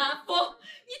南风，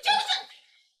你真是……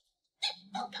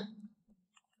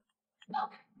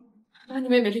把你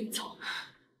妹妹领走。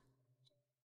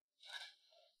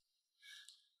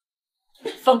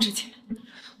方志杰，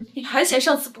你还嫌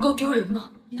上次不够丢人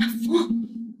吗？南风，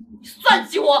你算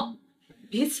计我！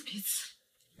彼此，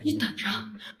你等着，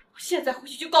我现在回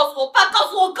去就告诉我爸，告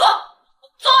诉我哥，我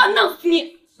早晚弄死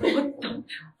你！我等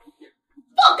着，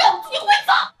放开我自己回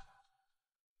走！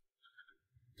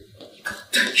你给我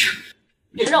等着，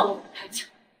别让我开枪！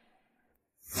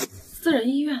私人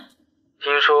医院。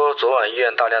听说昨晚医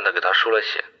院大量的给他输了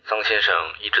血，桑先生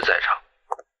一直在场。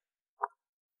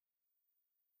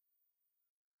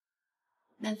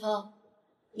南风，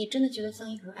你真的觉得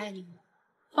桑一恒爱你吗？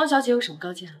方小姐有什么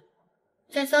高见？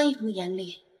在桑一恒的眼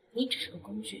里，你只是个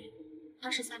工具，他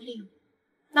是在利用你。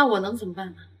那我能怎么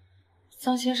办呢？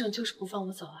桑先生就是不放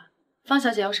我走啊。方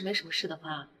小姐要是没什么事的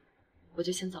话，我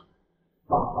就先走了。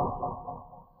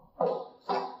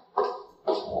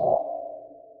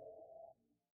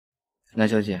南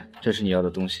小姐，这是你要的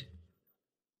东西。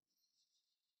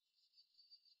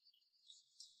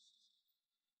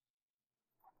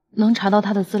能查到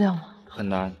他的资料吗？很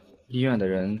难，医院的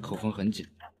人口风很紧，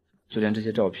就连这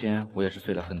些照片我也是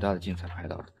费了很大的劲才拍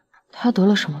到的。他得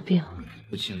了什么病？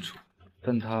不清楚，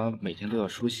但他每天都要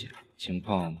输血，情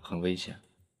况很危险。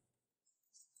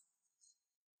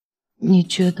你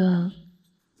觉得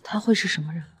他会是什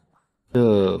么人？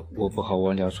这我不好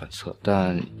妄加揣测，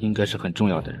但应该是很重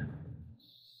要的人。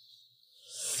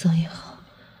桑一恒，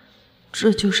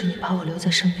这就是你把我留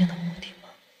在身边的目的吗？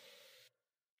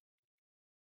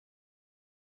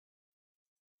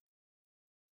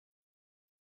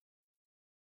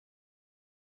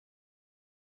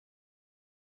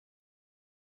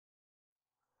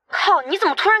靠！你怎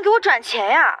么突然给我转钱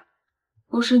呀？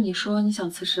不是你说你想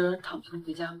辞职躺平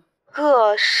回家吗？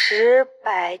个十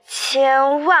百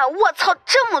千万，我操，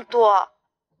这么多！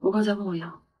不够再问我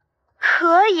要。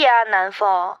可以啊，南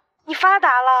风，你发达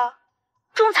了，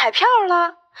中彩票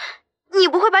了，你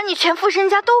不会把你全副身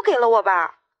家都给了我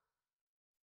吧？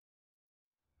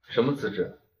什么辞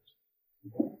职？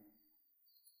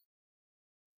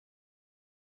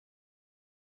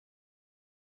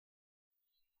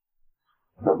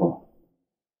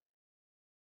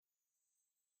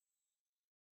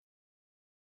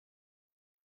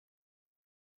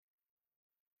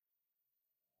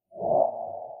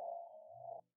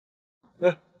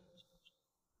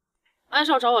安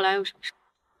少找我来有什么事？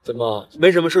怎么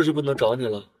没什么事就不能找你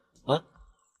了啊？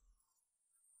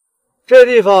这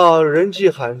地方人迹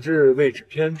罕至，位置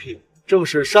偏僻，正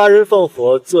是杀人放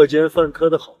火、作奸犯科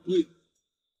的好地方。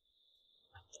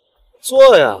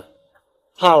坐呀，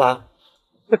怕了？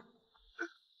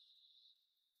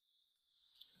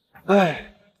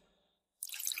哎，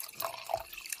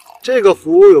这个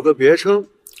湖有个别称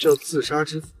叫自杀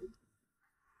之湖，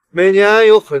每年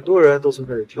有很多人都从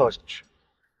这里跳下去。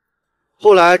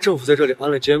后来政府在这里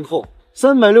安了监控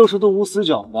，360度无死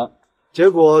角的，结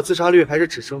果自杀率还是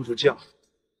只升不降。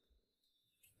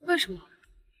为什么？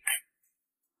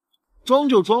装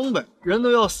就装呗，人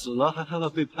都要死了，还害怕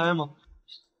被拍吗？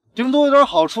顶多有点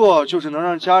好处，就是能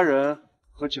让家人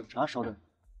和警察捎带。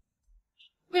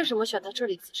为什么选在这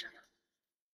里自杀？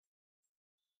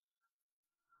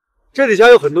这底下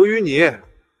有很多淤泥，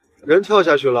人跳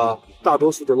下去了，大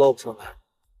多数都捞不上来。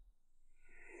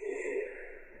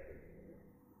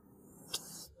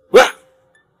喂，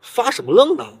发什么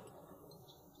愣呢？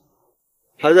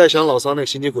还在想老桑那个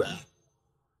心机鬼？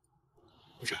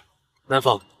不是，南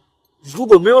风，如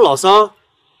果没有老桑，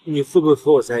你会不会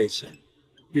和我在一起？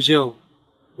毕竟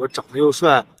我长得又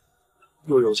帅，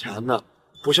又有钱的，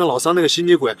不像老桑那个心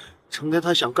机鬼，成天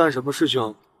他想干什么事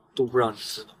情都不让你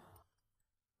知道。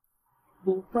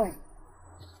不会。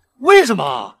为什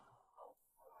么？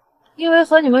因为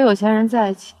和你们有钱人在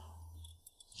一起。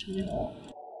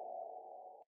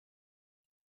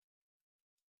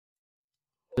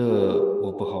这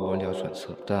我不好往了揣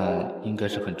测，但应该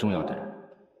是很重要的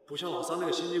人。不像老桑那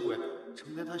个心机鬼，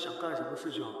成天他想干什么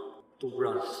事情都不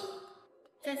让你知道。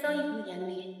在桑一恒眼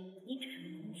里，你只是个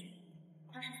工具，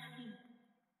他是他病人。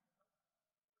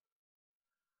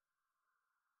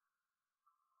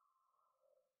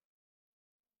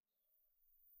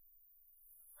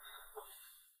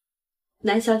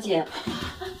南小姐，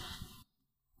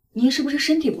您是不是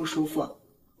身体不舒服？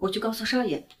我去告诉少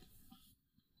爷。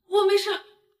我没事。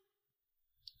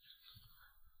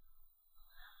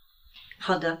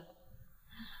好的。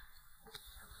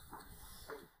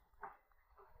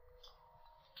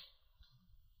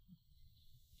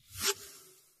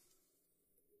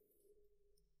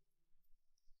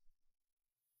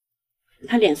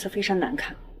他脸色非常难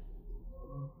看。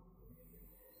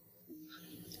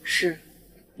是，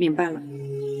明白了。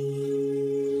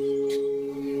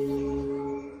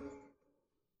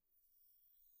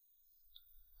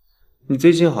你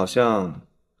最近好像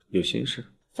有心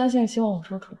事。三线希望我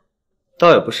说出来。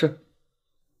倒也不是，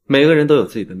每个人都有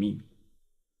自己的秘密，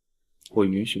我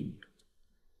允许你。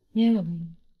你也有秘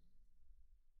密。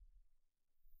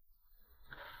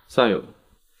算有。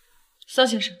桑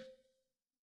先生，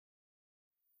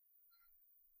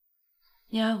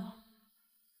你爱我？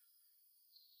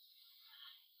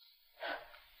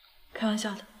开玩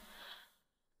笑的。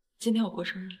今天我过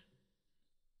生日。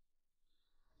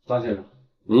桑先生，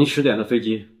您10点的飞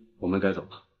机，我们该走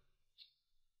了。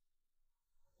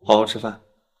好好吃饭，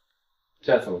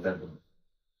下次我再等你。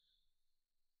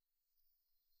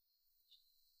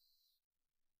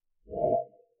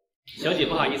小姐，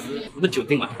不好意思，我们酒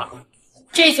订晚了。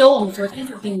这酒我们昨天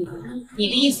就订了，你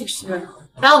的意思是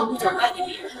把我们的酒卖给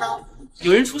别人了？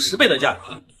有人出10倍的价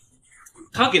格，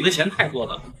他给的钱太多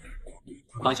了。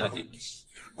方小姐，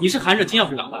你是含着金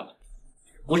钥匙长大的，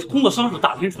我是通过双手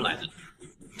打拼出来的，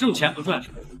挣钱不赚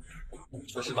手，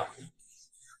说是吧？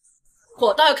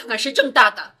我倒要看看谁这么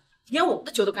大胆，连我们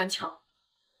的酒都敢抢。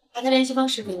把他联系方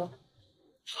式给我。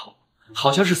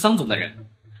好像是桑总的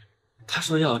人，他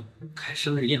说要开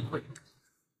生日宴会。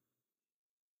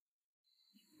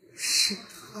是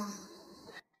他。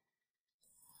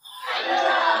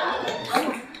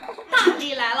大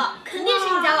礼来了，肯定是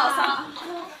你家老桑。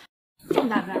这么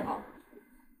大牌好。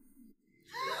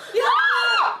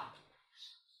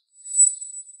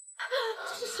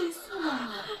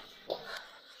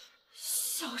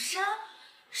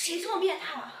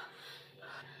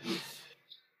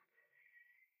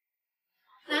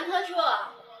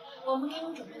们给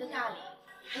你准备的大礼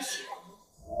还行。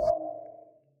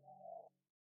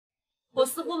我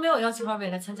似乎没有邀请二位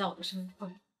来参加我的生日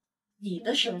会。你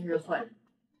的生日会？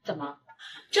怎么？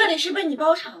这里是被你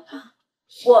包场的？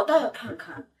我倒要看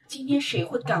看今天谁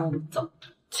会赶我们走。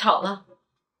巧了，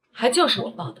还就是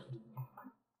我报的。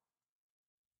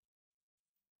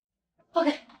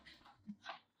OK，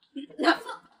 南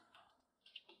风，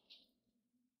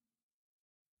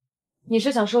你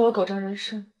是想说我狗仗人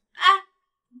势？哎，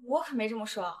我可没这么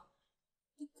说。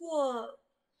不过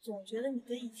总觉得你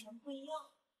跟以前不一样。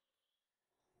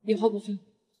以后不分。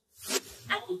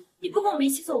哎，你不跟我们一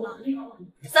起走吗？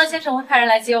桑先生会派人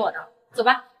来接我的，走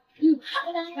吧。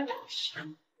拜拜。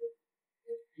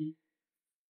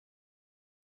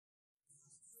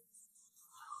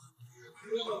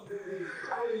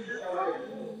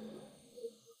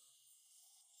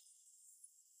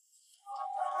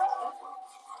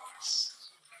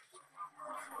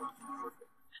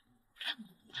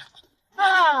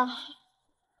啊，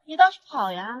你倒是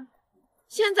跑呀！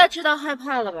现在知道害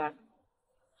怕了吧？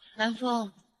南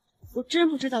风，我真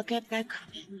不知道该不该可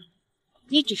怜你。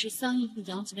你只是桑毅和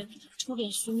杨子莲初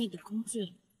恋寻觅的工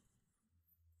具。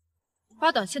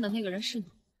发短信的那个人是你？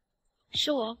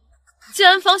是我。既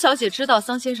然方小姐知道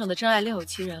桑先生的真爱另有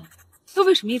其人，又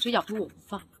为什么一直咬着我不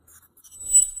放？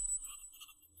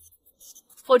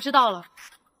我知道了，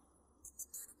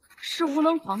是无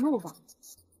能狂怒吧？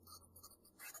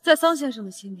在桑先生的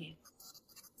心里，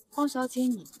方小姐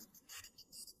你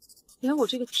连我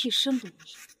这个替身都不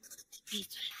是。闭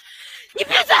嘴！你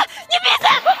闭嘴！你闭嘴！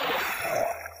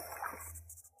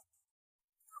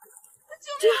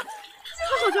姐，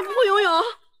他好像不会游泳。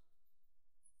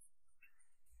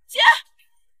姐，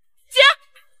姐，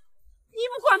你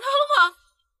不管他了吗？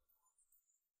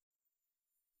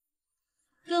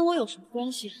跟我有什么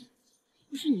关系？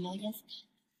不是你要淹死他。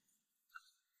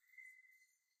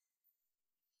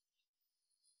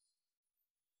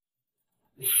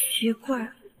奇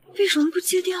怪，为什么不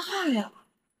接电话呀？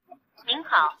您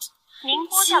好，您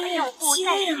拨叫的用户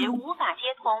暂时无法接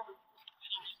通。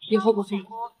以后不分。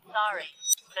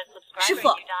师傅，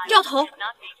掉头，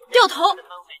掉头！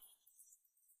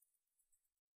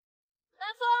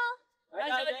南风，蓝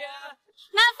小姐，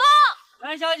南风，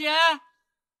蓝小姐。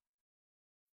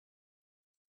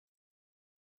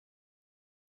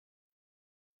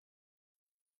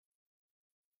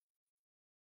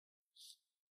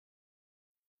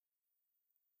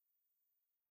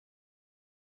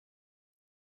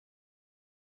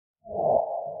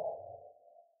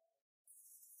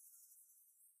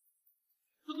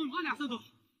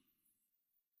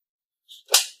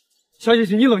小姐，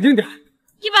请你冷静点。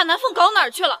你把南风搞哪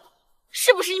儿去了？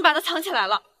是不是你把他藏起来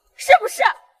了？是不是？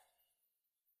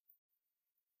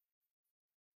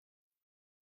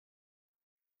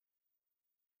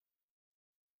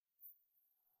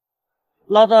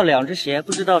捞到2只鞋，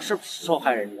不知道是不是受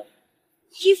害人的。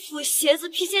衣服、鞋子、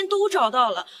披肩都找到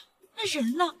了，那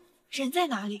人呢？人在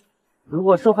哪里？如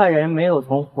果受害人没有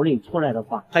从湖里出来的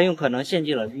话，很有可能陷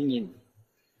进了淤泥里。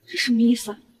这什么意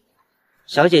思啊？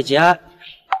小姐节哀。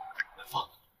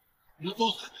南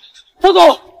风，放走！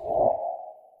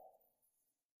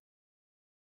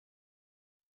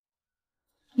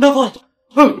南风，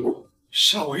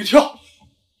吓我一跳。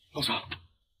老三，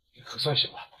你可算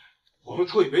醒了，我们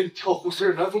都以为你跳湖随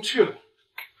着南风去了。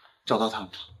找到他们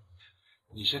了，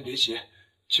你先别急，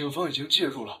警方已经介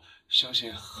入了，相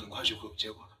信很快就会有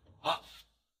结果的啊。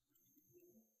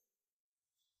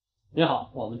你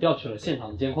好，我们调取了现场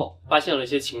的监控，发现了一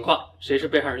些情况，谁是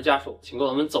被害人家属，请跟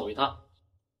我们走一趟。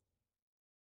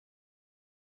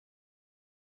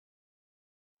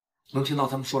能听到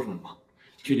他们说什么吗？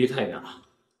距离太远了。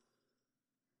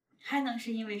还能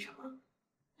是因为什么？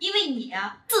因为你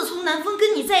啊，自从南风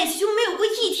跟你在一起，就没有过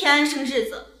一天安生日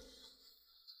子。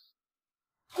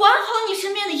管好你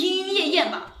身边的莺莺燕燕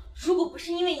吧。如果不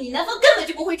是因为你，南风根本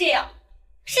就不会这样。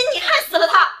是你害死了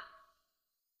他。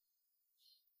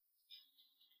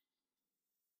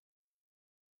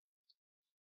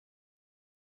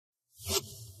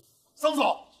桑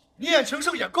总，你演情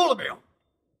圣演够了没有？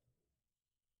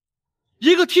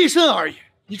一个替身而已，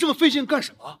你这么费劲干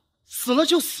什么？死了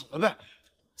就死了呗。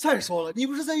再说了，你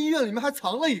不是在医院里面还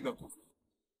藏了一个吗？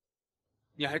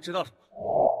你还知道什么？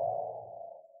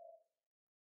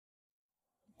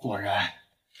果然，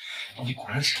你果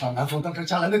然是把南风当成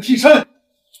嘉兰的替身。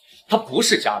他不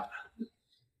是嘉兰，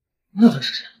那他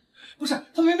是谁？不是，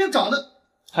他明明长得……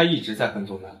他一直在跟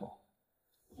踪南风。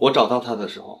我找到他的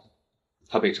时候，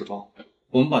他被车撞，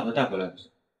我们把他带回来的时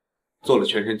候，做了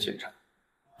全身检查，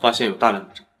发现有大量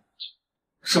的整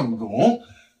容。整容？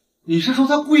你是说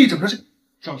他故意整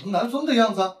成南风的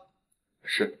样子？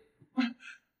是。不是，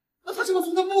那他这么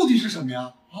做的目的是什么呀？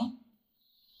啊？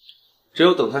只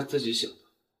有等他自己醒了，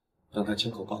让他亲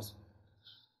口告诉我。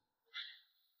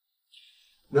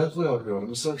南风要惹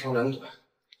怒三长两短，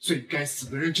最该死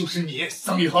的人就是你，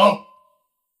桑一恒。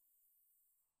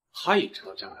他也知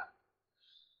道江然，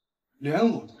连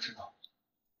我都知道，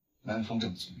南风这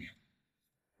么聪明，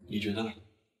你觉得呢？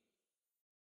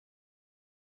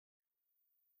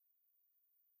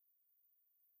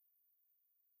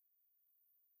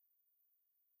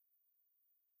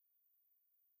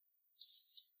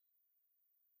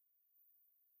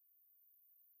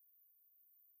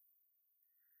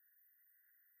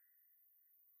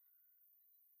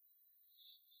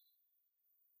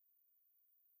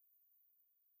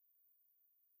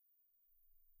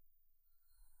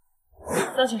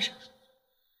张先生，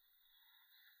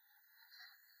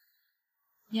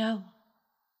你爱我？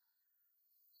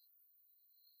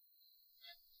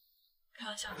开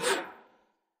玩笑的。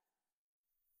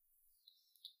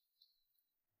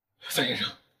三先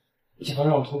生，警方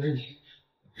让我通知你，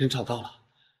人找到了，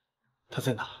他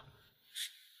在哪？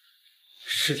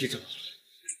尸体找到了。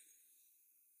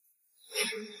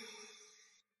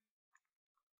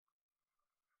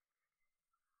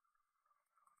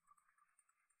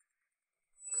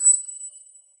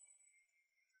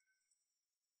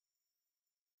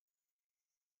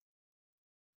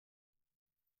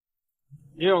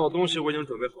您要的东西我已经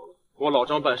准备好了，我老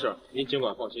张办事，您尽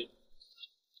管放心。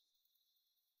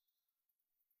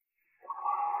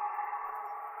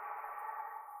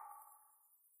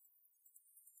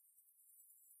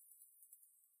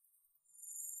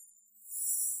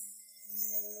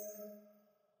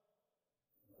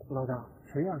老张，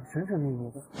谁呀？神神秘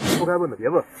秘的，不该问的别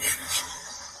问。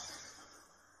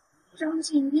张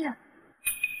敬业，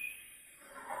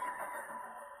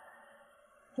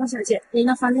张小姐，您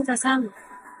的房间在3楼。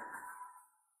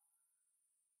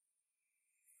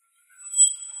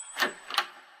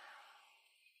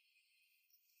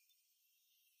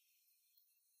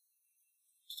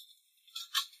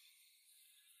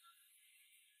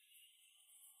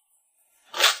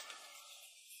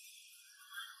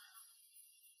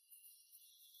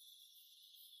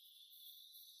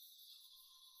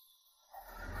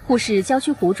沪市郊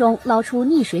区湖中捞出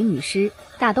溺水女尸，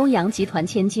大东洋集团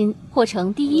千金，或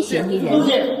成第一嫌疑人。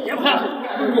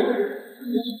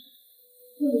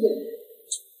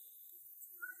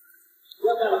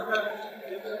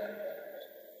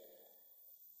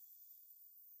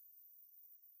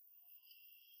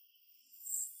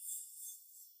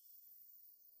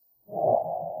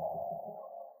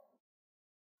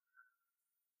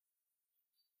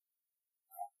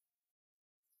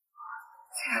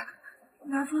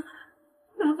南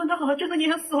风的好真的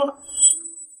淹死了。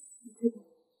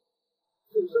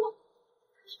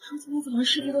说今天早上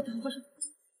尸体都打不上。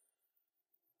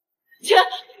姐，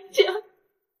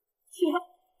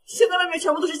现在外面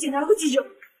全部都是警察和记者。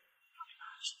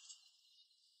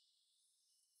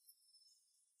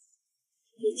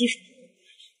别记住，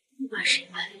不管谁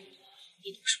瞒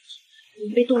你都是我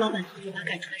们被杜老板同意把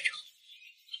赶出来之后，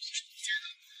就是我家的，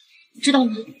你知道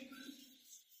吗？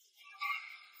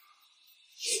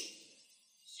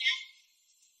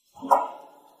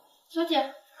小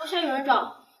姐，楼下有人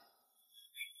找。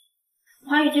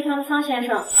华宇集团的桑先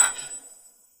生。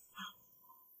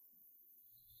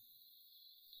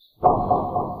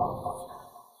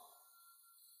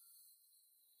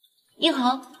应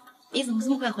恒，你怎么这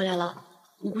么快回来了？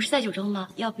你不是在九州吗？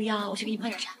要不要我去给你泡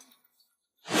点茶？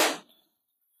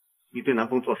你对南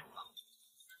风做什么了？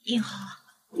应恒，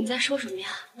你在说什么呀？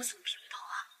我怎么听不懂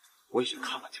啊？我已经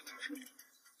看完清楚了，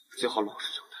最好老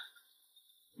实交代。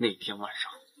那天晚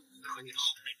上，和你的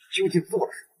好妹妹究竟做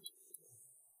了什么？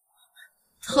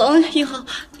疼，应恒，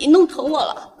你弄疼我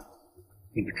了。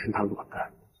你们趁他落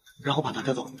单，然后把他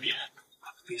带到湖边，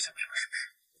把他背下去了，是不是？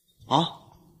啊？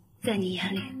在你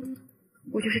眼里，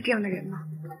我就是这样的人吗？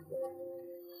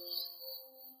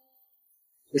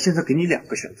我现在给你2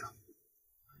个选择，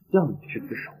要么你去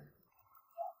自首，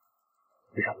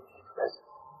让你带走。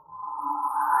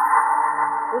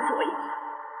不是我银行，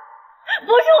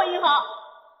不是我银行。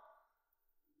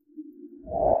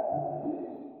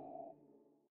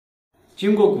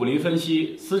经过骨龄分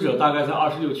析，死者大概在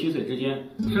26、7岁之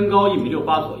间，身高1.68米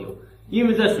左右。因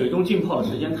为在水中浸泡的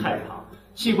时间太长，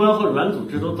器官和软组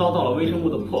织都遭到了微生物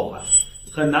的破坏，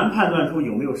很难判断出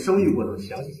有没有生育过的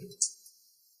详细情况。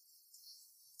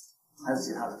还有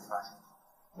其他的发现？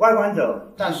外观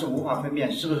者暂时无法分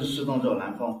辨是不是失踪者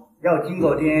南风，要经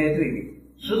过 DNA 对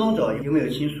比，失踪者有没有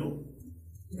亲属？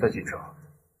再记者，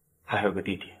他还有个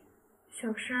弟弟。小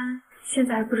山现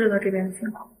在还不知道这边的情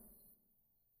况。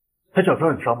他脚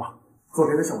上有伤吗？左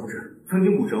边的小拇指曾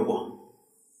经骨折过，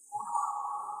我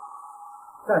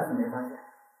暂时没发现。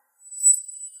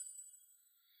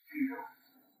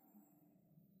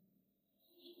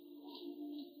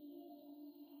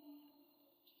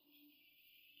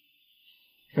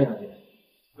单小姐，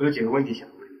我有几个问题想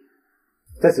问你。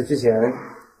在此之前，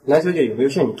蓝小姐有没有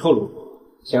向你透露过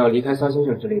想要离开桑先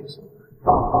生之类的想法？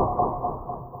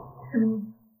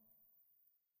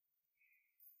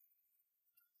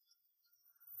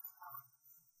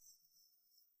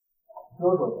据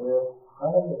我所知，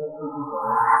蓝小姐在这之前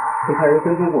被派人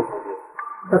跟踪过房间，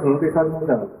她可能对桑先生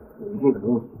有一定的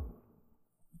误解。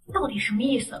到底什么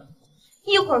意思？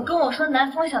一会儿跟我说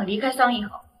南风想离开桑一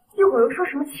恒，一会儿又说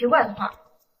什么奇怪的话，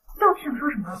到底想说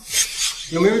什么？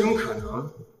有没有一种可能，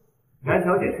蓝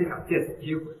小姐是想借此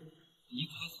机会离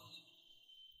开桑先生？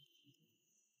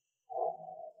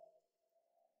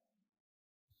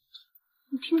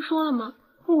你听说了吗？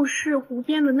顾氏湖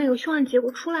边的那个凶案结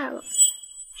果出来了，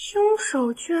凶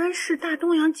手居然是大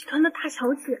东洋集团的大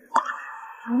小姐。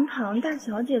堂堂大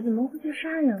小姐怎么会去杀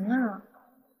人啊？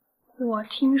我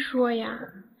听说呀，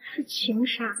是情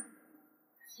杀。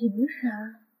情杀？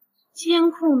监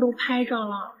控都拍着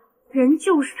了，人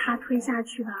就是他推下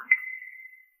去的。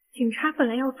警察本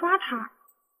来要抓他，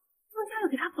方家又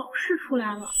给他保释出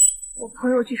来了。我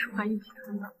朋友就是华谊集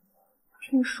团的，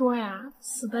听说呀，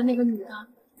死的那个女的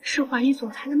是华谊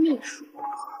总裁的秘书。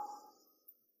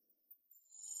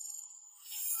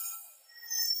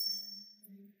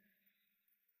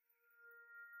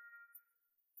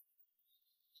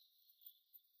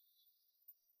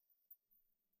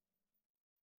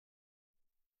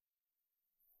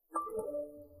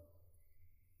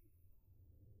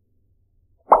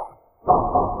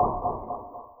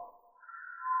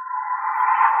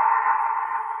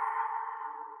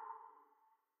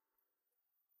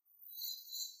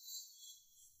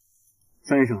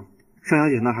张医生，尚小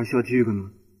姐那还需要继续跟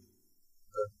吗？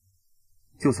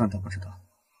就算她不知道，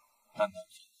但南风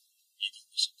一定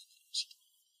会想这个东西。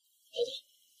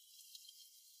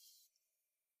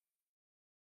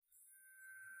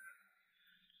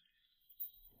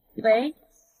喂，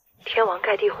天王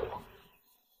盖地虎。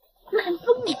南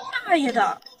风你大爷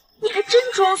的，你还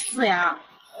真装死呀！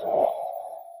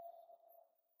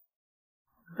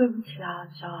对不起啊，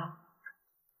小老。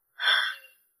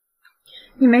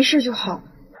你没事就好。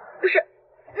不是，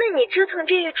那你折腾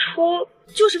这一出，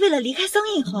就是为了离开桑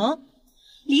应恒？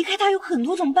离开他有很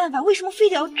多种办法，为什么非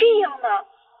得要这样呢？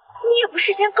你也不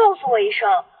事先告诉我一声。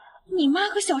你妈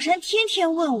和小山天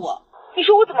天问我，你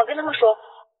说我怎么跟他们说？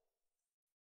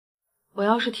我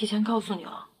要是提前告诉你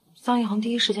了，桑一恒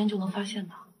第一时间就能发现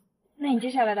的。那你接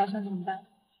下来打算怎么办？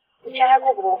你钱还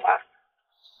够不够花？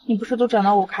你不是都转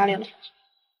到我卡里了？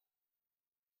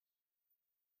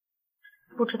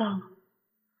不知道呢，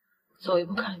走一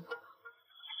步看一步。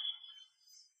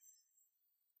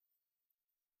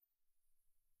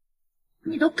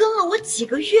你都跟了我几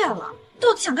个月了，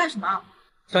到底想干什么？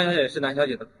尚小姐是南小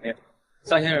姐的朋友，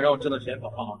尚先生让我知道时间保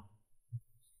护好。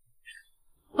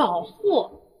保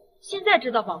护？现在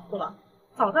知道保护了，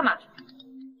早干嘛去？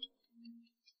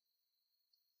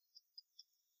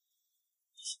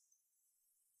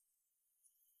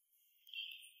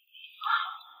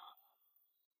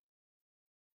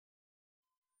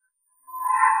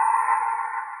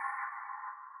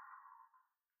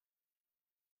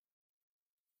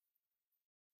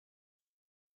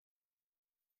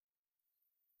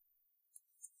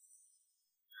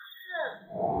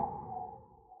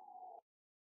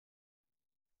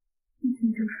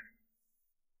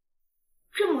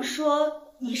这么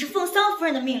说，你是奉桑夫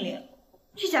人的命令，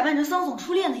去假扮成桑总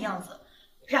初恋的样子，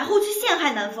然后去陷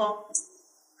害南风？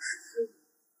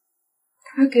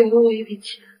他给了我一笔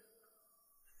钱，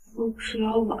我只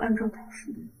要我按照他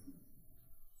说的。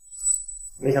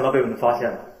没想到被我们发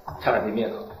现了，差点被灭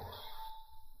了。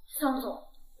桑总，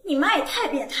你妈也太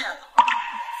变态了！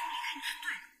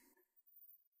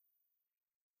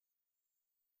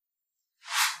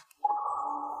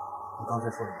你刚才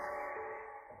说什么？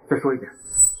再说一遍。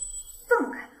这么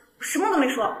干，我什么都没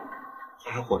说。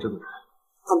他还活着呢。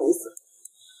他没死。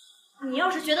你要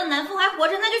是觉得南风还活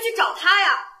着，那就去找他呀！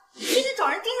天天找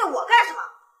人盯着我干什么？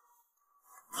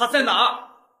他在哪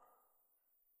儿？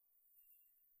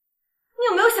你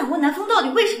有没有想过南风到底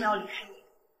为什么要离开你？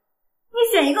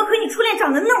你选一个和你初恋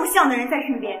长得那么像的人在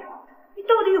身边，你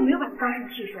到底有没有把他当成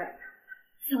替身？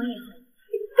江一恒，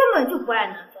你根本就不爱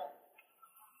南风。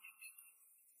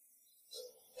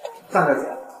范小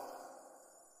姐。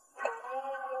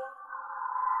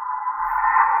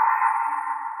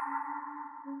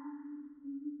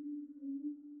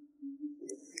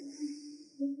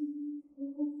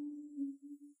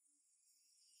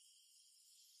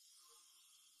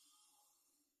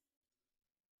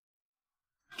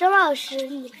张老师，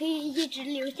你可以一直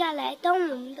留下来当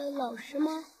我们的老师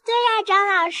吗？对呀，张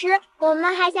老师，我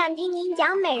们还想听您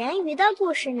讲美人鱼的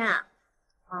故事呢。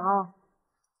好。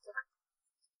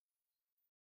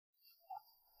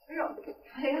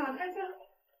哎呀，看这。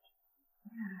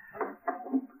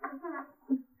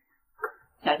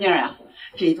小静啊，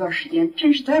这一段时间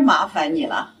真是太麻烦你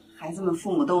了。孩子们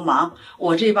父母都忙，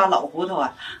我这把老骨头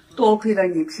啊，多亏了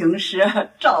你平时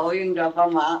照应着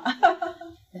帮忙。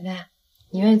奶奶，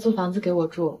你愿意租房子给我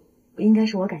住，应该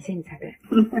是我感谢你才对。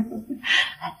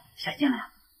哎，小静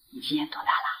啊，你今年多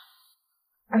大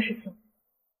了24。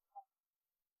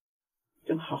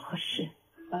正好合适。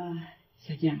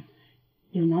小静，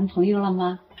有男朋友了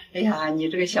吗？哎呀，你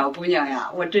这个小姑娘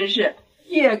呀，我真是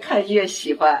越看越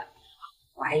喜欢。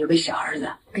我还有个小儿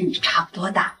子，跟你差不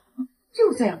多大，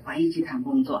就在华谊集团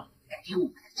工作。改天我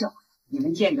把他叫过来，你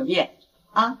们见个面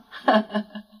啊。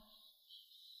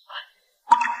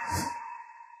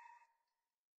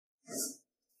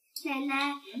奶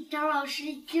奶，张老师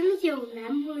已经有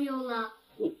男朋友了。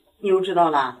你又知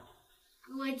道了？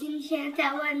我今天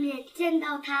在外面见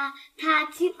到他，他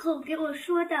亲口给我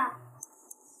说的。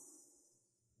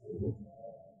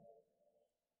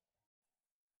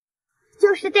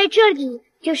就是在这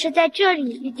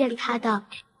里遇见他的。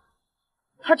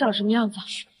他长什么样子？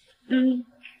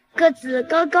个子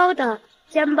高高的，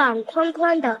肩膀宽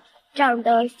宽的，长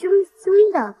得凶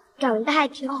凶的，长得还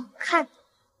挺好看的。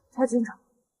他经常？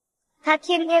他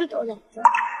天天都在这。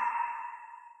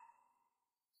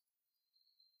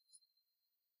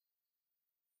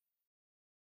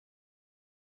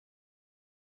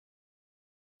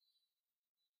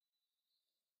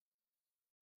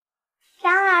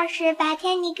张老师，白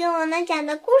天你给我们讲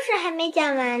的故事还没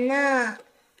讲完呢。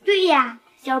对呀，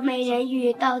小美人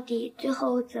鱼到底最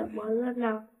后怎么了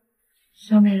呢？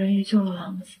小美人鱼救了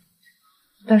王子，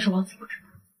但是王子不知道，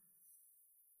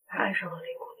他爱上了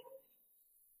另一个人。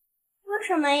为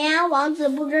什么呀？王子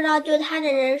不知道救他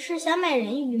的人是小美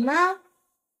人鱼吗？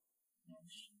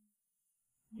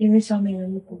因为小美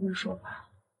人鱼不会说话，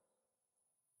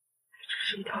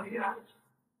只是一条鱼儿。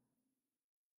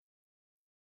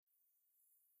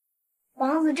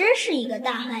王子真是一个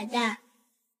大坏蛋。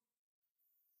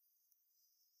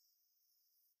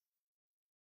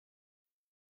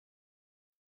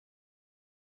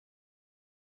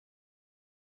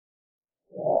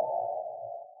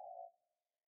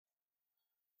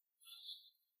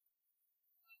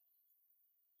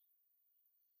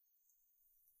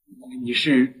你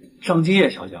是张金叶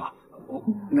小姐啊？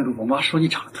我妈说你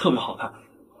长得特别好看，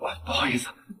不好意思，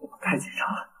我太紧张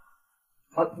了。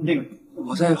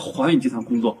我在华宇集团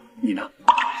工作，你呢？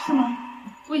是吗？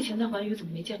我以前在华宇怎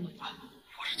么没见过你？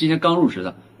我是今天刚入职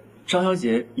的。张小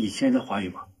姐以前在华宇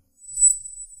吗？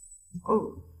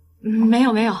没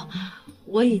有，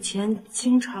我以前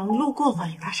经常路过华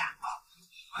宇大厦。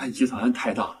华宇集团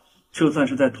太大了，就算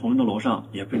是在同一栋楼上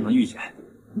也不能遇见。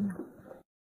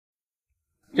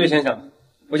这位先生，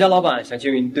我家老板想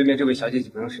借用对面这位小姐几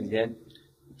分钟时间，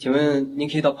请问您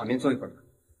可以到旁边坐一会儿吗？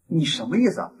你什么意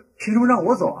思啊？凭什么让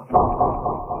我走啊？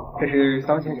这是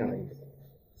桑先生的意思。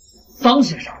桑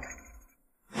先生？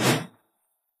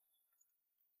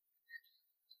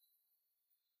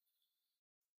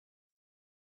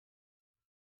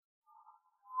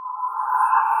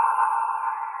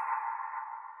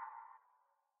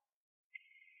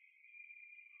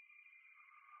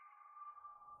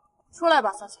出来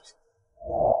吧，桑先生。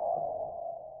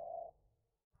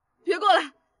别过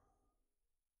来！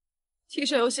替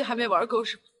身游戏还没玩够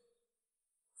是吗？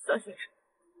桑先生。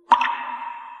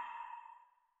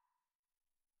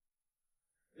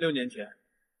 6年前，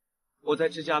我在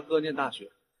芝加哥念大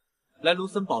学，来卢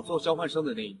森堡做交换生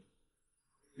的那一年，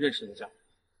认识了佳。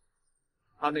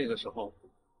他那个时候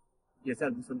也在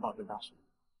卢森堡念大学。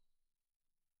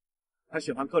他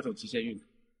喜欢各种极限运动，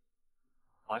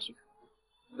滑雪、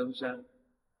登山、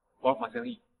玩滑翔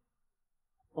翼，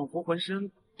仿佛浑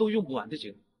身都用不完的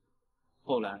精力。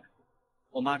后来，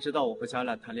我妈知道我和佳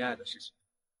兰谈恋爱的事情，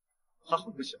她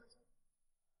很不喜欢。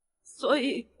所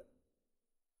以。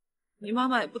 你妈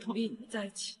妈也不同意你们在一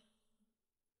起。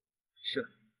是。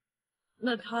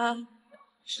那她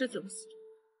是怎么死的？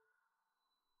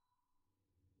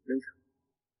人生。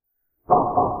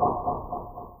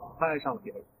她爱上了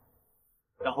别人，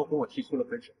然后跟我提出了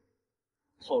分手。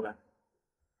后来，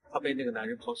她被那个男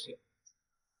人抛弃了。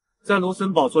在卢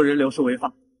森堡做人流是违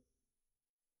法。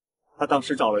她当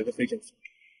时找了一个非正式，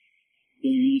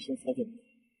由于医生操作不当，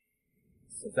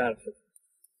死在了这里。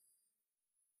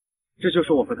 这就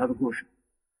是我和他的故事，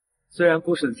虽然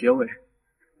故事的结尾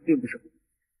并不是很，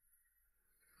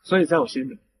所以在我心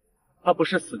里，他不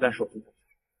是死在手术台上，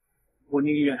我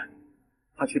宁愿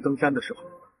他去登山的时候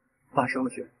发生了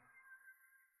血案，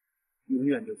永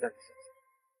远留在你身上。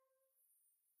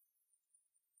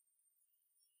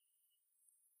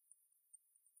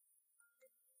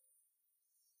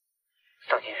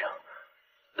桑先生，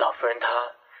老夫人她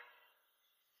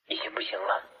已经不行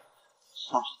了。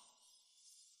好，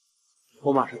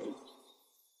我马上走。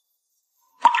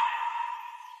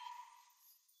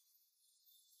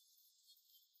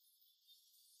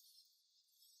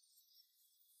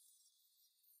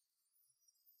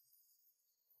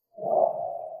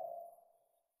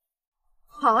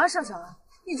好啊，尚小兰，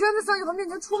你居然在桑一恒面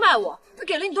前出卖我，他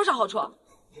给了你多少好处？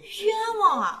冤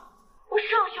枉啊！我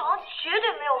尚小兰绝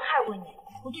对没有害过你，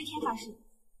我对天发誓。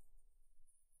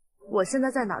我现在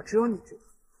在哪儿，只有你知道。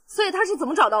所以他是怎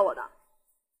么找到我的？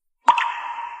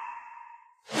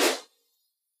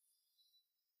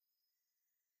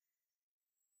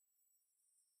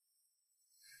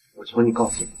我求你告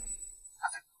诉我，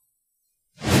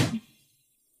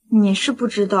你是不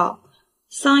知道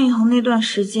桑一恒那段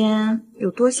时间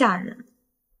有多吓人。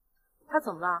他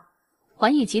怎么了？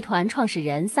环宇集团创始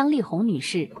人桑丽红女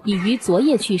士已于昨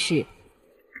夜去世。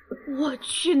我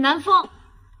去，南风，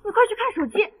你快去看手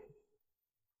机。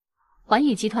环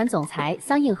宇集团总裁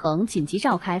桑应恒紧急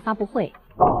召开发布会。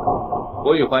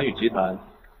我以环宇集团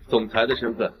总裁的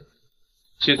身份，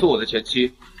起诉我的前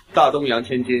妻大东洋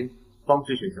千金方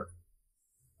知雪小姐，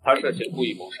她涉嫌故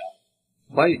意谋杀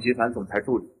环宇集团总裁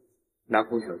助理南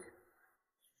风小姐。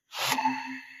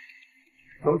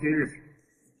从即日起，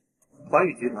环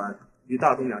宇集团与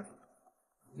大东洋集团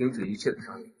停止一切的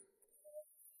商业。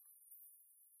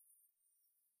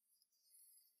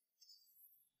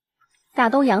大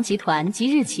东洋集团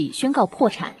即日起宣告破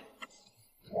产。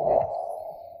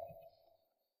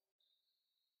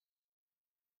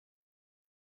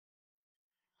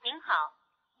您好，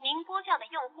您拨叫的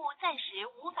用户暂时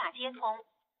无法接通。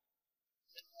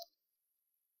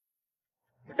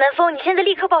南风，你现在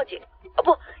立刻报警！哦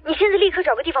不，你现在立刻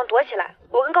找个地方躲起来，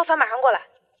我跟高凡马上过来。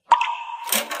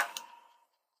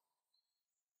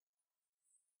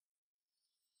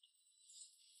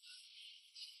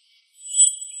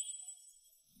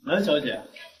南小姐，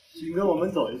请跟我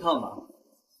们走一趟吧。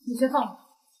你先放我。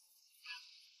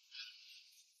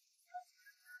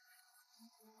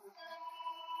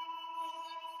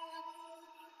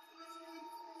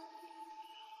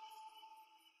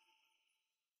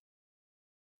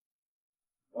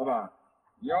老板，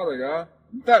你要的人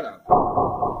你带来了。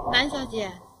南小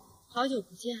姐，好久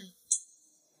不见。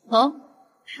哦，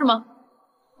是吗？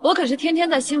我可是天天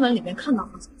在新闻里面看到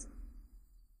过。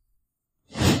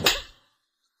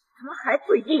怎么还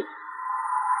嘴硬？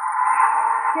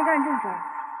先干正事儿。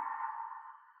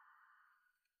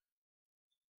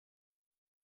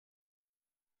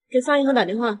给桑一恒打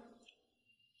电话。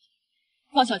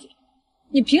方小姐，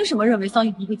你凭什么认为桑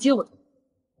一恒会接我的？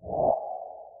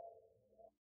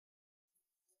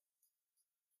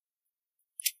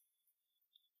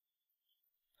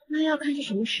那要看是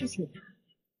什么事情。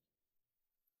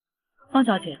方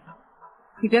小姐，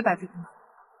你别摆这个，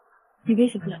你威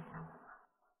胁不了他。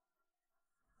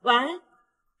喂，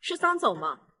是桑总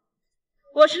吗？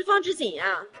我是方知锦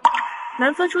呀。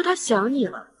南风说他想你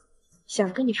了，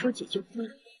想跟你说几句话。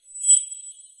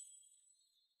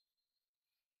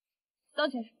张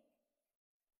先生，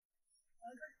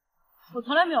我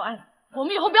从来没有爱过，我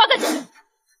们以后不要再见面。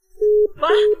喂，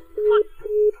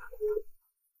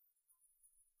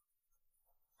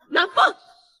南风，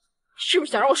是不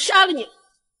是想让我杀了你？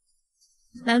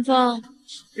南风，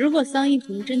如果桑一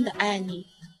恒真的爱你，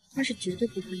他是绝对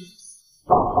不会有死。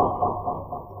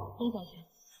钟小姐，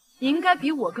你应该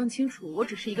比我更清楚，我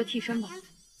只是一个替身吧。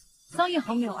桑一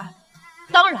恒没有爱我，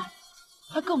当然，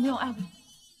他更没有爱过你。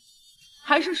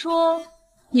还是说，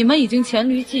你们已经黔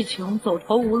驴技穷，走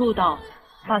投无路到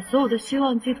把所有的希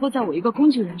望寄托在我一个工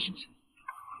具人身上？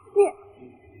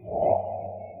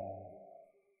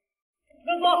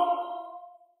南风，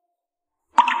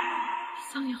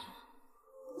桑一恒，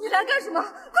你来干什么？快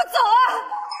走啊！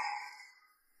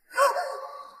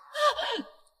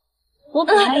我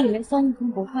本来以为桑一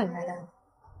恒不会来的，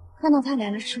看到他来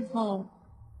了之后，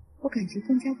我感觉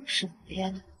更加不舍别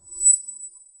了。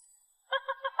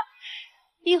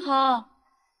一恒，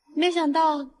没想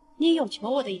到你也有求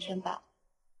我的一天吧？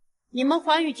你们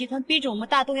环宇集团逼着我们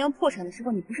大东洋破产的时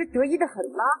候，你不是得意的很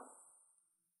吗？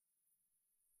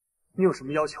你有什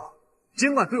么要求，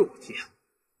尽管对我提，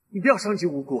你不要伤及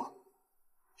无辜。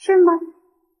是吗？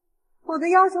我的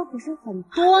要求可是很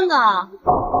多呢。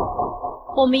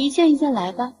我们一件一件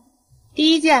来吧。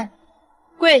第一件，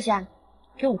跪下，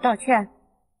给我道歉。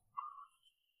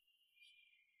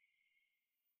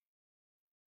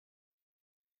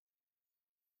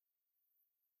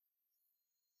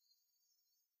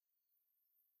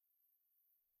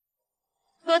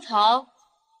核桃。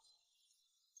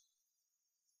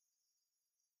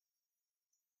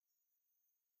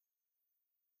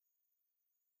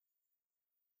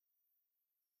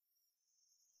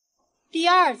第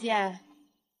2件，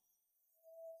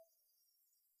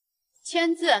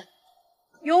签字，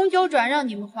永久转让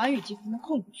你们环宇集团的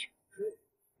控股权。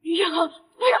不要，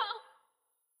不要！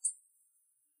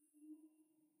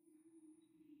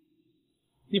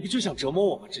你不就想折磨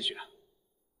我吗，志雪？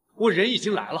我人已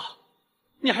经来了，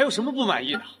你还有什么不满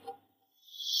意的？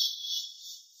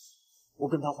我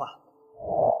跟他换。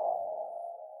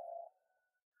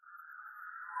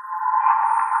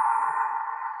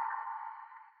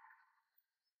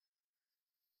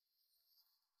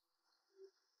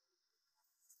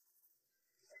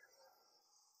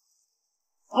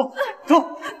好，走，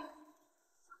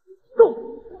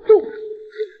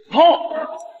跑！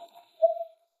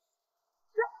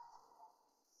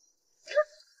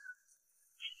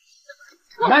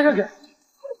拿上去！快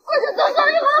去搜小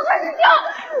银行，快去救！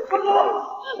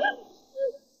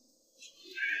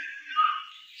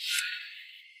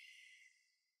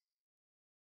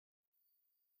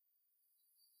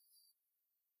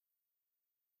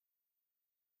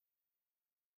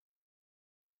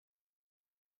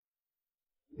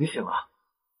你醒了？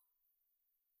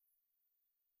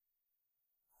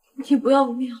你不要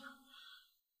命了！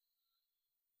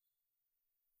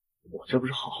我这不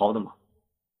是好好的吗？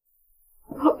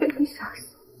我被你吓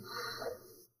死。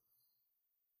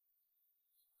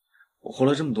我活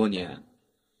了这么多年，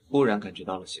忽然感觉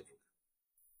到了幸福。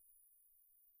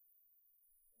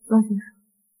张先生，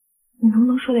你能不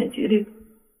能说点吉利的？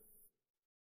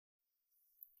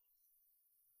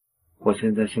我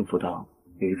现在幸福到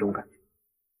有一种感觉，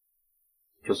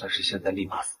就算是现在立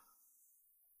马死，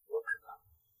我知道。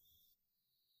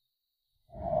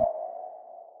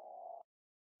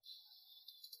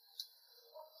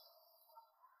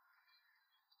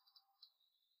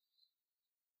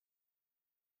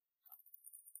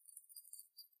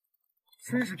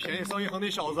真是便宜商银行那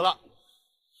小子了。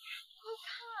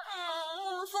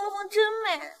我们峰峰真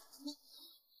美。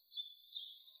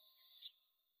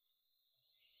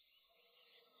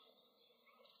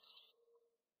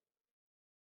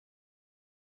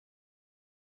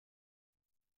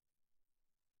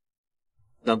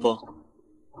南风，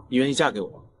你愿意嫁给我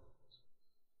吗？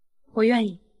我愿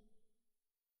意。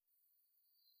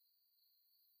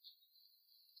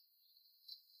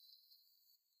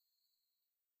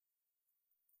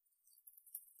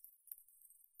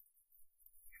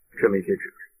这枚戒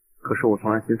指，可是我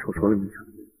从安心丑说了没想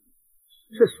到，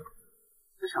这时候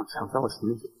只想抢在我前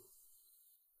面。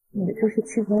你这是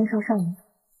欺负恩少少女。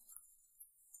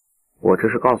我这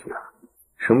是告诉他，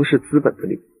什么是资本的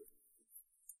力量。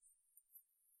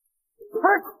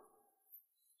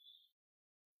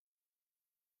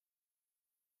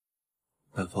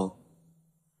南风，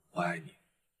我爱你。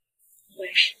我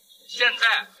也是。现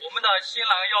在我们的新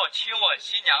郎要亲我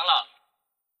新娘了。